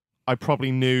 I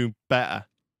probably knew better,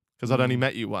 because I'd only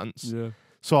met you once. Yeah.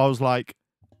 So I was like,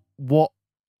 what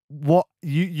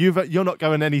you're not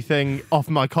going anything off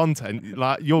my content.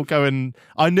 You're going,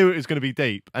 I knew it was going to be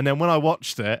deep. And then when I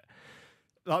watched it,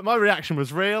 my reaction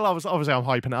was real. I'm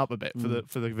hyping it up a bit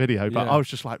for the video, but I was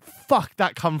just like, fuck,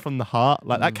 that come from the heart.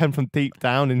 That came from deep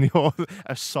down in your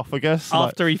esophagus.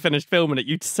 After he finished filming it,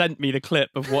 you sent me the clip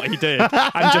of what he did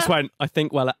and just went, I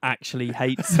think Weller actually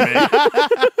hates me.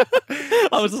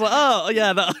 I was just like, oh,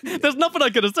 yeah, there's nothing I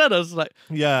could have said. I was like,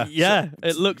 yeah,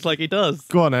 it looks like he does.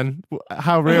 Go on then.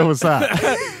 How real was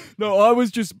that? No, I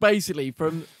was just basically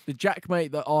from the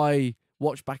Jackmate that I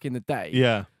watched back in the day.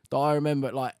 Yeah. That I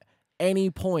remember,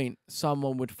 any point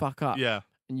someone would fuck up. Yeah.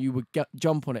 And you would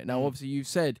jump on it. Now, obviously, you've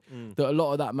said that a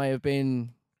lot of that may have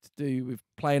been to do with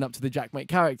playing up to the Jackmate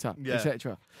character,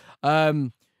 etc.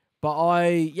 But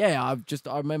I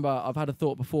remember I've had a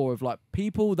thought before of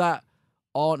people that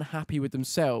aren't happy with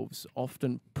themselves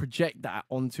often project that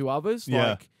onto others,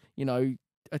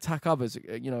 attack others,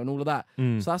 and all of that.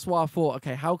 So that's why I thought,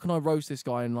 okay, how can I roast this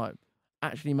guy and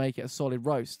actually make it a solid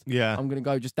roast? Yeah, I'm gonna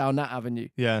go just down that avenue.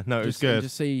 Yeah, no, it was good.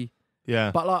 Just see.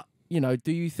 Yeah, but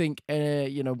do you think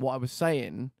what I was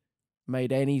saying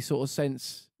made any sort of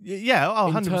sense? Yeah,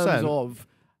 100%. In terms of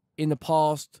in the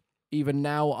past, even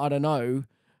now, I don't know,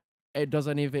 does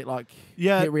any of it like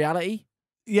hit reality?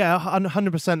 Yeah,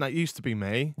 100%. That used to be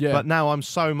me. Yeah. But now I'm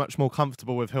so much more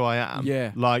comfortable with who I am.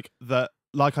 Yeah. Like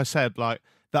I said, like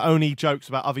the only jokes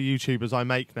about other YouTubers I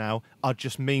make now are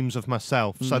just memes of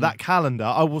myself. So that calendar,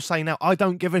 I will say now, I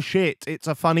don't give a shit. It's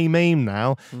a funny meme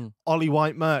now. Ollie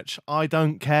White merch, I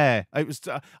don't care.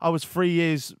 I was 3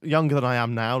 years younger than I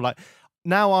am now. Like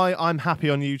now I'm happy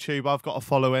on YouTube. I've got a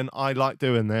following. I like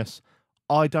doing this.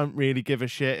 I don't really give a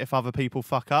shit if other people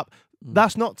fuck up.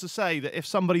 That's not to say that if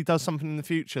somebody does something in the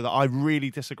future that I really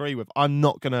disagree with, I'm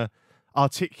not going to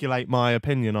articulate my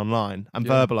opinion online and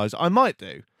verbalise it. I might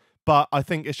do, but I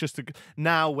think it's just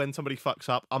now when somebody fucks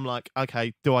up, I'm like,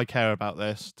 okay, do I care about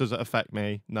this? Does it affect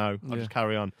me? No, I'll just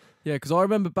carry on. Yeah, because I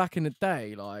remember back in the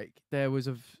day, like there was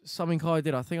something I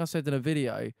did. I think I said in a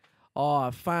video,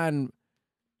 a fan.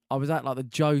 I was at like the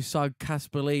Joe Sugg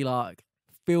Casper Lee like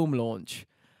film launch,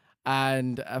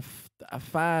 and a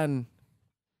fan.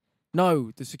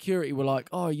 No, the security were like,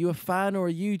 "Oh, are you a fan or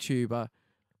a YouTuber?"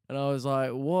 And I was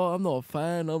like, "What? I'm not a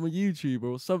fan. I'm a YouTuber,"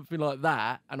 or something like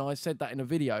that. And I said that in a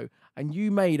video, and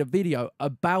you made a video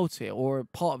about it, or a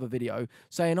part of a video,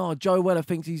 saying, "Oh, Joe Weller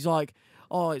thinks he's like,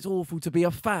 oh, it's awful to be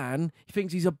a fan. He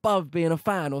thinks he's above being a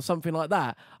fan," or something like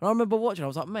that. And I remember watching. I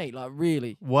was like, "Mate, like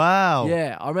really?" Wow.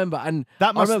 Yeah, I remember. And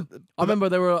that must. I remember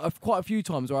there were quite a few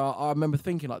times where I remember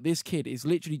thinking like, this kid is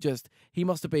literally he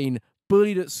must have been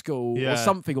bullied at school or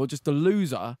something, or just a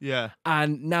loser. Yeah.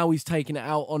 And now he's taking it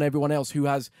out on everyone else who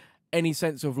has any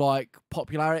sense of like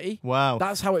popularity. Wow.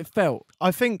 That's how it felt.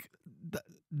 I think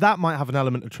that might have an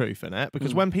element of truth in it,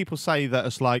 because when people say that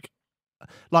it's like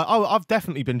I've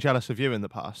definitely been jealous of you in the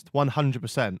past.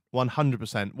 100%.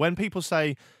 100%. When people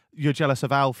say you're jealous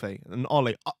of Alfie and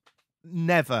Ollie,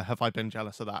 never have I been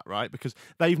jealous of that, right? Because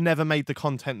they've never made the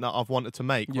content that I've wanted to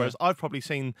make. Whereas I've probably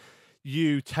seen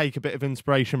you take a bit of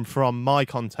inspiration from my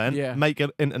content, make it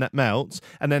internet melts,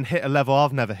 and then hit a level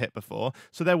I've never hit before.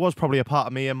 So there was probably a part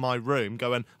of me in my room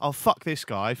going, "Oh, fuck this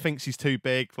guy, thinks he's too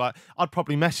big." Like, I'd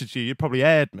probably messaged you, you'd probably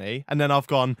aired me, and then I've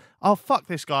gone, "Oh, fuck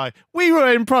this guy, we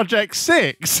were in Project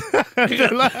 6.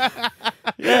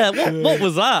 Yeah, what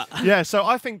was that? Yeah, so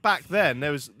I think back then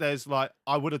there's like,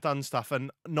 I would have done stuff and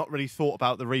not really thought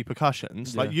about the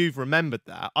repercussions. Like, you've remembered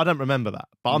that. I don't remember that,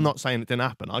 but I'm not saying it didn't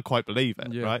happen. I quite believe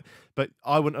it, right? But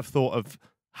I wouldn't have thought of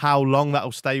how long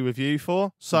that'll stay with you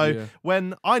for. So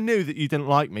when I knew that you didn't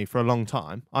like me for a long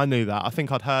time, I knew that. I think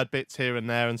I'd heard bits here and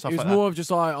there and stuff like that. It was more of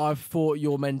just I thought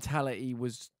your mentality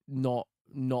was not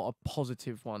a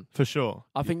positive one. For sure.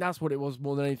 I think that's what it was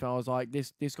more than anything. I was like,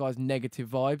 this guy's negative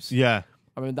vibes. Yeah.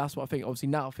 I mean, that's what I think. Obviously,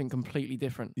 now I think completely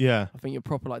different. Yeah. I think you're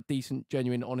proper, like, decent,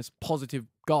 genuine, honest, positive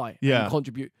guy. Yeah. And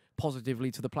contribute positively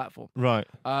to the platform. Right.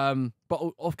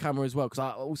 But off camera as well,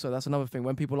 because that's another thing.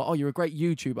 When people are like, "Oh, you're a great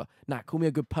YouTuber," nah, call me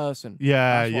a good person.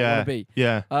 Yeah, that's what I want to be.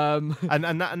 Yeah.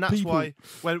 And that's people... why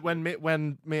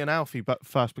when me and Alfie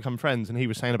first become friends, and he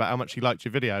was saying about how much he liked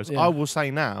your videos, I will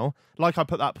say now, like I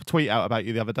put that tweet out about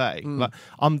you the other day. Like,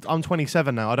 I'm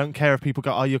 27 now. I don't care if people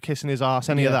go, "Oh, you're kissing his ass,"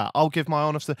 any of that. I'll give my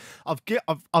honest.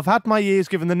 I've had my years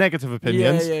giving the negative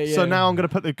opinions, so now I'm going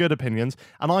to put the good opinions,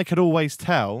 and I could always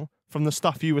tell from the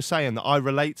stuff you were saying that I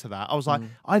relate to that. I was like,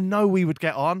 I know we would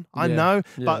get on. I know.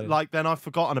 But like, then I've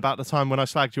forgotten about the time when I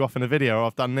slagged you off in a video, or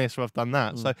I've done this or I've done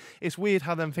that. So it's weird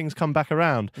how them things come back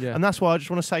around. And that's why I just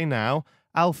want to say now,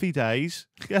 Alfie days,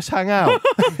 let's hang out.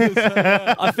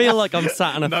 I feel like I'm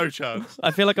sat in a no chance.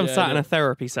 I feel like I'm sat in a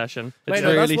therapy session. It's Mate,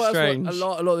 really that's strange. a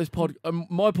lot of this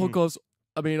my podcast.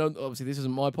 I mean, obviously this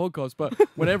isn't my podcast, but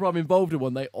whenever I'm involved in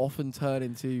one, they often turn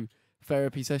into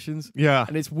therapy sessions. Yeah.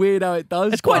 And it's weird how it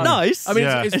does. It's quite nice. I mean,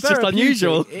 it's just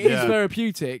unusual. It is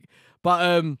therapeutic.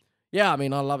 But yeah, I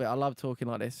mean, I love it. I love talking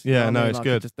like this. Yeah, you know it's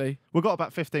good. We've got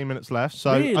about 15 minutes left,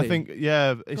 so really? I think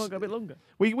Can't go a bit longer.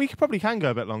 We probably can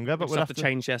go a bit longer, but we'll have to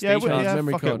change the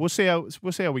SD fuck it.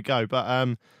 We'll see how we go.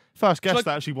 But first guest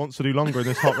that actually wants to do longer in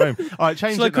this hot room. All right,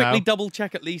 change it now. Shall I quickly double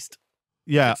check at least?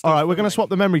 Yeah. All right, we're going to swap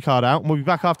the memory card out, and we'll be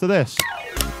back after this.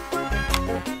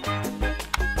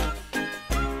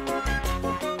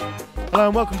 Hello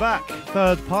and welcome back.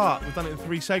 Third part. We've done it in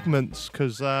 3 segments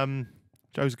because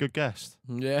Joe's a good guest.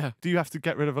 Yeah. Do you have to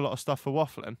get rid of a lot of stuff for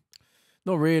waffling?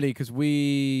 Not really, because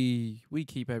we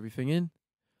keep everything in.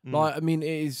 Like, I mean, it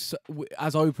is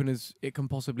as open as it can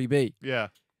possibly be. Yeah.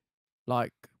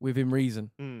 Like, within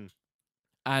reason.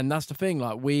 And that's the thing.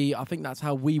 Like, I think that's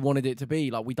how we wanted it to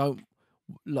be. Like, we don't.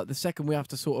 Like, the second we have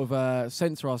to sort of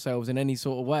censor ourselves in any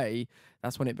sort of way,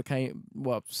 that's when it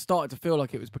started to feel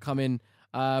like it was becoming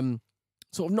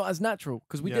sort of not as natural,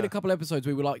 because we did a couple episodes.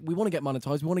 We were like, we want to get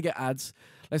monetized, we want to get ads.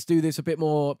 Let's do this a bit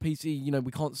more PC. You know,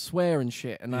 we can't swear and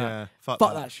shit. And fuck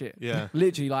that shit. Yeah,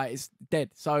 literally, like it's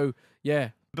dead. So yeah.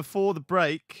 Before the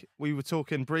break, we were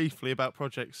talking briefly about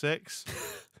Project 6.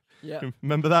 Yeah.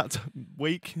 Remember that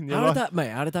week? How did that, mate?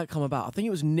 How did that come about? I think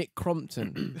it was Nick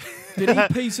Crompton. Did he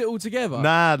piece it all together?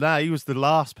 Nah, he was the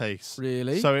last piece.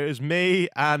 Really? So it was me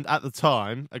and, at the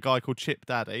time, a guy called Chip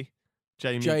Daddy.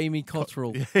 Jamie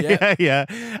Cottrell. Yeah.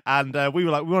 And we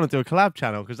were like, we want to do a collab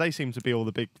channel because they seemed to be all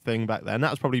the big thing back then. That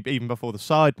was probably even before the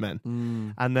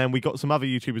Sidemen. And then we got some other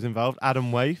YouTubers involved.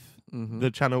 Adam Waith,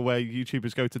 the channel where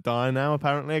YouTubers go to die now,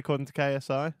 apparently, according to KSI.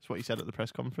 That's what he said at the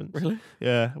press conference. Really?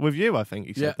 Yeah. With you, I think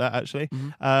he said that, actually.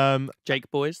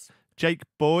 Jake Boys.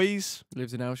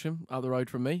 Lives in Elsham, up the road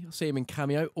from me. I see him in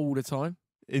Cameo all the time.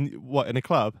 In a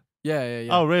club? Yeah.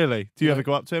 Oh, really? Do you ever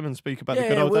go up to him and speak about the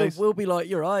good old days? We'll be like,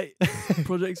 you're right,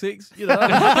 Project 6, you know. You know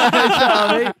what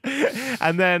I mean?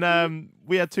 And then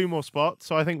we had 2 more spots,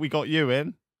 so I think we got you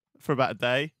in for about a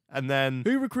day. And then...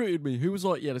 Who recruited me? Who was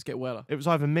like, yeah, let's get Weller? It was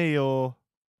either me or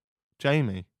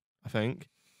Jamie, I think.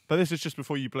 But this is just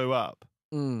before you blew up,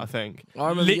 I think. I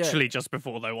remember, Literally just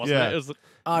before, though, wasn't it? It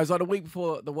was like a week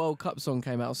before the World Cup song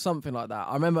came out, or something like that.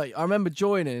 I remember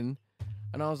joining,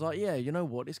 and I was like, yeah, you know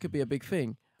what? This could be a big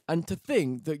thing. And to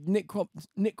think that Nick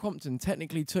Crompton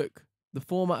technically took the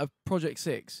format of Project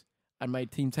 6 and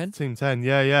made Team 10. Team 10,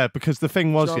 yeah. Because the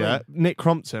thing was, Do you know what I mean? Nick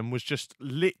Crompton was just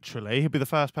literally, he'd be the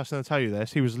first person to tell you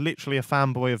this, he was literally a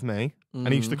fanboy of me. And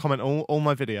he used to comment all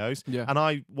my videos. Yeah. And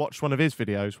I watched one of his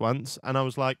videos once, and I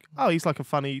was like, oh, he's like a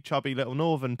funny, chubby little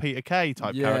northern Peter Kay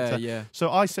type character. Yeah. So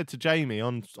I said to Jamie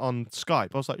on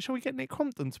Skype, I was like, shall we get Nick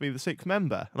Crompton to be the 6th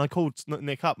member? And I called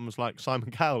Nick up and was like,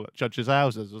 Simon Cowell at Judges'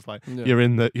 Houses was like, you're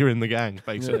in the gang,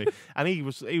 basically. And he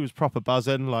was proper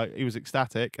buzzing, like he was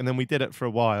ecstatic. And then we did it for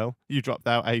a while. You dropped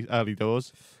out early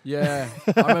doors. Yeah.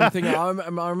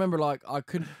 I remember like I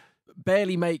could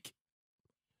barely make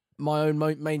my own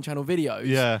main channel videos.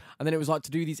 Yeah. And then it was like to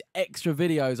do these extra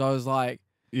videos, I was like...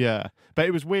 Yeah. But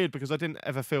it was weird because I didn't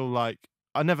ever feel like...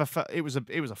 I never felt... It was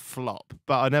a flop,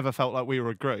 but I never felt like we were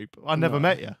a group. I never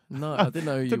met you. No, I didn't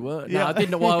know who you were. No, I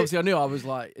didn't know why. Obviously, I knew I was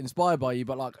like inspired by you,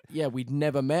 but like, yeah, we'd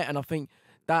never met. And I think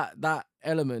that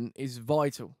element is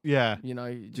vital. Yeah. You know,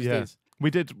 it just is.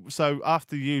 We did... So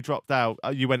after you dropped out,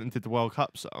 you went and did the World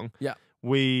Cup song. Yeah.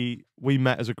 We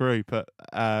met as a group at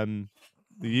the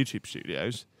YouTube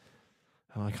studios.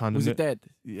 And I kind of was it dead?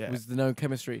 Yeah. Was there no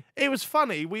chemistry? It was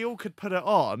funny. We all could put it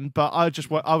on, but I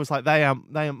was like, they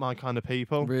aren't my kind of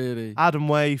people. Really? Adam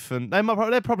Waith, and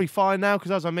they're probably fine now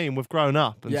because, as I mean, we've grown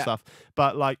up and stuff.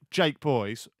 But like Jake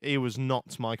Boys, he was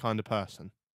not my kind of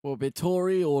person. What, a bit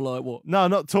Tory or like what? No,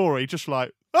 not Tory. Just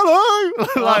like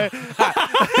hello,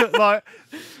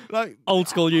 like old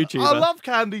school YouTuber. I love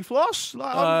Candy Floss.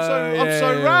 Like I'm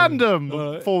so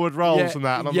random. Forward rolls and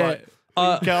that, and I'm like.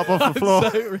 Get up off the floor.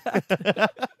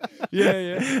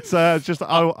 Yeah. So it's just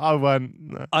I went.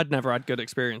 No. I'd never had good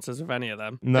experiences with any of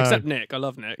them, except Nick. I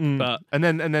love Nick, but and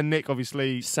then Nick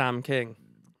obviously Sam King.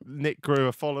 Nick grew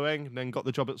a following, and then got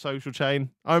the job at Social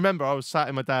Chain. I remember I was sat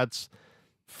in my dad's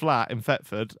flat in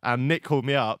Thetford, and Nick called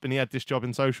me up, and he had this job in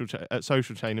at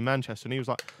Social Chain in Manchester, and he was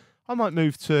like, "I might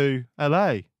move to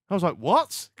LA." I was like,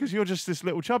 what? Because you're just this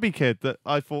little chubby kid that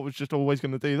I thought was just always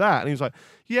going to do that. And he was like,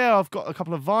 yeah, I've got a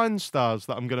couple of Vine stars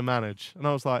that I'm going to manage. And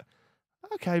I was like,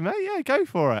 okay, mate, yeah, go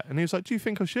for it. And he was like, do you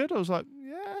think I should? I was like,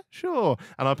 yeah, sure.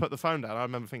 And I put the phone down. I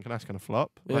remember thinking that's going to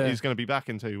flop. Like, he's going to be back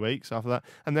in 2 weeks after that.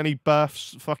 And then he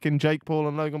births fucking Jake Paul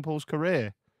and Logan Paul's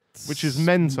career, which is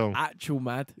mental. Actual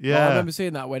mad. Yeah. Like, I remember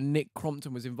seeing that when Nick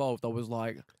Crompton was involved. I was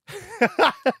like,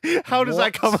 how does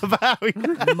that come about?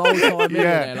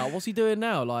 Multi-millionaire. Like, what's he doing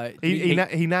now? Like, he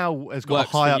now has got a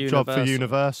high up job for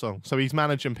Universal. So he's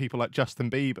managing people like Justin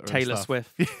Bieber, Taylor and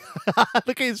Swift.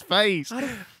 Look at his face.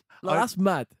 That's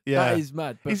mad. Yeah. That is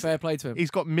mad. But fair play to him. He's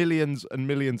got millions and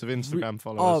millions of Instagram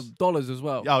followers. Oh, dollars as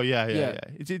well. Oh yeah.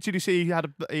 Did you see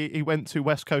he went to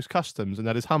West Coast Customs and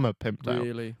had his Hummer pimped out?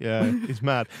 Really? Yeah, he's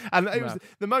mad. And it was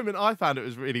the moment I found it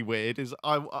was really weird is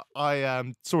I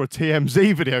saw a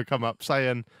TMZ video come up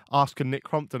saying asking Nick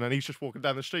Crompton, and he's just walking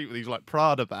down the street with these like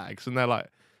Prada bags, and they're like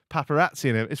paparazzi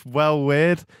in him. It's well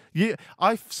weird.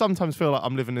 I sometimes feel like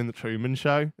I'm living in the Truman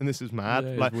Show, and this is mad.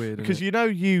 Yeah, like weird, because you know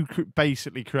you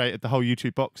basically created the whole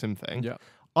YouTube boxing thing. Yeah,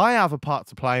 I have a part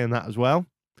to play in that as well,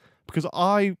 because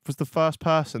I was the first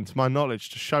person, to my knowledge,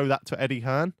 to show that to Eddie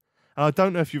Hearn. And I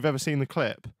don't know if you've ever seen the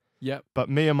clip. Yep. But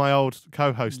me and my old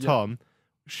co-host Tom,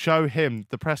 show him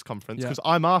the press conference because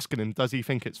I'm asking him, does he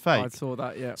think it's fake? I saw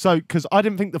that, yeah. So, because I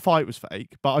didn't think the fight was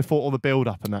fake, but I thought all the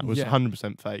build-up and that was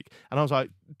 100% fake. And I was like,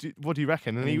 what do you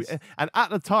reckon? And at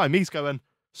the time, he's going,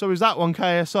 so is that one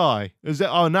KSI? Is it,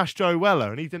 oh, Nash Joe Weller?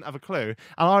 And he didn't have a clue.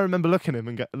 And I remember looking at him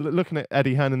and looking at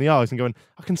Eddie Hearn in the eyes and going,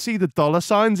 I can see the dollar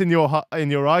signs in your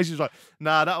eyes. He's like,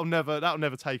 nah, that'll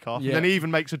never take off. Yeah. And then he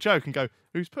even makes a joke and go,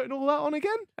 who's putting all that on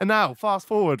again? And now, fast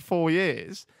forward 4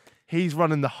 years, he's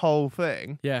running the whole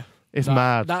thing. Yeah. It's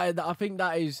mad. I think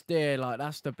that is there, like,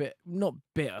 that's the not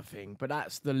bitter thing, but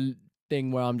that's the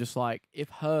thing where I'm just like, if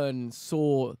Hearn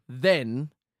saw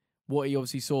then what he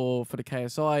obviously saw for the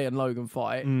KSI and Logan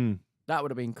fight, that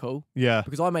would have been cool. Yeah.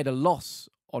 Because I made a loss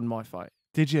on my fight.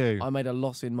 Did you? I made a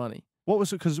loss in money. What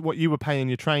was it? Because what you were paying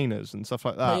your trainers and stuff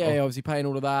like that? Yeah, obviously paying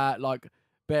all of that. Like,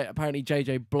 apparently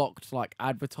JJ blocked like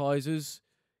advertisers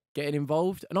getting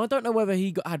involved, and I don't know whether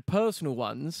he had personal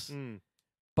ones.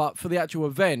 But for the actual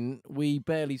event, we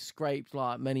barely scraped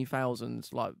like many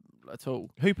thousands, like at all.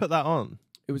 Who put that on?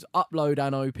 It was Upload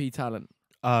and OP Talent.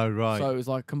 Oh, right. So it was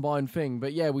like a combined thing.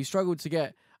 But yeah, we struggled to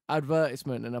get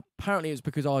advertisement. And apparently it's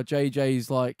because our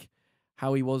JJ's like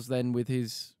how he was then with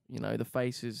his, the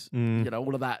faces,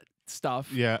 all of that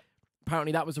stuff. Yeah.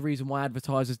 Apparently that was the reason why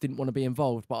advertisers didn't want to be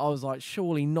involved. But I was like,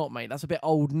 surely not, mate. That's a bit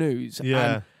old news.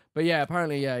 Yeah. But yeah,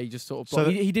 apparently, he just sort of...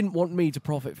 he didn't want me to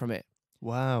profit from it.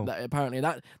 Wow. Apparently,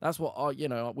 that's what,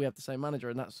 we have the same manager,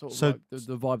 and that's sort of like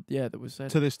the vibe, that was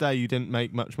said. To this day, you didn't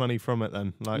make much money from it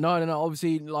then? Like No.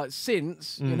 Obviously, like,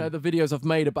 since, the videos I've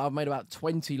made about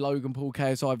 20 Logan Paul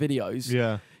KSI videos.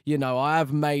 Yeah. I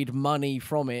have made money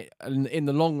from it in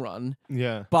the long run.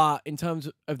 Yeah. But in terms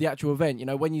of the actual event,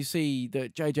 when you see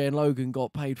that JJ and Logan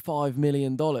got paid $5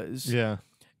 million. Yeah.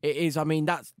 It is,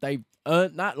 they've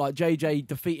earned that. Like, JJ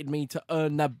defeated me to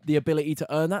earn the ability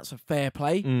to earn that, so fair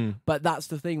play. But that's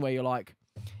the thing where you're like,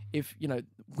 if,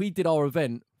 we did our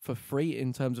event for free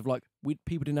in terms of, like,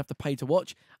 people didn't have to pay to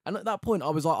watch. And at that point, I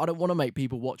was like, I don't want to make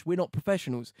people watch. We're not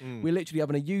professionals. We're literally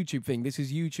having a YouTube thing. This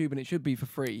is YouTube and it should be for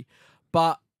free.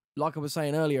 But, like I was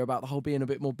saying earlier about the whole being a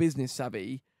bit more business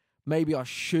savvy, maybe I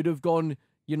should have gone,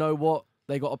 you know what?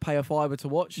 They got to pay a $5 to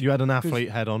watch. You had an athlete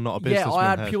head on, not a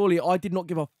businessman head. Yeah, I did not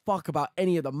give a fuck about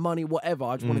any of the money, whatever.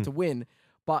 I just wanted to win.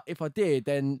 But if I did,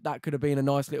 then that could have been a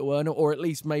nice little earner, or at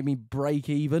least made me break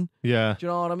even. Yeah. Do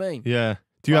you know what I mean? Yeah.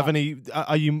 Do you have any,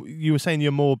 you were saying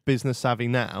you're more business savvy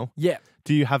now? Yeah.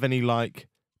 Do you have any, like,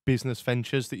 business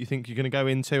ventures that you think you're going to go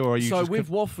into, or are you So with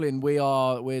Wafflin,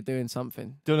 we're doing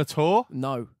something. Doing a tour?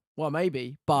 No. Well,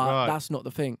 maybe, but that's not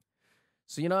the thing.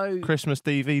 So, Christmas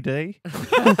DVD?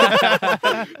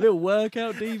 Little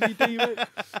workout DVD,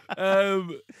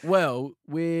 mate. Well,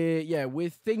 we're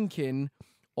thinking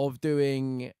of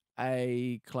doing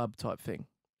a club type thing.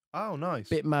 Oh, nice.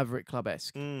 Bit Maverick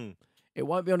Club-esque. It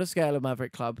won't be on a scale of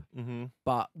Maverick Club,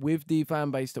 but with the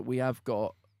fan base that we have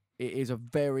got, it is a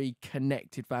very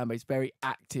connected fan base, very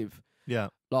active. Yeah.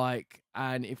 Like,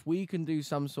 and if we can do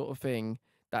some sort of thing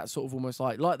that's sort of almost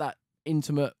like that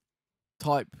intimate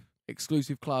type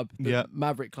exclusive club that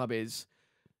Maverick Club is,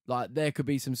 like, there could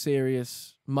be some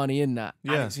serious money in that.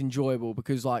 Yeah. And it's enjoyable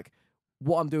because, like,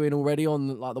 what I'm doing already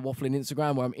on, like, the Wafflin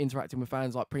Instagram, where I'm interacting with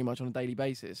fans, like, pretty much on a daily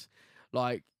basis,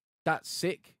 like, that's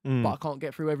sick, but I can't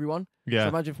get through everyone. Yeah. So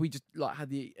imagine if we just, like, had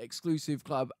the exclusive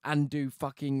club and do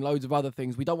fucking loads of other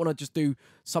things. We don't want to just do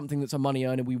something that's a money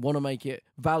earner. We want to make it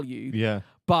valued. Yeah.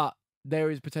 But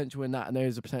there is potential in that, and there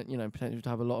is a potential to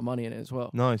have a lot of money in it as well.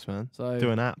 Nice, man. So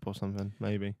do an app or something,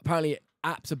 maybe. Apparently,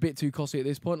 app's a bit too costly at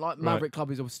this point. Like, Maverick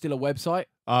Club is still a website.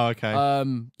 Oh, okay.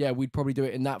 Yeah, we'd probably do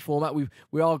it in that format.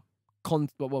 We are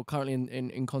currently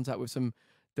in contact with some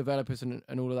developers and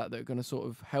all of that are going to sort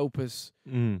of help us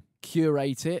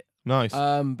curate it. Nice.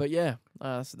 But yeah,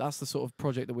 that's the sort of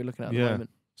project that we're looking at the moment.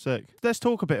 Sick. Let's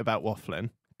talk a bit about Wafflin.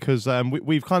 Because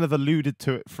we've kind of alluded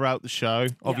to it throughout the show.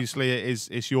 Obviously,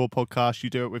 it's your podcast.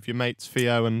 You do it with your mates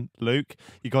Theo and Luke.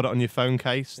 You got it on your phone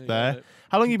case there.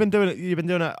 How long you been doing it? You've been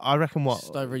doing it, I reckon, what?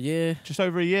 Just over a year. Just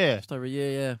over a year? Just over a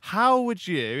year, yeah. How would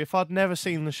you, if I'd never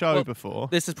seen the show before...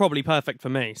 This is probably perfect for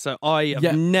me. So I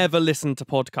have never listened to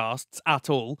podcasts at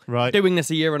all. Right. Doing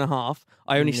this a year and a half.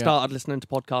 I only started listening to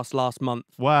podcasts last month.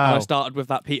 Wow. And I started with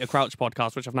that Peter Crouch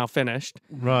podcast, which I've now finished.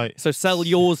 Right. So sell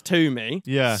yours to me.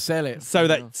 Yeah. Sell it. So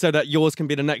that yours can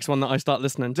be the next one that I start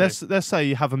listening to. Let's say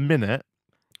you have a minute.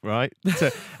 Right,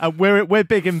 so, we're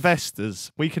big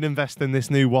investors. We can invest in this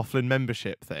new Wafflin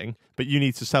membership thing, but you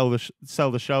need to sell the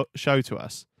show to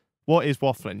us. What is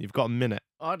Wafflin? You've got a minute.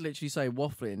 I'd literally say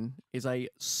Wafflin is a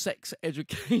sex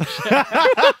education.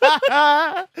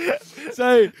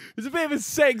 So it's a bit of a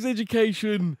sex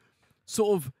education,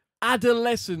 sort of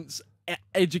adolescence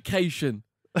education.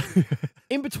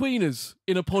 in-betweeners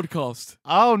in a podcast.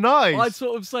 Oh, nice. I'd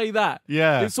sort of say that.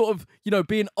 Yeah. It's sort of,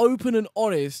 being open and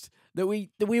honest that we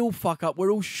all fuck up.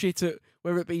 We're all shit at,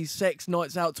 whether it be sex,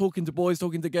 nights out, talking to boys,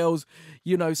 talking to girls,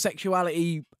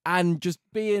 sexuality, and just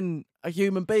being a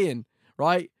human being,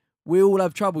 right? We all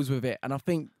have troubles with it. And I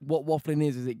think what Wafflin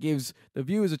is it gives the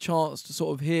viewers a chance to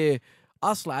sort of hear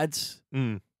us lads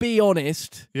be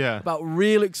honest about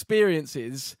real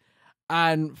experiences.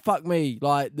 And fuck me,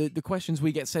 like the questions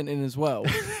we get sent in as well.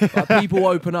 Like, people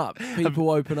open up.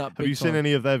 People open up. Have you seen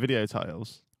any of their video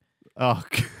titles? Oh,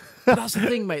 but that's the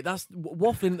thing, mate. That's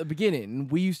Wafflin at the beginning.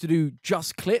 We used to do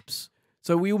just clips.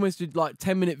 So we almost did like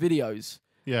 10-minute videos.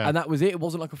 Yeah. And that was it. It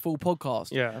wasn't like a full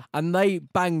podcast. Yeah. And they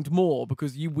banged more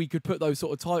because we could put those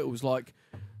sort of titles like,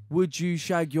 would you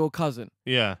shag your cousin?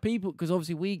 Yeah. People, because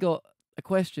obviously we got a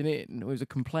question in. It was a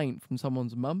complaint from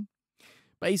someone's mum.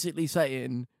 Basically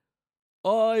saying,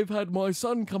 I've had my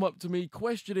son come up to me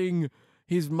questioning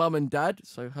his mum and dad,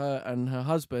 so her and her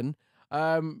husband,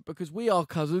 because we are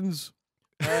cousins,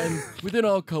 and within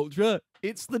our culture,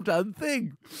 it's the done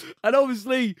thing. And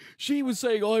obviously, she was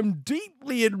saying, I'm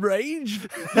deeply enraged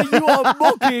that you are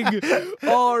mocking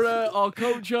our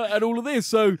culture and all of this.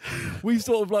 So we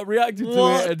sort of like reacted to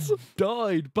it and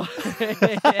died.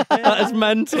 That is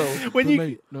mental.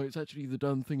 Mate, no, it's actually the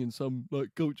done thing in some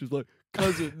like cultures, like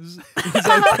cousins. It's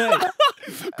okay.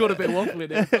 Got a bit of waffling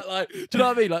in it. But, like, do you know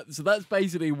what I mean? Like, so that's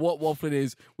basically what Wafflin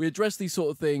is. We address these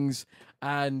sort of things,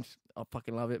 and I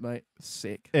fucking love it, mate.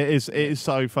 Sick. It is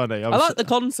so funny. I like the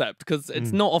concept because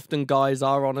it's not often guys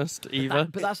are honest either.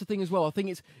 But that's the thing as well. I think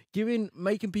it's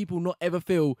making people not ever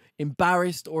feel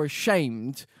embarrassed or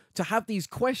ashamed to have these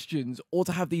questions or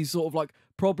to have these sort of like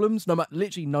problems,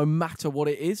 literally no matter what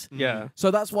it is. Yeah. So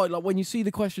that's why, like, when you see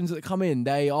the questions that come in,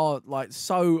 they are like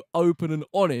so open and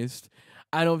honest.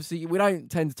 And obviously, we don't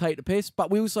tend to take the piss,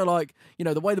 but we also like,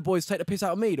 the way the boys take the piss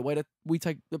out of me, the way that we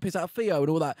take the piss out of Theo and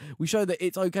all that. We show that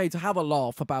it's okay to have a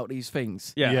laugh about these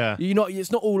things. Yeah.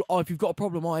 It's not all, if you've got a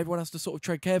problem, everyone has to sort of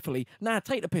tread carefully. Nah,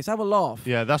 take the piss, have a laugh.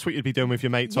 Yeah, that's what you'd be doing with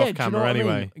your mates off camera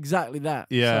anyway. I mean? Exactly that.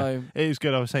 Yeah. So, it is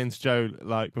good. I was saying to Joe,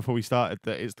 like, before we started,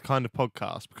 that it's the kind of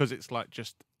podcast, because it's like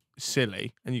just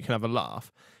silly and you can have a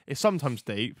laugh. It's sometimes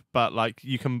deep, but like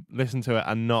you can listen to it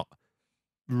and not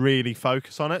really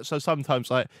focus on it. So sometimes,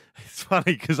 like, it's funny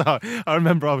because I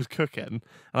remember I was cooking, and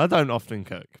I don't often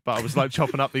cook, but I was like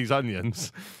chopping up these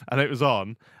onions, and it was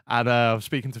on, and I was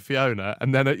speaking to Fiona,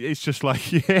 and then it's just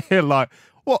like, yeah, like,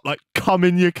 what, like, come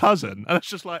in your cousin? And it's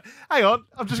just like, hang on,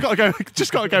 I've just got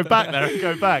to go back there and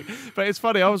go back. But it's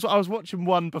funny, I was watching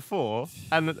one before,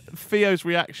 and Theo's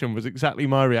reaction was exactly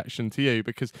my reaction to you,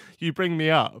 because you bring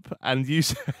me up and you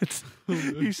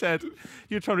said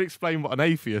you're trying to explain what an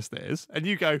atheist is, and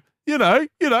you go, you know,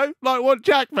 like what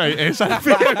jackmate is. And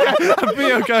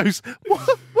Theo goes, what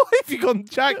have you gone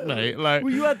jackmate? Like,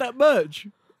 well, you had that merch.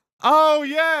 Oh,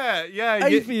 yeah.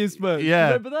 Atheist merch. Yeah.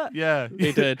 Remember that? Yeah.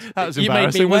 He did. That was You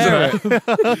made me embarrassing, wear wasn't it?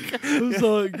 I was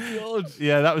like, God.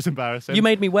 Yeah, that was embarrassing. You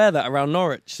made me wear that around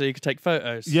Norwich so you could take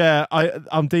photos. Yeah,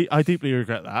 I deeply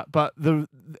regret that. But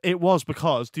it was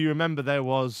because, do you remember there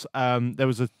was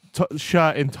a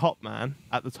shirt in Top Man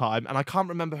at the time, and I can't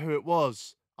remember who it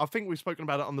was. I think we've spoken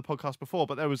about it on the podcast before,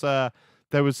 but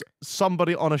there was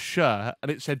somebody on a shirt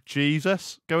and it said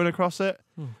Jesus going across it.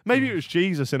 Maybe it was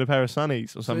Jesus in a pair of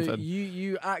sunnies or something. So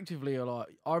you actively are like,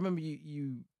 I remember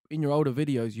you in your older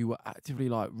videos, you were actively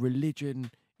like,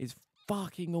 religion is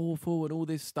fucking awful and all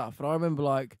this stuff. And I remember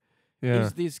like,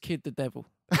 is this kid the devil?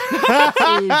 Is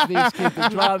this kid the,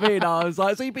 do you know what I mean? I was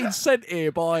like, so you've been sent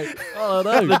here by, I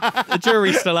don't know. The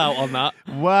jury's still out on that.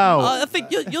 Wow. I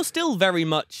think you're still very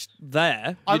much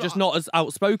there. You're just not as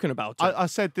outspoken about it. I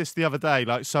said this the other day,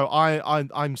 like, so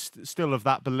I'm still of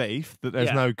that belief that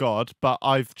there's no God, but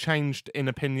I've changed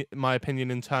my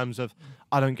opinion in terms of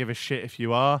I don't give a shit if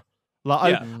you are.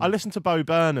 Like, I listened to Bo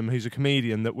Burnham, who's a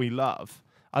comedian that we love.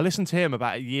 I listened to him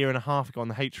about a year and a half ago on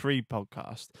the H3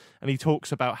 podcast, and he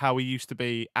talks about how he used to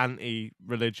be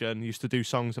anti-religion, used to do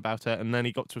songs about it, and then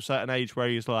he got to a certain age where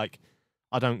he was like,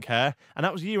 I don't care. And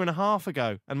that was a year and a half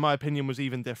ago, and my opinion was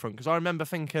even different, because I remember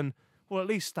thinking, well, at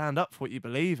least stand up for what you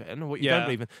believe in or what you don't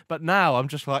believe in. But now I'm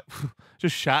just like,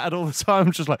 just shattered all the time.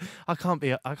 I'm just like, I can't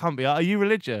be. Are you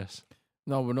religious?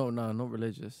 No, we're not. No, not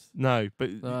religious. No, but...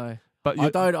 No. But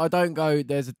I don't go,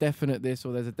 there's a definite this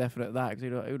or there's a definite that, because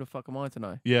who the fuck am I to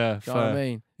know? Yeah, Do you know what I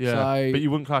mean? Yeah, so, but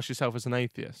you wouldn't class yourself as an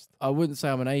atheist? I wouldn't say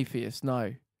I'm an atheist,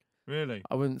 no. Really?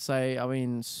 I wouldn't say, I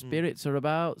mean, spirits are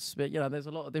about, there's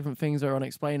a lot of different things that are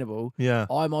unexplainable. Yeah.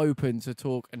 I'm open to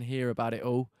talk and hear about it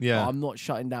all. Yeah. I'm not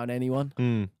shutting down anyone.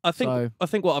 I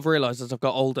think what I've realised as I've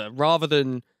got older, rather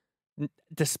than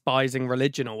despising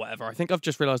religion or whatever. I think I've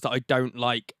just realised that I don't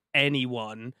like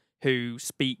anyone who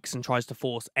speaks and tries to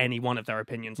force any one of their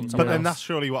opinions on someone But then else. that's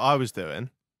surely what I was doing.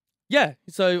 Yeah,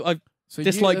 so I've So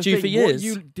disliked you for years. What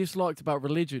you disliked about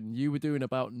religion, you were doing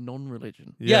about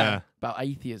non-religion. Yeah. About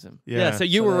atheism. Yeah, so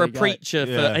you So were there a you go. preacher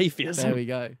Yeah. for atheism. There we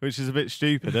go. Which is a bit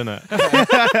stupid, isn't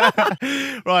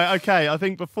it? Right, okay. I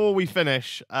think before we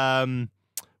finish, no,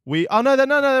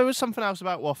 there was something else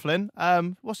about Wafflin.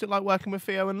 What's it like working with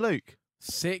Theo and Luke?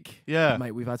 Sick. Yeah.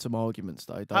 Mate, we've had some arguments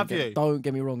though. You? Don't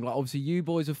get me wrong. Like, obviously, you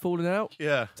boys have fallen out.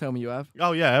 Yeah. Tell me you have.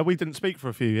 Oh, yeah, we didn't speak for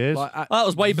a few years. Like, Well, that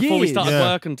was way before we years. started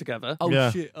Yeah. working together. Oh Yeah.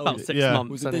 shit. Oh, About 6 yeah.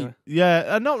 months Was it anyway.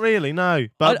 Yeah, not really, no.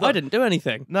 But I didn't do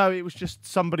anything. No, it was just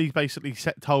somebody basically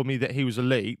told me that he was a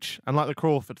leech, and like the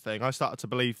Crawford thing, I started to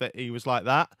believe that he was like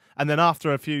that. And then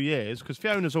after a few years, because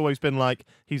Fiona's always been like,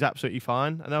 he's absolutely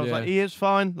fine, and I was Yeah. like, he is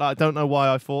fine. Like, I don't know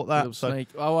why I thought that. little So snake.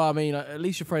 Oh, I mean, at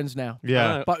least you're friends now.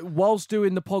 yeah, But whilst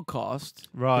doing the podcast,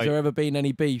 right. has there ever been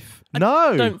any beef? No,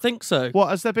 I don't think so. What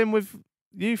has there been with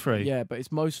you three? Yeah, but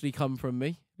it's mostly come from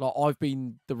me. Like, I've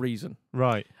been the reason.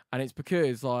 Right. And it's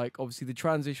because, like, obviously the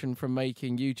transition from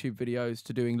making YouTube videos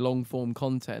to doing long form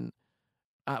content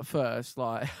at first,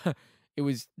 like,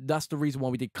 that's the reason why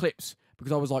we did clips,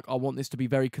 because I was like, I want this to be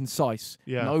very concise.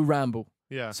 Yeah. No ramble.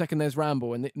 Yeah. Second there's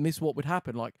ramble, and this is what would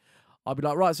happen. Like, I'd be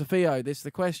like, right, so Theo, this is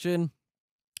the question.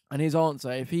 And his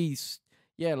answer, if he's,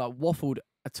 like, waffled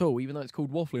at all, even though it's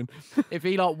called waffling, if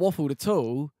he, like, waffled at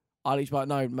all, I'd just be like,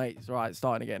 no, mate, it's all right, it's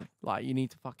starting again. Like, you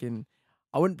need to fucking...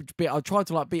 I'd try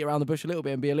to, like, beat around the bush a little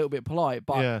bit and be a little bit polite,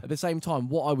 but Yeah. at the same time,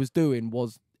 what I was doing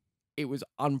was, it was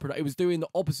unproductive. It was doing the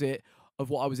opposite of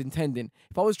what I was intending.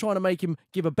 If I was trying to make him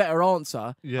give a better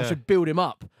answer, Yeah. I should build him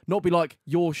up, not be like,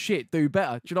 you're shit, do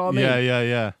better. Do you know what I mean?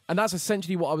 Yeah. And that's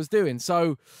essentially what I was doing.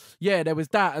 So, yeah, there was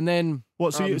that. And then...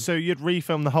 What? So you'd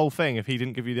refilm the whole thing if he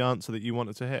didn't give you the answer that you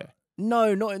wanted to hear?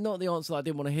 No, not the answer that I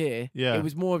didn't want to hear. Yeah. It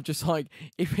was more of just like,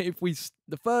 if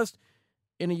the first,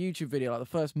 in a YouTube video, like the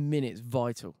first minute's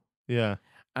vital. Yeah.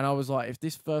 And I was like, if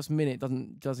this first minute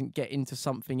doesn't get into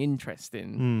something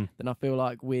interesting, then I feel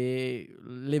like we're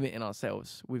limiting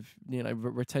ourselves with,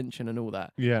 retention and all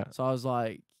that. Yeah. So I was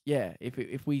like, yeah,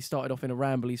 if we started off in a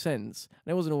rambly sense,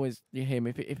 and it wasn't always him,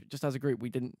 if just as a group we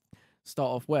didn't start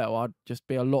off well, I'd just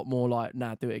be a lot more like,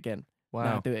 nah, do it again. Wow.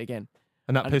 Nah, do it again.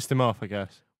 And that pissed him off, I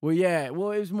guess. Well, yeah.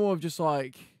 Well, it was more of just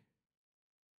like,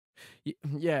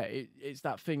 yeah, it's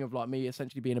that thing of like me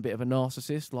essentially being a bit of a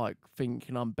narcissist, like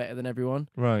thinking I'm better than everyone.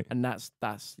 Right. And that's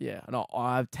yeah. And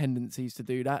I have tendencies to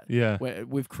do that. Yeah.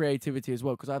 With creativity as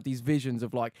well, because I have these visions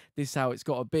of like, this is how it's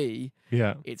got to be.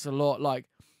 Yeah. It's a lot like,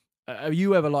 are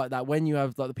you ever like that when you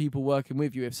have like the people working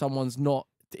with you, if someone's not,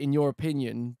 in your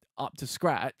opinion, up to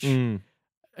scratch, do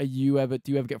you ever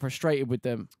get frustrated with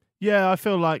them? Yeah, I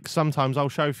feel like sometimes I'll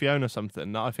show Fiona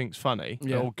something that I think's funny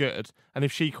or good, and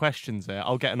if she questions it,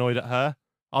 I'll get annoyed at her.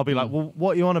 I'll be like, well,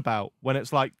 what are you on about? When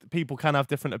it's like, people can have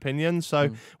different opinions. So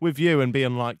with you and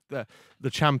being like the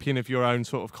champion of your own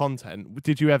sort of content,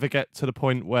 did you ever get to the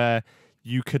point where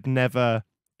you could never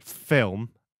film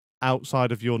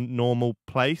outside of your normal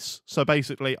place? So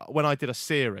basically, when I did a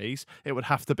series, it would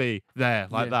have to be there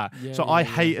like that. Yeah, so I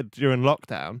hated during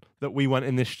lockdown that we went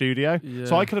in this studio. Yeah.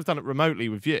 So I could have done it remotely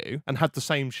with you and had the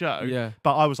same show. Yeah.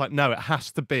 But I was like, no, it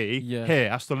has to be here.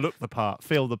 It has to look the part,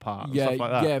 feel the part, and stuff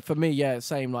like that. Yeah, for me,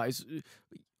 same. Like, it's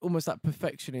almost that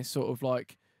perfectionist sort of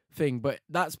like thing. But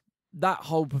that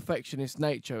whole perfectionist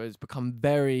nature has become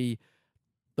very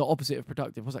the opposite of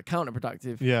productive. What's that?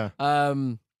 Counterproductive. Yeah.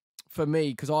 For me,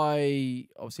 because I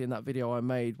obviously in that video I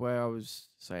made where I was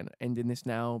saying ending this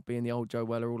now, being the old Joe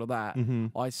Weller, all of that,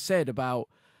 I said about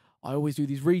I always do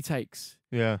these retakes.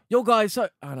 Yeah. Yo guys, so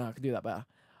I can do that better.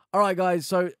 All right, guys,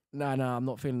 so no, I'm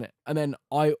not feeling it. And then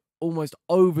I almost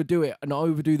overdo it and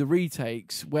overdo the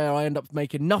retakes where I end up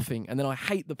making nothing, and then I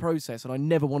hate the process and I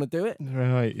never want to do it.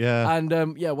 Right. Yeah. And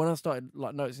when I started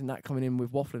like noticing that coming in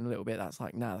with Wafflin a little bit, that's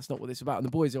like, nah, that's not what this is about. And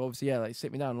the boys are obviously they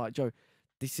sit me down like, Joe,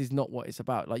 this is not what it's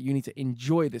about. Like, you need to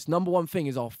enjoy this. Number one thing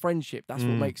is our friendship. That's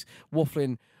what makes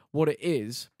Wafflin what it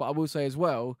is. But I will say as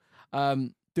well,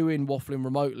 doing Wafflin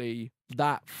remotely,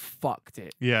 that fucked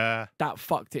it. Yeah. That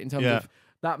fucked it in terms of,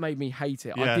 that made me hate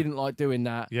it. Yeah. I didn't like doing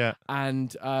that. Yeah.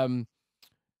 And,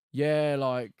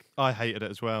 like... I hated it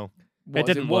as well. It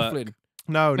didn't work. Waffling?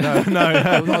 No.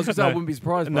 I was going to say I wouldn't be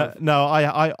surprised by it. No,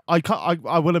 I can't.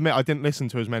 I will admit I didn't listen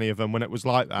to as many of them when it was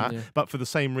like that. Yeah. But for the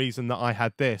same reason that I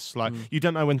had this, like you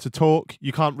don't know when to talk,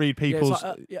 you can't read people's. It's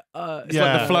like the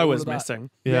Yeah. flow all is of that. missing.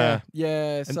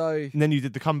 Yeah. So And then you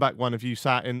did the comeback one of you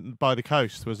sat in by the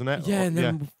coast, wasn't it? yeah, and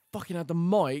then we fucking had the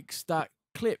mics that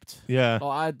clipped. Yeah. Like,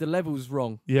 I had the levels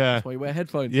wrong. Yeah. That's why you wear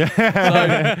headphones. Yeah.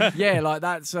 So, yeah, like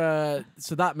that's so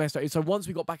that messed up. So once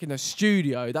we got back in the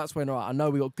studio, that's when I know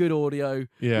we got good audio.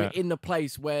 Yeah. We're in the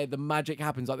place where the magic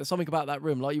happens. Like there's something about that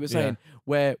room, like you were saying,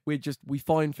 where we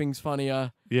find things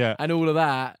funnier. Yeah. And all of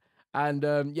that.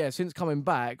 And yeah, since coming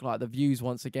back, like the views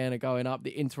once again are going up,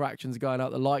 the interactions are going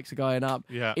up, the likes are going up,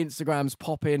 Instagram's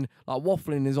popping, like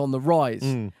Wafflin is on the rise,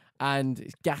 and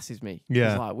it gasses me.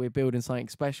 Yeah, it's like we're building something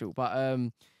special. But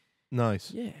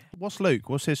nice. Yeah. What's Luke?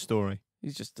 What's his story?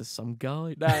 He's just some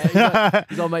guy. Nah,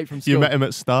 he's our mate from school. You met him at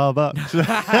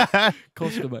Starbucks.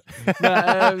 Customer.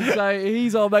 Nah, so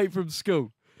he's our mate from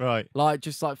school. Right. Like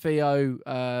just like Theo.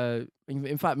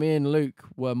 In fact, me and Luke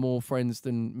were more friends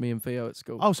than me and Theo at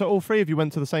school. Oh, so all three of you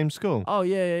went to the same school? Oh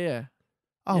yeah.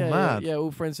 Oh man. Yeah,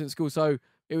 all friends since school. So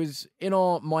it was in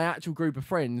my actual group of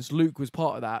friends. Luke was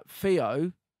part of that.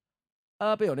 Theo,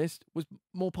 I'll be honest, was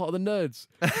more part of the nerds.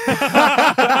 No,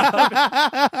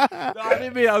 I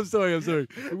didn't mean. I'm sorry.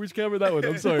 Which camera that one?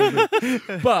 I'm sorry.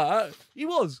 But he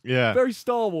was. Yeah. Very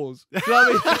Star Wars. You know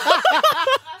what I mean?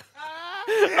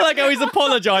 I like how he's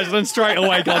apologising and straight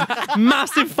away gone,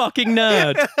 massive fucking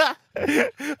nerd.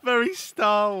 Very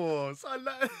Star Wars.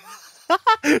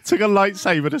 I took a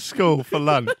lightsaber to school for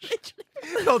lunch.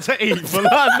 Not to eat for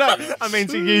lunch. No, I mean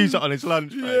to use it on his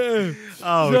lunch break. Yeah.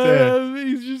 Oh So, dear.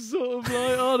 he's just sort of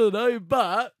like, I don't know.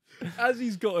 But as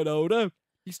he's gotten older,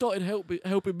 he started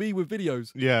helping me with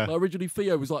videos. Yeah. Like, originally,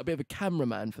 Theo was like a bit of a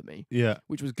cameraman for me. Yeah.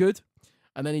 Which was good.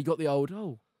 And then he got the old,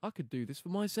 I could do this for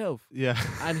myself. Yeah.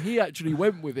 And he actually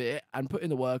went with it and put in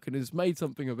the work and has made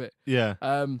something of it. Yeah.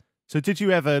 So did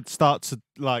you ever start to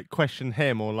like question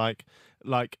him, or like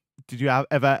did you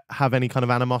ever have any kind of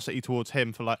animosity towards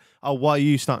him for like, oh, why are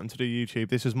you starting to do YouTube?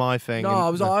 This is my thing. No,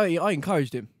 I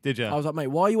encouraged him. Did you? I was like, mate,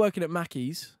 why are you working at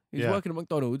Mackey's? He's Yeah. working at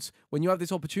McDonald's when you have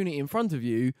this opportunity in front of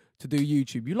you to do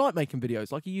YouTube. You like making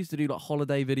videos, like he used to do like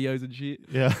holiday videos and shit.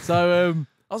 Yeah. So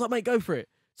I was like, mate, go for it.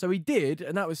 So he did,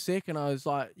 and that was sick. And I was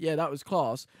like, yeah, that was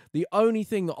class. The only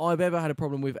thing that I've ever had a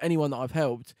problem with anyone that I've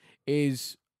helped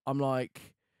is I'm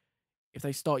like, if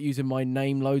they start using my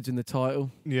name loads in the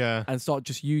title, Yeah. and start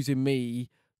just using me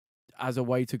as a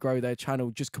way to grow their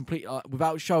channel, just completely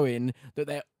without showing that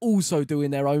they're also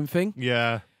doing their own thing.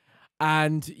 Yeah.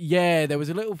 And yeah, there was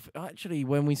a little actually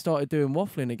when we started doing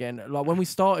Wafflin again. Like when we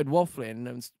started Wafflin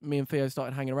and me and Theo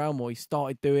started hanging around more, he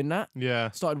started doing that.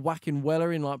 Yeah. Started whacking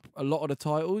Weller in like a lot of the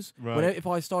titles. Right. If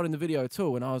I started in the video at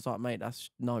all, and I was like, mate, that's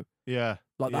no. Yeah.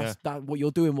 Like that's that what you're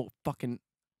doing. What fucking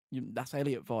that's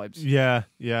Elliot vibes. Yeah.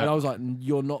 Yeah. And I was like,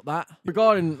 you're not that.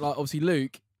 Regarding like obviously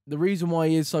Luke, the reason why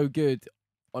he is so good,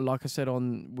 like I said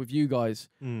on with you guys,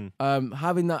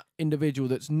 having that individual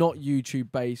that's not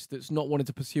YouTube based, that's not wanting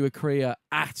to pursue a career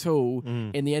at all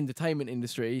in the entertainment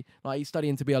industry, like he's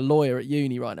studying to be a lawyer at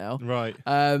uni right now. Right.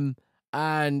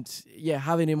 And yeah,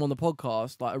 having him on the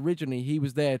podcast, like originally he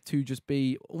was there to just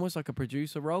be almost like a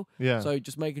producer role. Yeah. So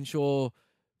just making sure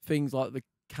things like the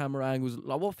camera angles,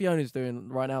 like what Fiona's doing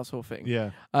right now, sort of thing. Yeah.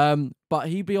 But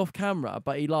he'd be off camera,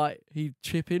 but he'd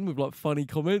chip in with like funny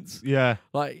comments. Yeah.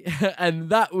 Like, and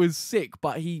that was sick.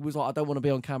 But he was like, I don't want to be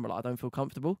on camera. Like, I don't feel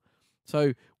comfortable.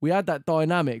 So we had that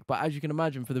dynamic. But as you can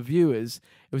imagine, for the viewers,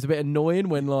 it was a bit annoying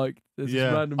when like there's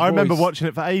this random I remember voice. watching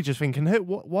it for ages, thinking,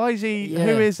 why is he?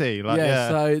 Who is he? Like,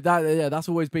 So that's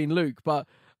always been Luke. But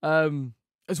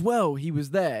as well, he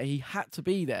was there. He had to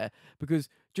be there because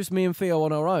just me and Theo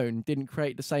on our own didn't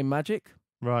create the same magic.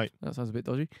 Right. That sounds a bit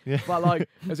dodgy. Yeah. But like,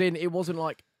 as in, it wasn't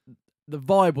like the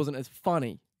vibe wasn't as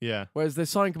funny. Yeah. Whereas there's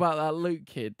something about that Luke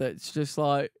kid that's just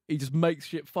like he just makes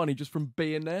shit funny just from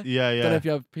being there. Yeah, yeah. Don't know if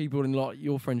you have people in like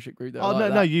your friendship group that. Oh are no,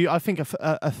 like no. that. I think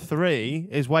a 3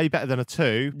 is way better than a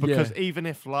 2 because even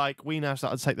if like we now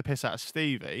start to take the piss out of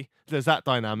Stevie, there's that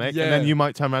dynamic, and then you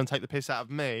might turn around and take the piss out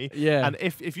of me. Yeah. And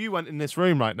if you went in this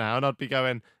room right now, and I'd be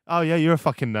going, oh yeah, you're a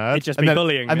fucking nerd. It'd just and be then,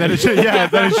 bullying and me. then it's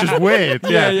then it's just weird.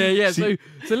 Yeah.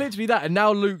 So literally that, and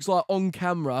now Luke's like on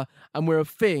camera, and we're a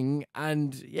thing,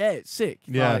 and yeah, it's sick.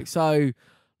 Yeah. Like, so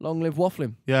long live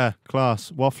Wafflin. Yeah,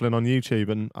 class. Waffling on YouTube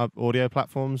and audio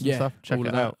platforms and stuff. Check all it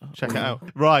of that. out. Check it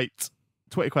out. Right.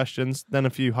 Twitter questions, then a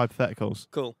few hypotheticals.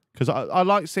 Cool. Because I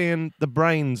like seeing the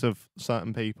brains of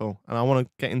certain people, and I want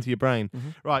to get into your brain.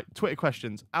 Right, Twitter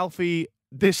questions. Alfie,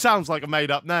 this sounds like a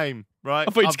made-up name, right?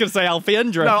 I thought you were just going to say Alfie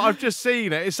Endra. No, I've just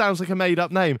seen it. It sounds like a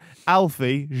made-up name.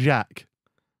 Alfie Jacques.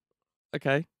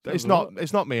 Okay. It's not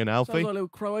me and Sounds Alfie. like a little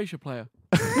Croatia player.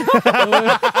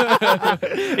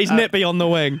 He's nippy on the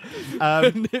wing.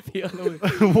 Nippy on the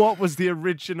wing. What was the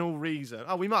original reason?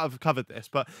 Oh, we might have covered this,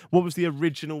 but what was the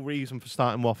original reason for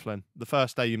starting Wafflin? The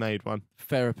first day you made one?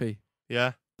 Therapy.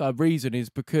 Yeah? The reason is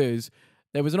because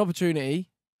there was an opportunity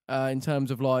in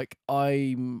terms of like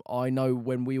I know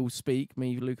when we all speak,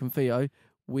 me, Luke, and Theo,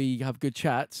 we have good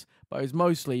chats. But it was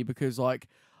mostly because like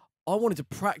I wanted to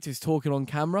practice talking on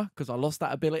camera because I lost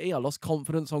that ability. I lost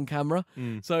confidence on camera.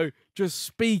 So just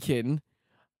speaking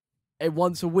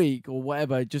once a week or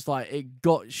whatever, just like it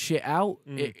got shit out.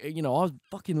 You know, I was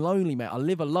fucking lonely, mate. I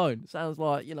live alone. Sounds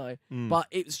like, you know, but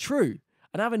it's true.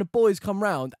 And having the boys come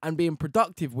round and being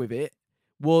productive with it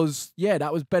was, yeah,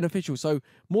 that was beneficial. So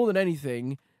more than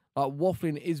anything, like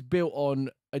Wafflin is built on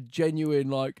a genuine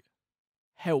like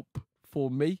help for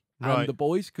me and the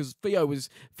boys, because Theo was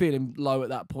feeling low at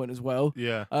that point as well.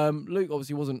 Yeah. Luke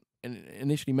obviously wasn't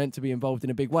initially meant to be involved in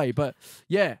a big way, but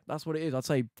yeah, that's what it is. I'd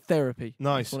say therapy.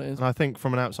 Nice. And I think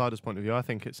from an outsider's point of view, I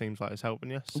think it seems like it's helping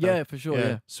you. So, yeah, for sure.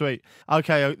 Yeah. Sweet.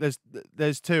 Okay,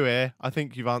 there's two here. I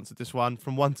think you've answered this one.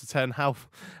 From 1 to 10, how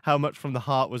much from the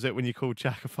heart was it when you called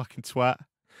Jack a fucking twat?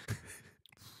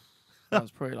 That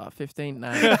was probably like 15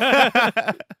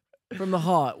 now. From the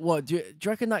heart, what do you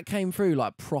reckon that came through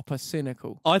like proper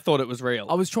cynical? I thought it was real.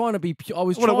 I was trying to be. It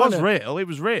was real. It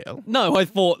was real. No, I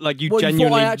thought like you genuinely. You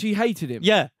thought I actually hated him.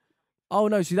 Yeah. Oh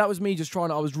no, see that was me just trying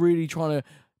to. I was really trying to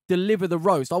deliver the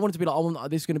roast. I wanted to be like,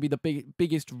 this is going to be the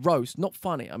biggest roast. Not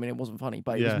funny. I mean, it wasn't funny,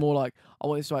 but it was more like I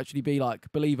wanted this to actually be like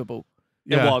believable.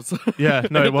 Yeah. It was. Yeah,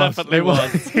 no, it was. Definitely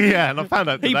was. Yeah, and I found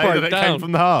out today that it came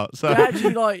from the heart. So.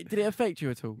 Actually, like, did it affect you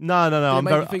at all? No. Did it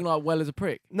make you think like Weller's a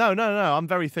prick? No. I'm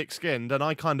very thick-skinned, and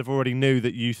I kind of already knew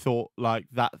that you thought like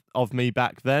that of me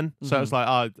back then. So it's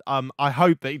like, I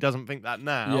hope that he doesn't think that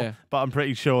now. Yeah. But I'm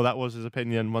pretty sure that was his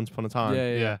opinion once upon a time.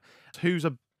 Yeah. Who's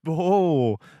a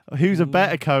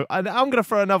better co? I'm gonna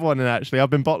throw another one in. Actually, I've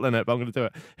been bottling it, but I'm gonna do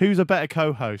it. Who's a better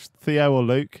co-host, Theo or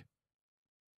Luke?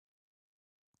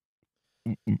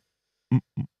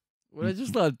 Well, they're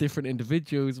just like different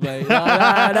individuals, mate.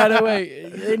 No, wait.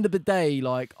 At the end of the day,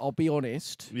 like, I'll be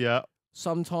honest. Yeah.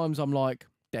 Sometimes I'm like,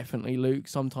 definitely Luke.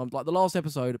 Sometimes, like the last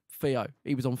episode, Theo,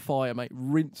 he was on fire, mate.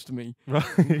 Rinsed me.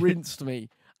 Rinsed me.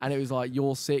 And it was like,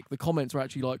 you're sick. The comments were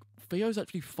actually like, Theo's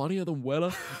actually funnier than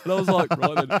Weller. And I was like,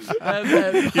 right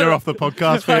then. You're off the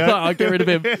podcast, Theo. I'll get rid of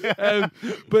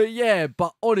him.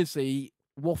 But honestly,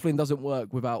 Wafflin doesn't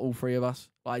work without all three of us.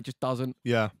 Like, it just doesn't.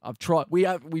 Yeah. I've tried.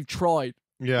 We've tried.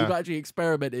 Yeah. We've actually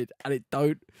experimented and it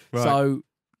don't. Right. So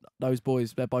those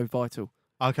boys, they're both vital.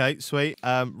 Okay, sweet.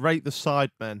 Rate the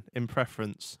Sidemen in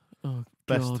preference. Oh,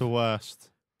 Best God. to worst.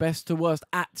 Best to worst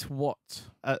at what?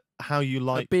 How you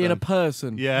like at being them. a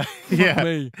person. Yeah. Fuck Yeah.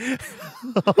 me.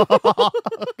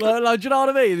 like, do you know what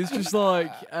I mean? It's just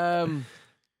like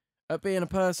at being a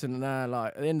person,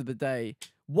 like at the end of the day,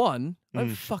 I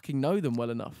don't fucking know them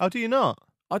well enough. Oh, do you not?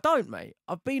 I don't, mate.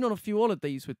 I've been on a few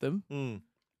holidays with them.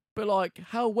 But like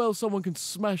how well someone can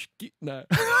smash now.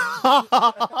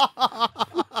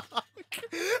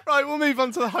 Right, we'll move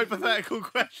on to the hypothetical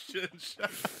questions.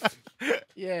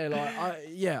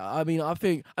 I mean, I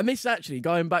think, and this actually,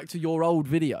 going back to your old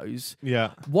videos,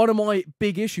 Yeah. one of my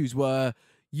big issues were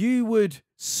you would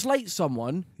slate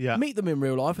someone, meet them in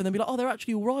real life, and then be like, oh, they're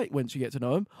actually all right once you get to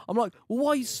know them. I'm like, well,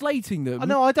 why are you slating them?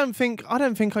 No, I don't think I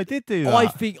did do that.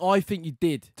 I think you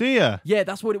did. Do you? Yeah,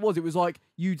 that's what it was. It was like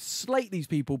you'd slate these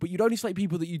people, but you'd only slate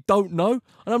people that you don't know.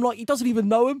 And I'm like, he doesn't even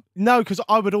know them. No, because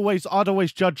I'd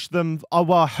always judge them.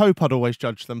 Well, I hope I'd always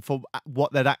judge them for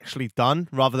what they'd actually done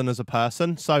rather than as a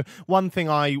person. So one thing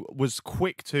I was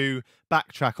quick to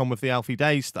backtrack on with the Alfie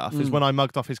Day stuff is when I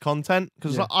mugged off his content,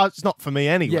 because it's not for me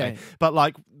anyway. Yeah. But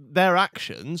like their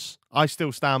actions, I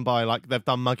still stand by. Like they've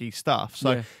done muggy stuff.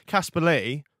 So Casper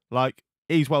Lee, like,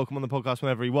 he's welcome on the podcast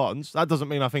whenever he wants. That doesn't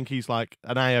mean I think he's like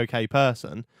an A-OK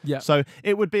person. Yeah. So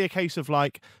it would be a case of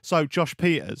like, so Josh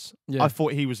Peters, I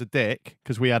thought he was a dick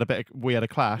because we had a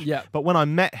clash. Yeah. But when I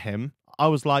met him, I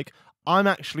was like,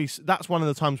 that's one of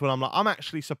the times when I'm like, I'm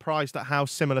actually surprised at how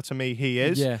similar to me he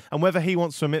is. Yeah. And whether he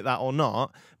wants to admit that or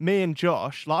not, me and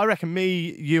Josh, like I reckon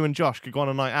you and Josh could go on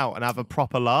a night out and have a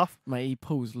proper laugh. Mate, he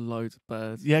pulls loads of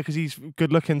birds. Yeah, because he's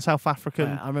good looking, South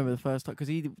African. I remember the first time, because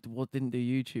he didn't do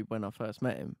YouTube when I first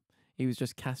met him. He was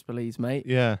just Casper Lee's mate.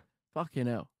 Yeah. Fucking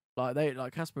hell.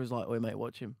 Like Casper was like, wait, mate,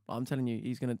 watch him. I'm telling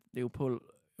you, he'll pull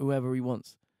whoever he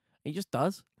wants. He just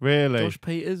does. Really? Josh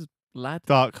Peters, lad.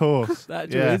 Dark horse.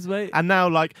 That is, mate. And now,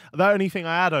 like, the only thing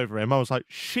I had over him, I was like,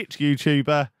 shit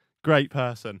YouTuber, great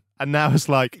person. And now it's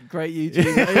like... Great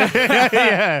YouTuber.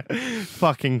 Yeah.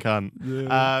 Fucking cunt.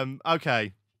 Yeah.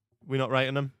 Okay. We not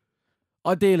rating them?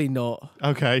 Ideally not.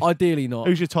 Okay. Ideally not.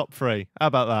 Who's your top three? How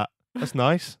about that? That's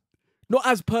nice. Not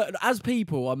as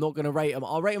people, I'm not going to rate them.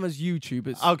 I'll rate them as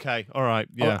YouTubers. Okay. All right.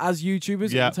 Yeah. As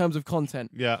YouTubers in terms of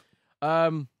content. Yeah.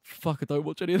 Fuck, I don't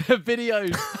watch any of their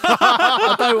videos.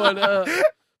 I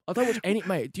don't watch any,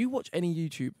 mate. Do you watch any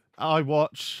YouTube? I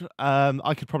watch.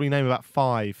 I could probably name about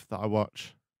 5 that I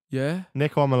watch. Yeah.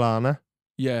 Nick Milana,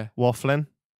 Yeah. Wafflin.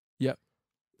 Yep.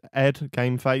 Ed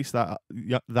Gameface,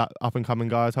 that up and coming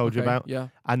guy I told you about. Yeah.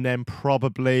 And then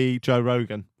probably Joe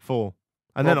Rogan. 4.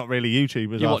 And they're not really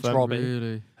YouTubers. You watch them. Robbie.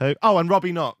 Really? Who? Oh, and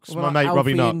Robbie Knox, my mate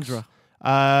Robbie Knox.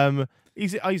 Indra?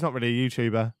 He's not really a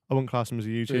YouTuber. I wouldn't class him as a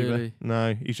YouTuber. Really?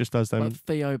 No, he just does them Like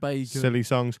Theo Baker. silly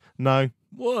songs. No.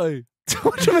 Why?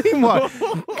 What do you mean why?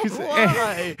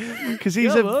 Why? Because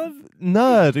he's a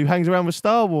nerd who hangs around with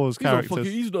Star Wars characters.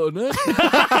 He's not a nerd.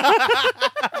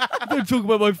 Don't talk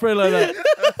about my friend like that.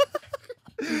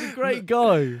 He's a great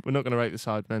guy. We're not going to rate the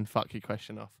side, then. Fuck your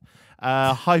question off.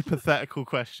 Hypothetical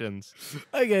questions.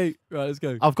 Okay, right, let's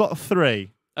go. I've got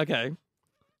 3. Okay.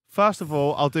 First of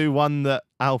all, I'll do one that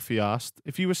Alfie asked.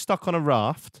 If you were stuck on a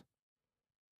raft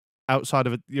outside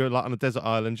of you're like on a desert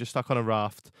island, you're stuck on a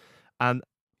raft, and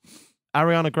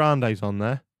Ariana Grande's on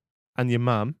there, and your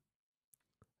mum,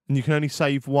 and you can only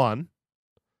save one,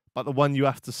 but the one you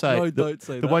have to save, No, don't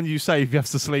say the that. one you save, you have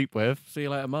to sleep with. See you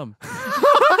later, mum.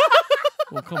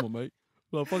 Well, come on, mate.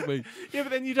 Well, fuck me. Yeah,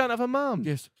 but then you don't have a mum.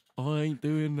 Yes, I ain't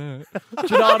doing that.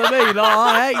 Do you know what I mean? Like,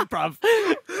 I ain't, bruv.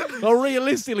 Well,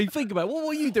 realistically, think about it. What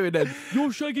were you doing then?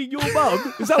 You're shaking your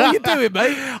mum? Is that what you're doing,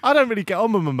 mate? I don't really get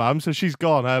on with my mum, so she's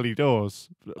gone early doors.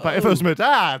 But if it was my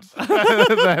dad,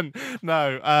 then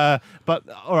no. But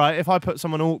all right, if I put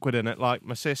someone awkward in it, like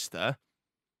my sister,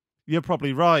 you're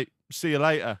probably right. See you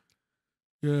later.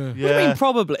 Yeah. Yeah. I mean,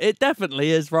 probably. It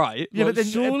definitely is right. Yeah, Like, but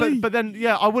then, surely? but then,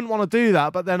 yeah, I wouldn't want to do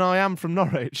that. But then I am from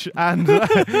Norwich, and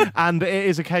and it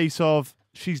is a case of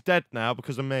she's dead now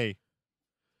because of me.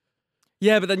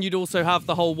 Yeah, but then you'd also have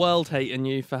the whole world hating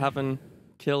you for having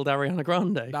killed Ariana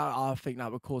Grande. That, I think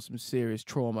that would cause some serious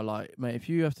trauma. Like, mate, if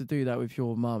you have to do that with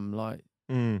your mum, like,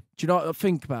 do you know?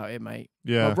 Think about it, mate.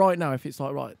 Yeah. Like, right now, if it's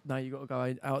like, right now, you got to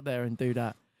go out there and do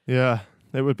that. Yeah,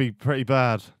 it would be pretty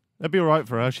bad. It'd be all right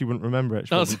for her. She wouldn't remember it.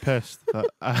 She would be pissed. But,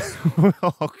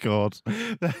 oh, God.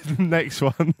 The next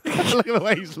one. Look at the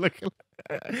way he's looking.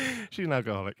 She's an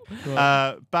alcoholic.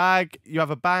 Right. Bag. You have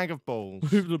a bag of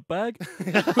balls. Move the bag.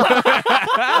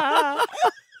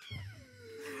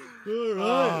 All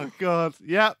right. Oh, God.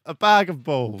 Yeah, a bag of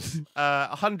balls.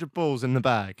 100 balls in the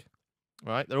bag.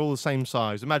 Right? They're all the same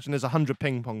size. Imagine there's 100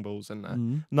 ping pong balls in there.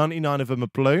 99 of them are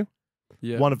blue.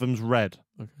 Yeah. One of them's red.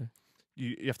 Okay.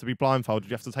 You have to be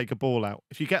blindfolded. You have to take a ball out.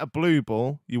 If you get a blue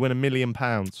ball, you win £1 million.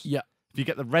 Yeah. If you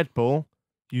get the red ball,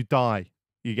 you die.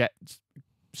 You get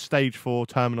stage 4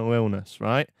 terminal illness,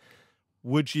 right?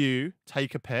 Would you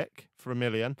take a pick for $1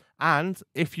 million? And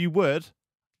if you would,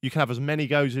 you can have as many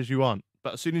goes as you want.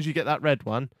 But as soon as you get that red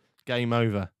one, game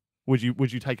over. Would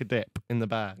you take a dip in the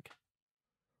bag?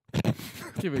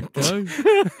 Give it a go.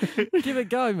 Give it a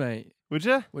go, mate. Would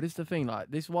you? Well, this is the thing.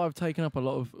 Like, this is why I've taken up a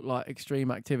lot of like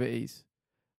extreme activities,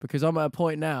 because I'm at a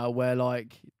point now where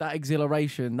like that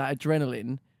exhilaration, that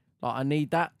adrenaline, like I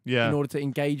need that in order to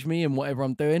engage me in whatever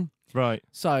I'm doing. Right.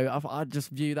 So I just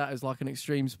view that as like an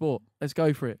extreme sport. Let's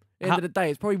go for it. End of the day,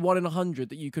 it's probably 1 in 100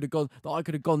 that I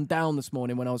could have gone down this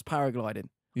morning when I was paragliding.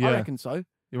 Yeah. I reckon so.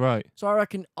 You're right. So I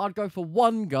reckon I'd go for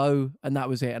 1 go and that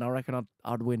was it, and I reckon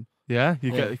I'd win. Yeah,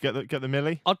 you get the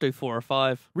millie. I'd do 4 or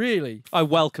 5. Really? I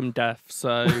welcome death,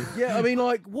 so Yeah, I mean,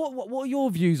 like, what are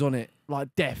your views on it?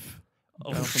 Like death.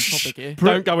 Off topic here.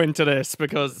 don't go into this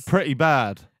because Pretty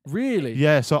bad. Really?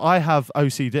 Yeah, so I have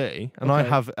OCD and I Okay.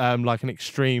 have like an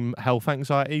extreme health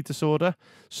anxiety disorder.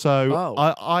 So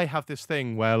Oh. I have this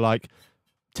thing where like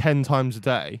 10 times a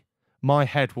day, my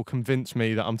head will convince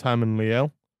me that I'm terminally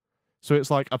ill. So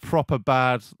it's like a proper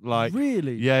bad, like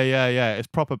Really? yeah. It's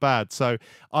proper bad. So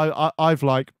I've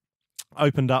like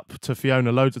opened up to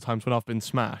Fiona loads of times when I've been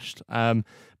smashed.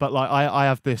 But like I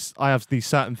have these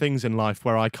certain things in life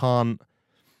where I can't.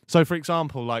 So for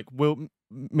example, like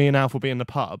me and Alf will be in the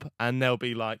pub and there'll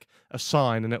be like a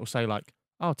sign and it will say like,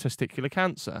 oh, testicular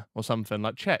cancer or something,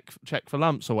 like check for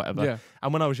lumps or whatever. Yeah.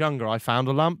 And when I was younger, I found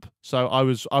a lump. So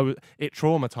it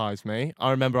traumatized me.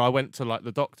 I remember I went to like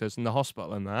the doctors and the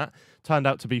hospital and that turned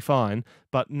out to be fine.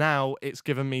 But now it's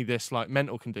given me this like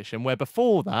mental condition where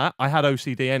before that I had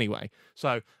OCD anyway.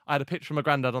 So I had a picture of my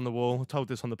granddad on the wall. I told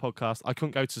this on the podcast. I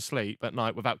couldn't go to sleep at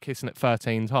night without kissing it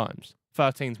 13 times.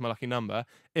 13's my lucky number.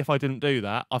 If I didn't do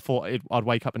that, I thought I'd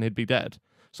wake up and he'd be dead.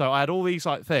 So I had all these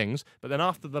like things, but then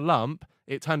after the lump,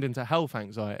 it turned into health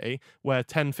anxiety where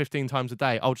 10, 15 times a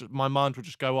day, my mind would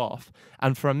just go off.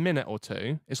 And for a minute or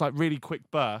two, it's like really quick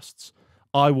bursts.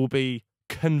 I will be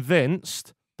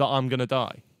convinced that I'm going to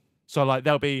die. So like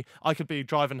I could be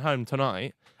driving home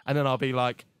tonight and then I'll be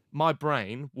like, my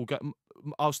brain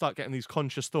I'll start getting these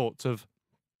conscious thoughts of,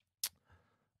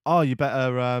 oh, you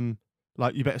better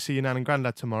like, you better see your nan and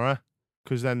granddad tomorrow,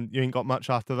 because then you ain't got much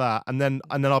after that. And then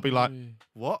I'll be like,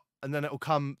 what? And then it'll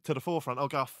come to the forefront. I'll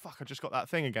go, oh, fuck, I just got that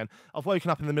thing again. I've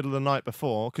woken up in the middle of the night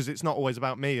before, because it's not always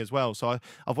about me as well. So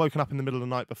I've woken up in the middle of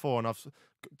the night before, and I've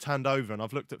turned over and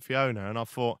I've looked at Fiona and I've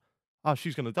thought, oh,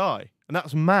 she's going to die. And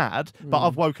that's mad. But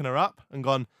I've woken her up and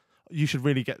gone, you should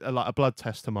really get a blood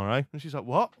test tomorrow. And she's like,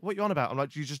 what? What are you on about? I'm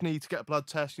like, you just need to get a blood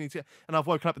test. You need to. And I've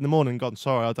woken up in the morning and gone,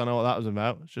 sorry, I don't know what that was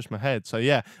about. It's just my head. So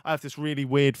yeah, I have this really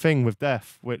weird thing with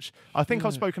death, which I think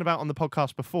I've spoken about on the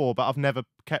podcast before, but I've never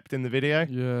kept in the video.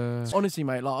 Yeah. Honestly,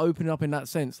 mate, like opening up in that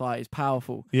sense, like, it's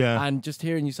powerful. Yeah. And just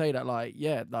hearing you say that, like,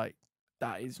 yeah, like,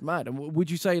 that is mad. And would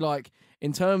you say, like,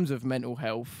 in terms of mental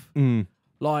health,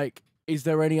 like, is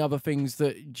there any other things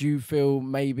that you feel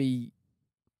maybe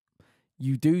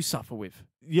you do suffer with?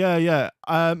 Yeah.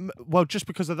 Well, just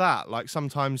because of that, like,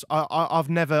 sometimes I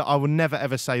will never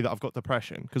ever say that I've got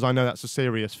depression, because I know that's a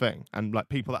serious thing, and like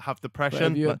people that have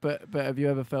depression. But have you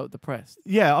ever felt depressed?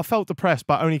 Yeah, I felt depressed,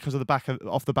 but only because of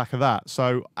off the back of that.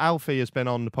 So Alfie has been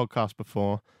on the podcast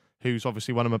before, who's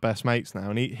obviously one of my best mates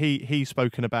now, and he's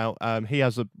spoken about he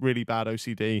has a really bad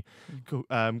OCD,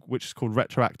 which is called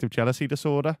retroactive jealousy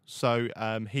disorder. So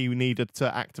he needed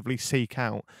to actively seek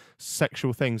out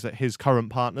sexual things that his current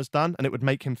partner's done, and it would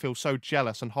make him feel so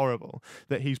jealous and horrible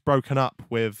that he's broken up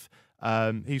with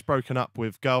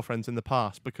girlfriends in the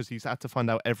past because he's had to find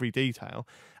out every detail.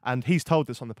 And he's told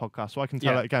this on the podcast, so I can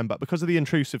tell it again. But because of the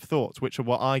intrusive thoughts, which are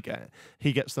what I get,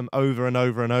 he gets them over and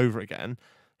over and over again.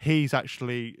 He's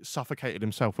actually suffocated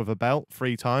himself with a belt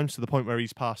 3 times to the point where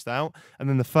he's passed out. And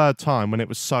then the 3rd time, when it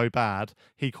was so bad,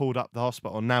 he called up the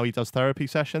hospital. And now he does therapy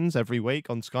sessions every week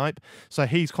on Skype. So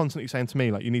he's constantly saying to me,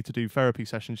 like, you need to do therapy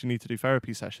sessions. You need to do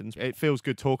therapy sessions. It feels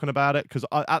good talking about it, because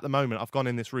at the moment, I've gone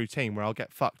in this routine where I'll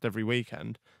get fucked every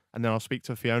weekend. And then I'll speak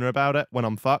to Fiona about it when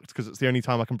I'm fucked, because it's the only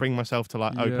time I can bring myself to,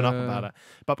 like, open up about it.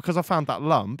 But because I found that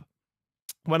lump,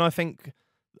 when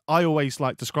I always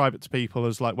like describe it to people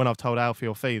as, like, when I've told Alfie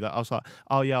or Fee that I was like,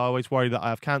 oh yeah, I always worry that I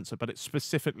have cancer, but it's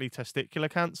specifically testicular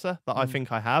cancer that I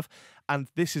think I have. And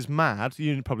this is mad.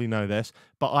 You probably know this,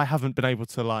 but I haven't been able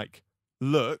to, like,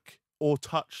 look or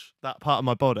touch that part of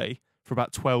my body for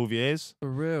about 12 years. For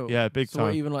real? Yeah, big time.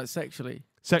 Not even, like, sexually?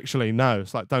 Sexually, no.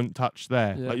 It's like, don't touch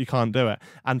there. Yeah. Like, you can't do it.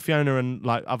 And Fiona and,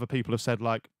 like, other people have said,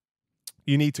 like,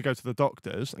 you need to go to the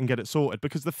doctors and get it sorted.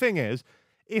 Because the thing is,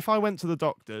 if I went to the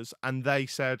doctors and they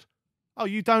said, oh,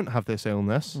 you don't have this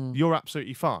illness, you're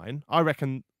absolutely fine, I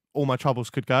reckon all my troubles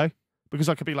could go, because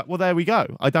I could be like, well, there we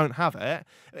go, I don't have it.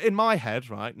 In my head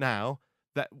right now,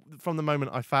 that from the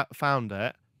moment I found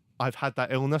it, I've had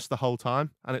that illness the whole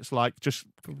time, and it's like just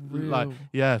like,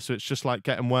 yeah, so it's just like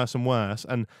getting worse and worse.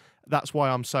 And that's why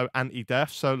I'm so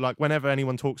anti-death. So, like, whenever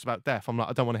anyone talks about death, I'm like,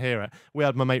 I don't want to hear it. We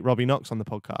had my mate Robbie Knox on the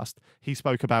podcast. He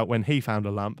spoke about when he found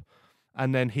a lump,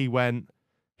 and then he went,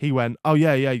 oh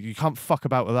yeah, you can't fuck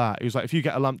about with that. He was like, if you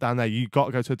get a lump down there, you got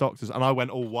to go to the doctors. And I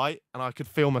went all white, and I could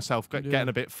feel myself getting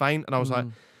a bit faint. And I was like,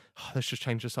 oh, let's just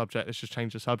change the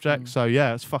subject. So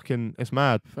yeah, it's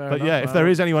mad. Fair enough, if there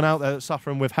is anyone out there that's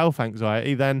suffering with health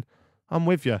anxiety, then I'm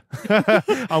with you.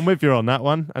 I'm with you on that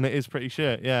one. And it is pretty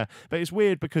shit, yeah. But it's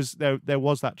weird because there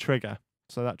was that trigger.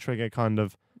 So that trigger kind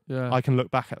of, I can look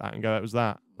back at that and go, it was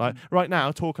that. Like, right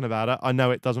now, talking about it, I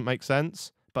know it doesn't make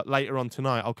sense. But later on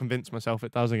tonight, I'll convince myself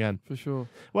it does again. For sure.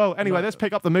 Well, anyway, let's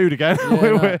pick up the mood again.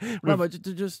 But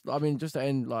just to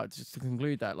end, like, just to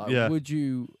conclude that, like, would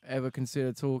you ever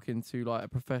consider talking to, like, a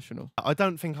professional? I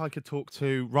don't think I could talk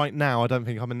to, right now, I don't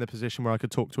think I'm in the position where I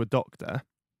could talk to a doctor,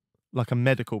 like a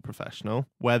medical professional,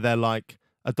 where they're like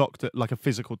a doctor, like a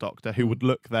physical doctor, who would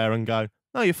look there and go,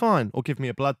 no, you're fine, or give me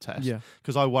a blood test. Yeah.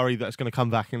 Because I worry that it's going to come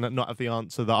back and not have the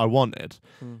answer that I wanted.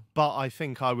 But I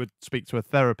think I would speak to a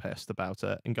therapist about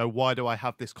it and go, why do I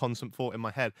have this constant thought in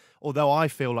my head? Although I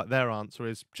feel like their answer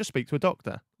is just speak to a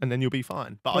doctor and then you'll be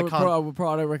fine. But I can't.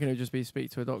 I don't reckon it would just be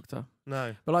speak to a doctor.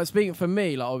 No. But, like, speaking for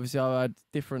me, like, obviously I've had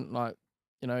different, like,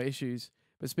 you know, issues.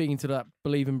 But speaking to that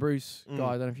Believe in Bruce guy,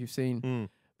 I don't know if you've seen.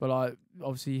 But, like,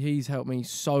 obviously he's helped me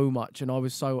so much, and I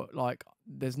was so, like,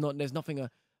 there's nothing a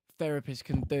therapist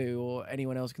can do or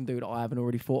anyone else can do that I haven't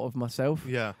already thought of myself.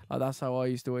 Yeah. Like, that's how I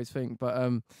used to always think. But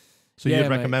so you'd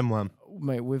recommend one?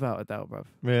 Mate, without a doubt, bruv.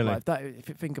 Really? Like, that, if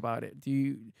you think about it, do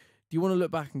you want to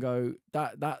look back and go,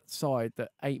 that side that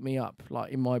ate me up,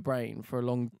 like, in my brain for a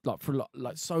long,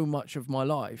 like so much of my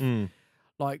life,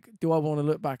 like, do I want to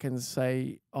look back and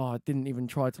say, oh, I didn't even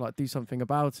try to, like, do something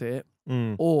about it?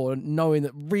 Or knowing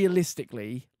that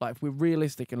realistically, like, if we're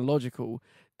realistic and logical,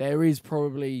 there is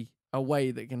probably a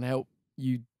way that can help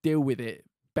you deal with it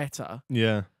better.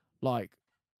 Yeah. Like,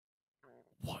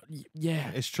 what?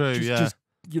 Yeah. It's true,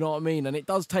 You know what I mean? And it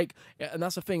does take, and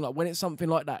that's the thing, like when it's something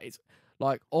like that, it's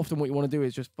like often what you want to do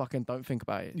is just fucking don't think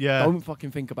about it. Yeah. Don't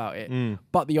fucking think about it.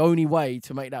 But the only way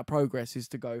to make that progress is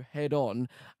to go head on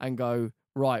and go,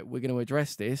 right, we're going to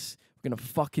address this. We're going to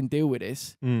fucking deal with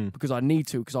this because I need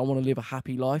to, because I want to live a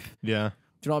happy life. Yeah.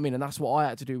 Do you know what I mean? And that's what I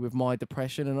had to do with my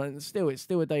depression. And it's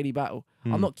still a daily battle.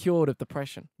 I'm not cured of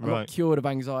depression. I'm not cured of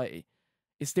anxiety.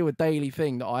 It's still a daily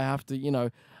thing that I have to, you know.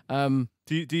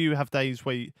 Do you have days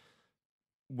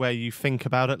where you think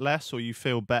about it less or you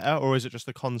feel better, or is it just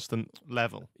a constant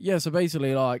level? Yeah, so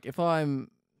basically, like, if I'm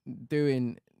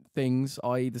doing things,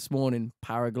 i.e. this morning,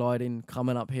 paragliding,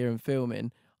 coming up here and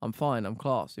filming, I'm fine, I'm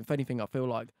class. If anything, I feel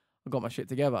like I've got my shit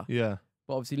together. Yeah.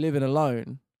 But obviously living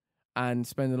alone and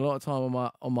spending a lot of time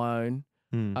on my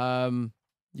own,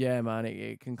 yeah, man,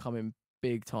 it can come in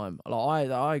big time.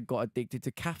 Like I got addicted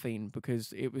to caffeine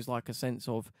because it was like a sense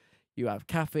of you have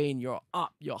caffeine, you're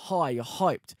up, you're high, you're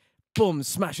hyped, boom,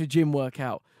 smash a gym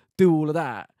workout, do all of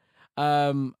that,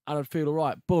 and I'd feel all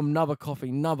right. Boom, another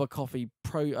coffee,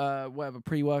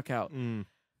 pre-workout.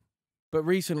 But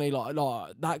recently, like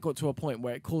that got to a point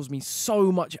where it caused me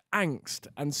so much angst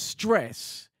and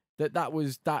stress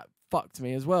that fucked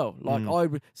me as well. Like I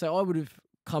would have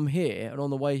come here and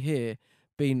on the way here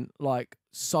been like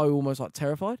so almost like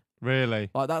terrified. Really?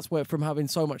 Like that's where from having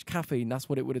so much caffeine, that's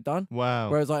what it would have done.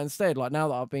 Wow. Whereas like instead, like now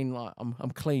that I've been like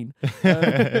I'm clean,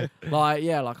 like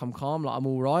yeah, like I'm calm, like I'm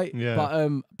all right. Yeah.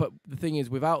 But the thing is,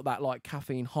 without that like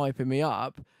caffeine hyping me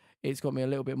up, it's got me a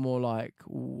little bit more like,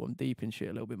 ooh, I'm deep in shit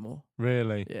a little bit more.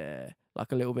 Really? Yeah,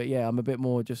 like a little bit. Yeah, I'm a bit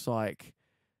more just like,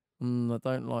 I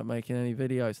don't like making any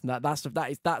videos, and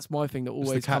that's my thing that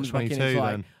always comes back in. It's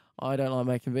like, then. I don't like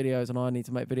making videos and I need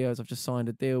to make videos. I've just signed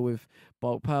a deal with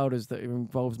Bulk Powders that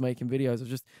involves making videos. I've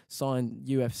just signed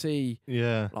UFC.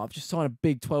 Yeah. Like, I've just signed a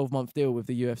big 12-month deal with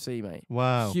the UFC, mate.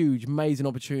 Wow. Huge, amazing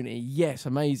opportunity. Yes,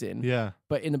 amazing. Yeah.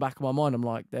 But in the back of my mind, I'm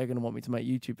like, they're going to want me to make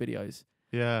YouTube videos.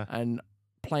 Yeah. And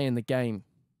playing the game.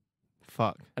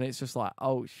 Fuck. And it's just like,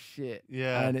 oh, shit.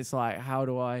 Yeah. And it's like, how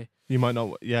do I... You might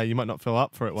not feel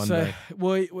up for it one day.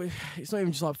 Well, it's not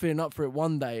even just like feeling up for it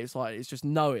one day. It's like, it's just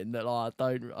knowing that like,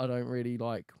 I don't really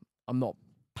like, I'm not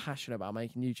passionate about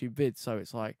making YouTube vids. So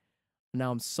it's like, now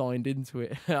I'm signed into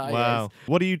it. Wow.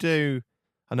 What do you do?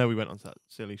 I know we went on to that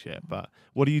silly shit, but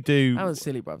what do you do? That wasn't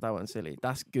silly, bro. That wasn't silly.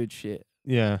 That's good shit.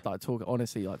 Yeah. Like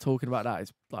honestly, like talking about that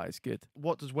is like, it's good.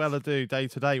 What does Weller do day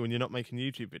to day when you're not making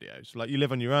YouTube videos? Like you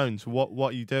live on your own. So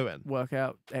what are you doing?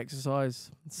 Workout,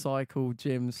 exercise, cycle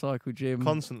gym.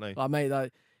 Constantly. Like mate,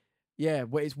 like yeah.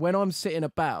 It's when I'm sitting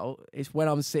about.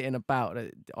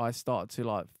 That I start to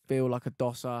like feel like a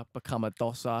dosser, become a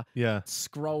dosser. Yeah.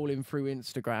 Scrolling through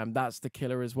Instagram, that's the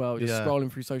killer as well. Just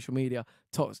scrolling through social media,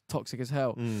 toxic as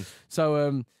hell.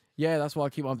 So yeah, that's why I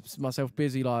keep myself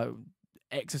busy, like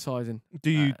exercising. Do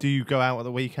you go out at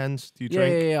the weekends? Do you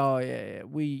drink? Yeah.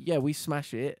 We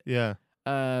smash it. Yeah.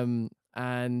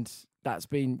 And that's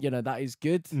been, that is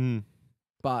good.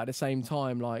 But at the same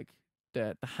time, like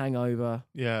the hangover,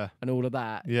 and all of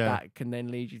that, that can then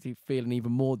lead you to feeling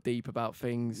even more deep about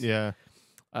things. Yeah.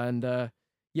 And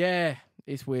yeah,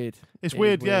 it's weird. It's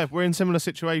weird. Yeah, we're in similar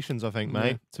situations, I think,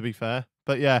 mate. To be fair,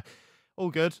 but yeah, all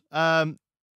good.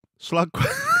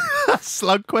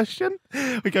 Slug question.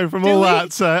 We go from all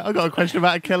that. So I got a question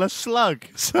about a killer slug.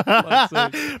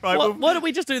 Right. Why don't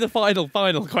we just do the final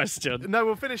question? No,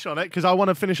 we'll finish on it because I want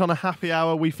to finish on a happy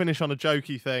hour. We finish on a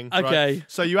jokey thing. Okay. Right?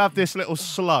 So you have this little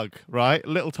slug, right?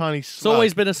 Little tiny slug. It's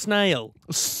always been a snail.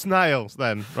 Snails,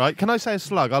 then, right? Can I say a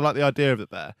slug? I like the idea of it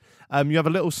there. You have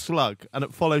a little slug and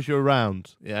it follows you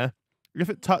around. Yeah. If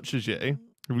it touches you,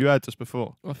 have you heard this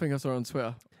before? I think I saw it on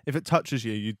Twitter. If it touches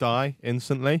you, you die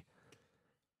instantly.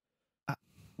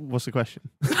 What's the question?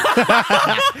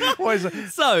 What is it?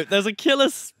 So there's a killer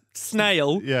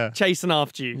snail chasing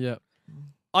after you. Yeah.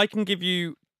 I can give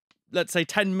you, let's say,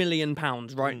 £10 million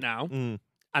right now, and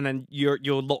then you're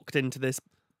locked into this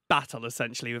battle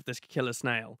essentially with this killer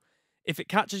snail. If it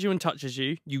catches you and touches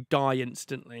you, you die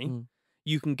instantly.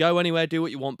 You can go anywhere, do what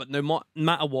you want, but no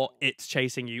matter what, it's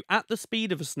chasing you at the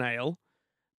speed of a snail.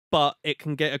 But it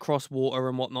can get across water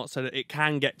and whatnot, so that it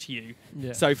can get to you.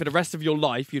 Yeah. So for the rest of your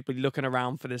life, you'd be looking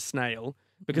around for this snail.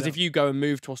 Because if you go and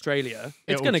move to Australia,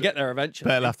 it's going to get there eventually.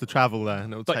 But it'll have to travel there,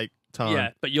 and it'll take time. Yeah,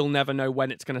 but you'll never know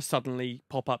when it's going to suddenly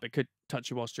pop up. It could touch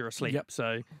you whilst you're asleep. Yep.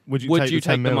 So would you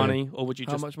take the money, or would you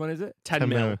just... How much money is it? 10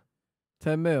 mil.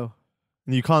 10 mil.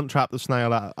 And you can't trap the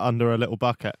snail under a little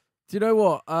bucket. Do you know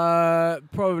what?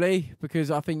 Probably,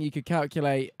 because I think you could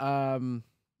calculate...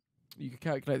 You could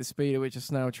calculate the speed at which a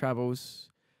snail travels.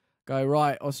 Go,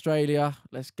 right, Australia,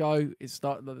 let's go.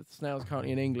 The snail's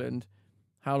currently in England.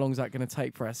 How long is that going to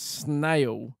take for a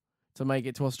snail to make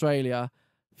it to Australia.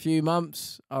 Few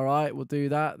months, all right, we'll do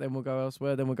that. Then we'll go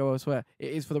elsewhere. Then we'll go elsewhere.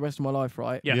 It is for the rest of my life,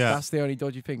 right? Yes. Yeah. That's the only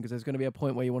dodgy thing, because there's going to be a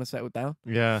point where you want to settle down.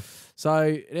 Yeah. So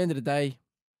at the end of the day,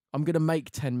 I'm going to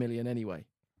make 10 million anyway.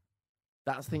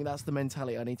 That's the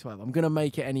mentality I need to have. I'm going to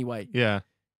make it anyway. Yeah.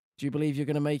 Do you believe you're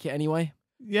going to make it anyway?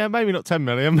 Yeah, maybe not 10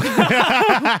 million. but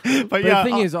the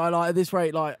thing is, I like at this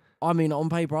rate, like, I mean, on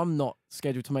paper, I'm not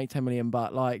scheduled to make 10 million,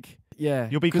 but like, yeah.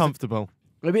 You'll be comfortable.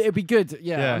 It'd be good,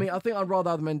 yeah. Yeah. I mean, I think I'd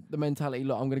rather have the mentality,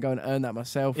 look, I'm going to go and earn that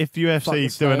myself. If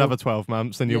UFC do another 12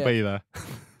 months, then you'll be there.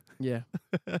 Yeah.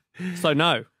 So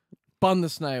no. Bun the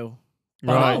snail.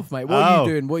 Bun Right. it off, mate. What are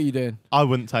you doing? What are you doing? I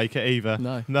wouldn't take it either.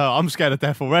 No. No, I'm scared of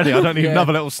death already. I don't need Yeah.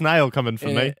 another little snail coming for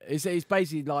me. It's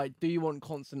basically like, do you want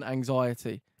constant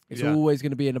anxiety? It's Yeah. always going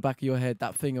to be in the back of your head,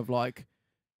 that thing of like,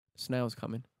 snail's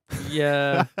coming.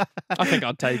 Yeah. I think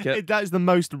I'd take it. That is the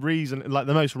most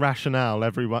the most rationale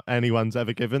anyone's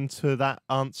ever given to that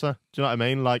answer. Do you know what I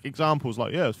mean? Like examples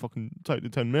like, yeah, it's fucking take the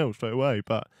 10 mil straight away.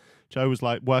 But Joe was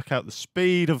like, work out the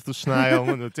speed of the snail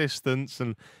and the distance.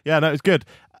 And yeah, no, it's good.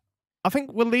 I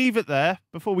think we'll leave it there.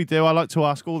 Before we do, I like to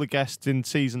ask all the guests in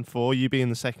season 4, you being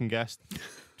the second guest.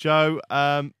 Joe,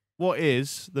 what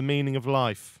is the meaning of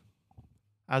life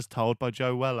as told by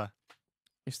Joe Weller?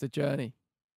 It's the journey.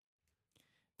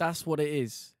 That's what it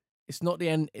is. It's not the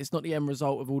end. It's not the end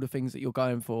result of all the things that you're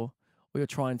going for or you're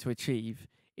trying to achieve.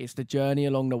 It's the journey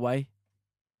along the way.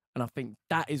 And I think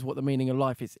that is what the meaning of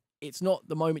life is. It's not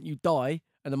the moment you die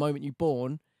and the moment you're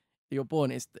born.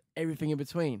 It's everything in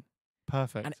between.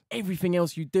 Perfect. And everything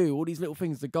else you do, all these little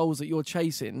things, the goals that you're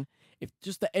chasing, if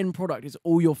just the end product is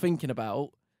all you're thinking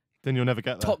about, then you'll never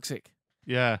get there. Toxic.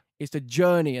 Yeah. It's the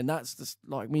journey, and that's just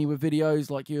like me with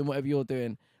videos, like you and whatever you're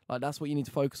doing. Like that's what you need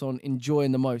to focus on,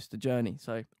 enjoying the most, the journey.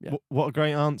 So yeah. What a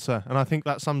great answer. And I think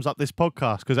that sums up this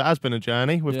podcast because it has been a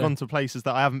journey. We've gone to places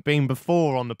that I haven't been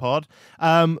before on the pod.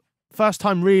 First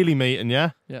time really meeting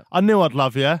you. Yeah. I knew I'd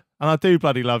love you, and I do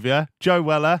bloody love you. Joe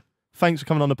Weller, thanks for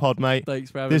coming on the pod, mate.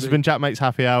 Thanks for having me. This has been Chat Mates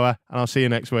Happy Hour, and I'll see you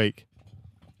next week.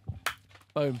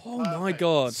 Boom. Oh my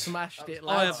God. Smashed it,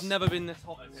 I lads. have never been this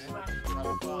hot.